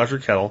bottom of the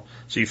electric kettle.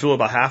 So you fill it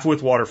about half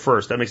with water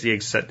first. That makes the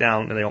eggs set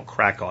down and they don't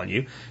crack on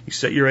you. You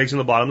set your eggs in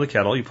the bottom of the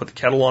kettle. You put the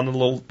kettle on the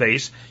little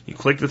base. You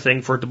click the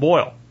thing for it to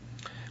boil.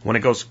 When it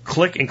goes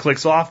click and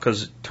clicks off,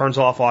 because it turns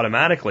off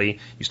automatically,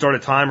 you start a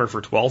timer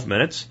for 12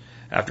 minutes.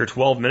 After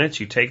 12 minutes,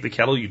 you take the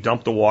kettle, you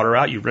dump the water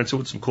out, you rinse it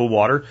with some cool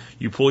water,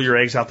 you pull your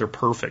eggs out, they're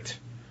perfect.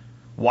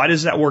 Why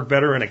does that work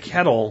better in a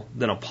kettle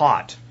than a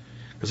pot?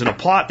 Because in a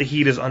pot, the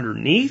heat is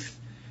underneath,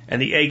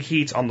 and the egg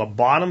heats on the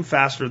bottom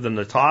faster than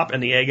the top,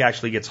 and the egg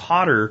actually gets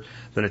hotter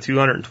than at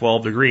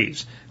 212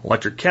 degrees.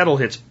 Electric kettle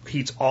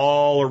heats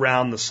all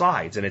around the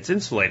sides, and it's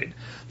insulated.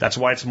 That's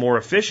why it's more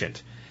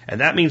efficient.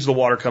 And that means the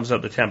water comes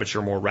up to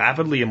temperature more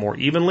rapidly and more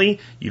evenly.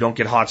 You don't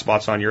get hot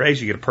spots on your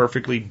eggs. You get a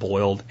perfectly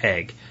boiled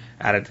egg.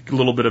 Add a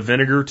little bit of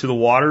vinegar to the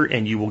water,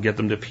 and you will get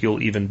them to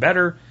peel even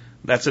better.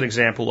 That's an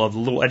example of the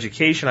little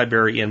education I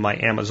bury in my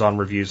Amazon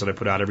reviews that I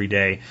put out every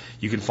day.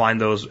 You can find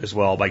those as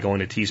well by going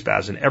to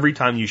T-Spaz. And every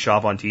time you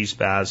shop on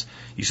T-Spaz,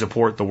 you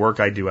support the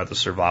work I do at the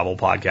Survival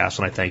Podcast,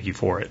 and I thank you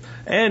for it.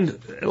 And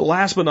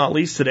last but not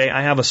least today,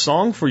 I have a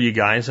song for you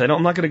guys.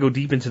 I'm not going to go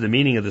deep into the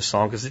meaning of this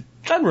song because it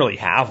doesn't really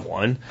have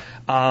one.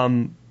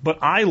 But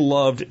I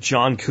loved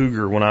John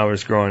Cougar when I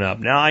was growing up.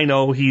 Now I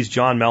know he's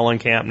John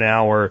Mellencamp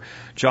now, or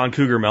John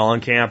Cougar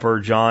Mellencamp,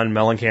 or John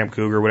Mellencamp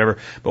Cougar, whatever.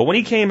 But when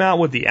he came out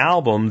with the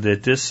album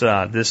that this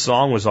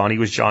song was on, he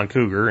was John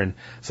Cougar, and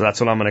so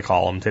that's what I'm going to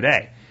call him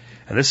today.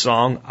 And this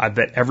song, I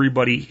bet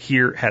everybody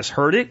here has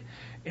heard it.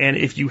 And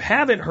if you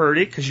haven't heard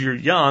it because you're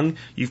young,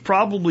 you've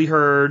probably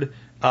heard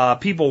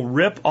people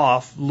rip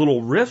off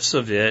little riffs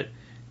of it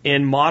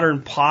in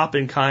modern pop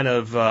and kind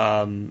of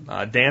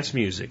dance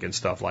music and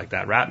stuff like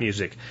that, rap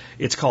music.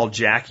 It's called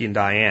Jackie and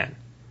Diane.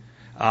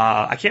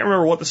 I can't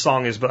remember what the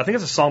song is, but I think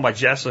it's a song by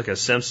Jessica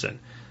Simpson.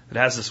 It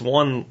has this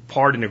one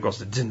part in it that goes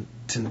din,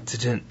 din, din,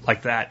 din,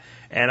 like that.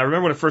 And I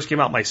remember when it first came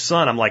out, my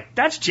son, I'm like,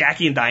 that's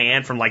Jackie and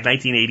Diane from like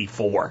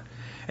 1984.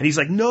 And he's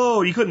like,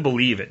 no, you couldn't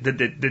believe it.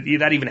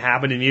 That even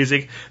happened in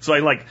music. So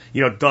I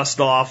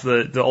dust off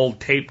the old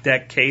tape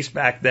deck case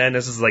back then.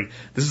 This is the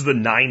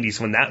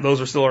 90s when those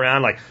were still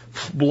around, like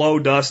blow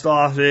dust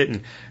off it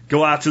and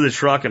go out to the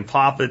truck and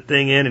pop the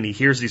thing in, and he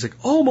hears it, he's like,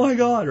 oh my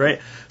God, right?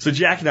 So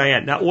Jack and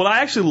Diane. Now, what I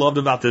actually loved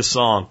about this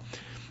song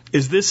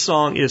is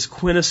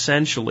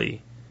quintessentially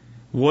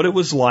what it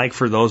was like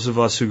for those of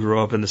us who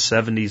grew up in the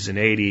 70s and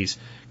 80s,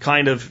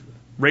 kind of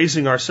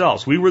raising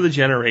ourselves. We were the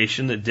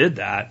generation that did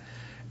that.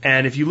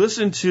 And if you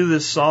listen to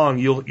this song,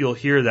 you'll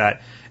hear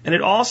that. And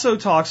it also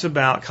talks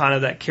about kind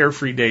of that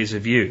carefree days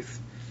of youth.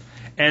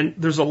 And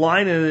there's a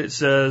line in it that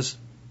says,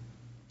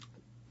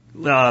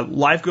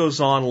 life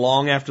goes on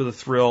long after the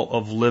thrill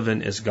of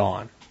living is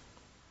gone.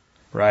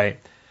 Right?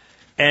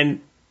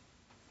 And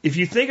if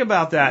you think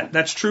about that,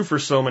 that's true for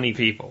so many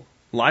people.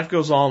 Life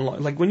goes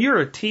on, like when you're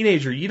a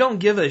teenager, you don't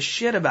give a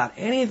shit about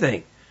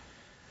anything.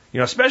 You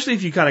know, especially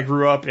if you kind of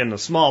grew up in a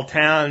small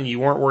town and you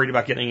weren't worried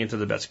about getting into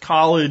the best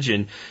college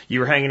and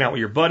you were hanging out with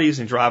your buddies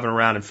and driving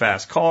around in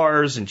fast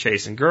cars and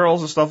chasing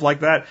girls and stuff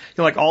like that. You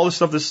know, like all the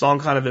stuff this song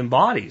kind of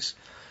embodies.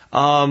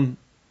 You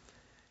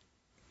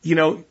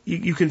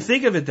can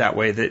think of it that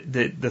way, that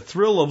the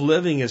thrill of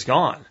living is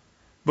gone.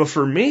 But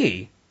for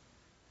me,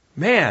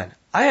 man,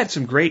 I had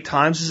some great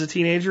times as a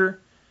teenager,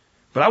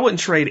 but I wouldn't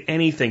trade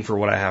anything for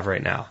what I have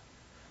right now.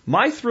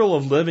 My thrill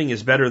of living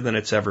is better than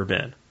it's ever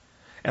been.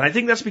 And I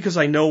think that's because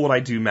I know what I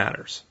do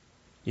matters.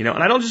 You know,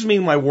 and I don't just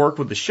mean my work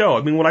with the show.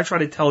 I mean what I try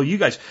to tell you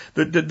guys.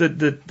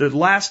 The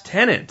last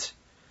tenet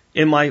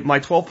in my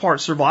 12-part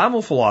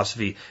survival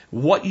philosophy,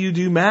 what you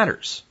do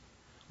matters.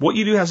 What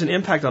you do has an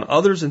impact on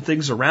others and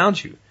things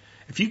around you.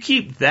 If you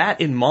keep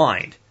that in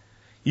mind,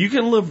 you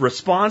can live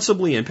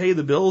responsibly and pay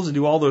the bills and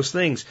do all those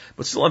things,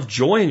 but still have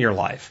joy in your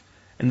life.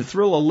 And the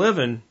thrill of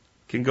living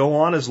can go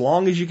on as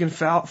long as you can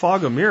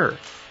fog a mirror.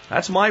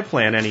 That's my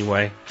plan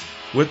anyway.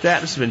 With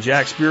that, this has been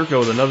Jack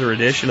Spirko with another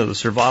edition of the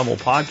Survival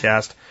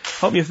Podcast.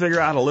 Help you figure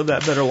out how to live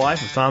that better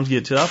life if times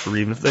get tough or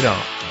even if they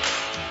don't.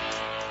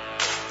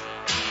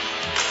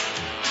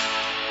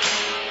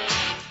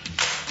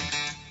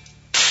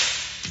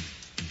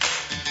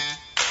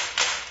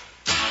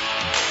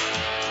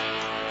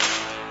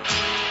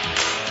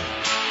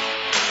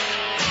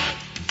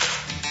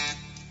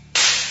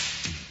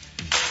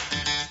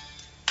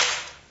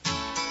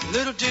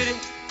 Little ditty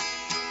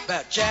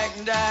about Jack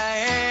and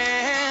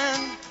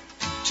Diane,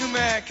 two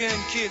American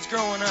kids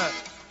growing up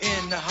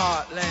in the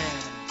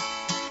heartland.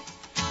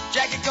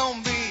 Jackie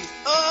gonna be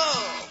a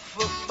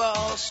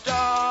football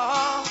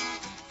star,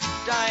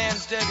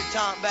 Diane's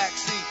debutante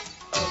backseat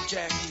of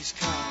Jackie's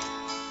car.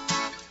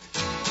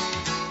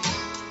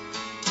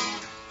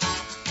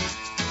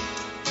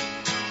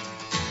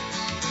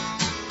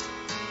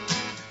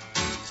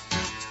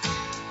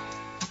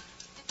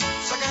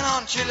 Sucking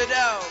on chili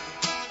dog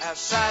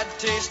outside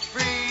the taste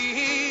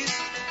freeze.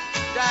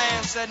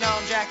 Diane sitting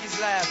on Jackie's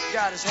lap,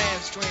 got his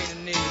hands between her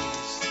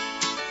knees.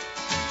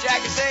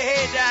 Jackie say,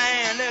 hey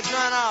Diane, let's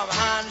run off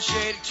behind the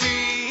shady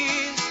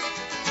trees.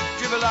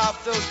 Dribble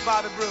off those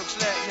Bobby Brooks,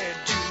 let me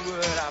do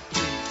what I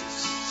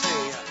please.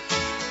 Say,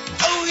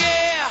 oh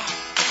yeah,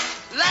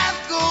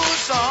 life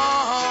goes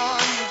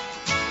on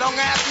long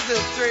after the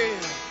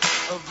thrill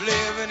of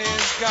living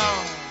is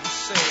gone.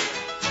 Say,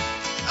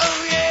 oh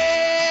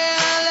yeah,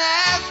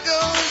 life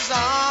goes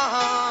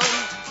on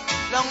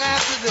long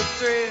after the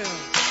thrill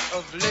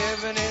of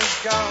living is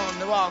gone.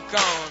 To walk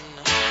on.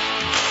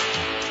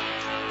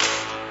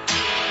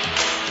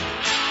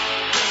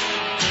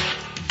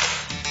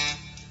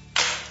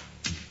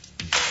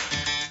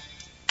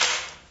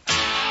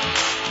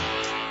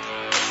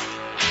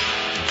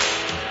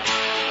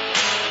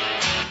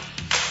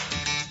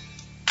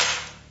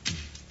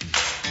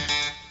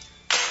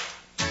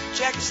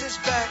 Jackie sits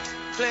back,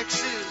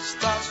 collects his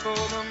thoughts for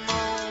the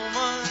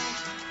moment,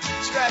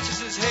 scratches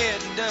his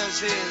head and does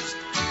his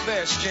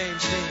best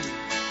James Dean.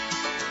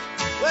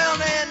 Well,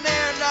 then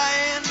there,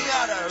 Diane, you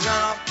gotta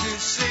run off to the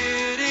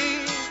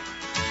city,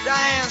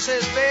 Diane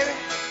says, baby,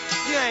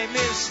 you ain't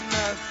missing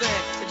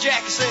nothing.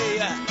 Jackie say,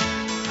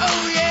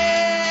 oh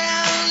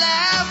yeah,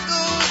 life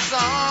goes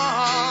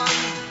on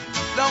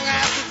long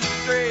after the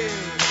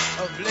thrill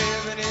of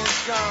living is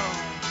gone.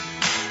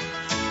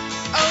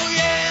 Oh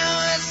yeah,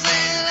 let's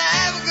say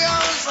life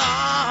goes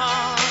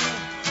on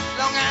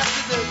long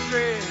after the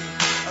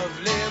thrill of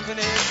living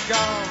is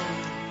gone.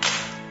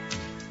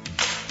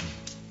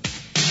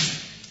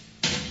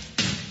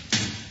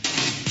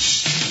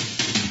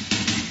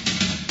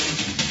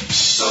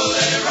 So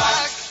let it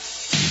rock,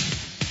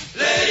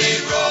 let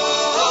it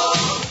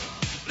roll,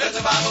 let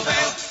the Bible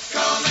bell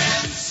come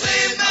and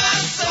save my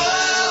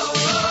soul.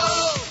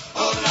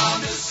 Hold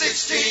on to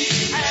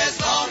 16 as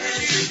long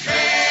as you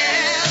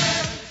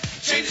can.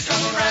 Changes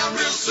come around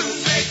real soon,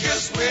 make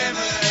us women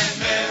and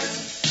men.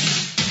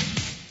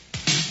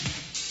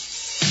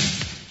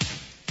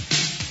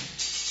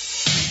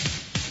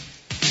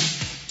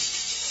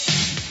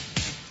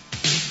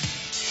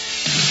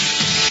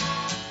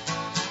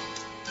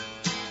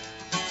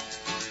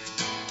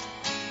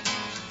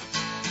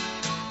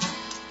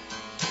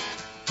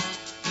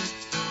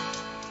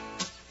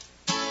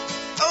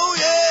 Oh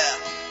yeah,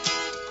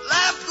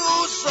 life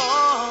goes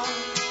on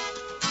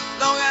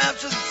long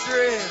after the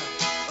thrill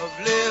of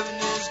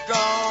living is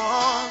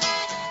gone.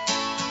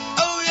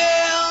 Oh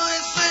yeah,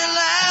 they say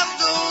life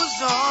goes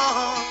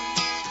on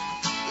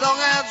long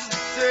after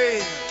the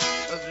thrill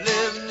of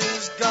living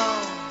is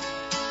gone.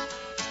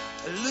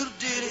 A little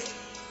ditty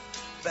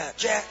about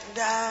Jack and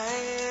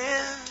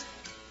Diane,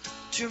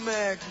 two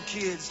American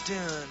kids doing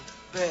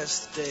the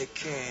best they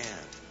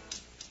can.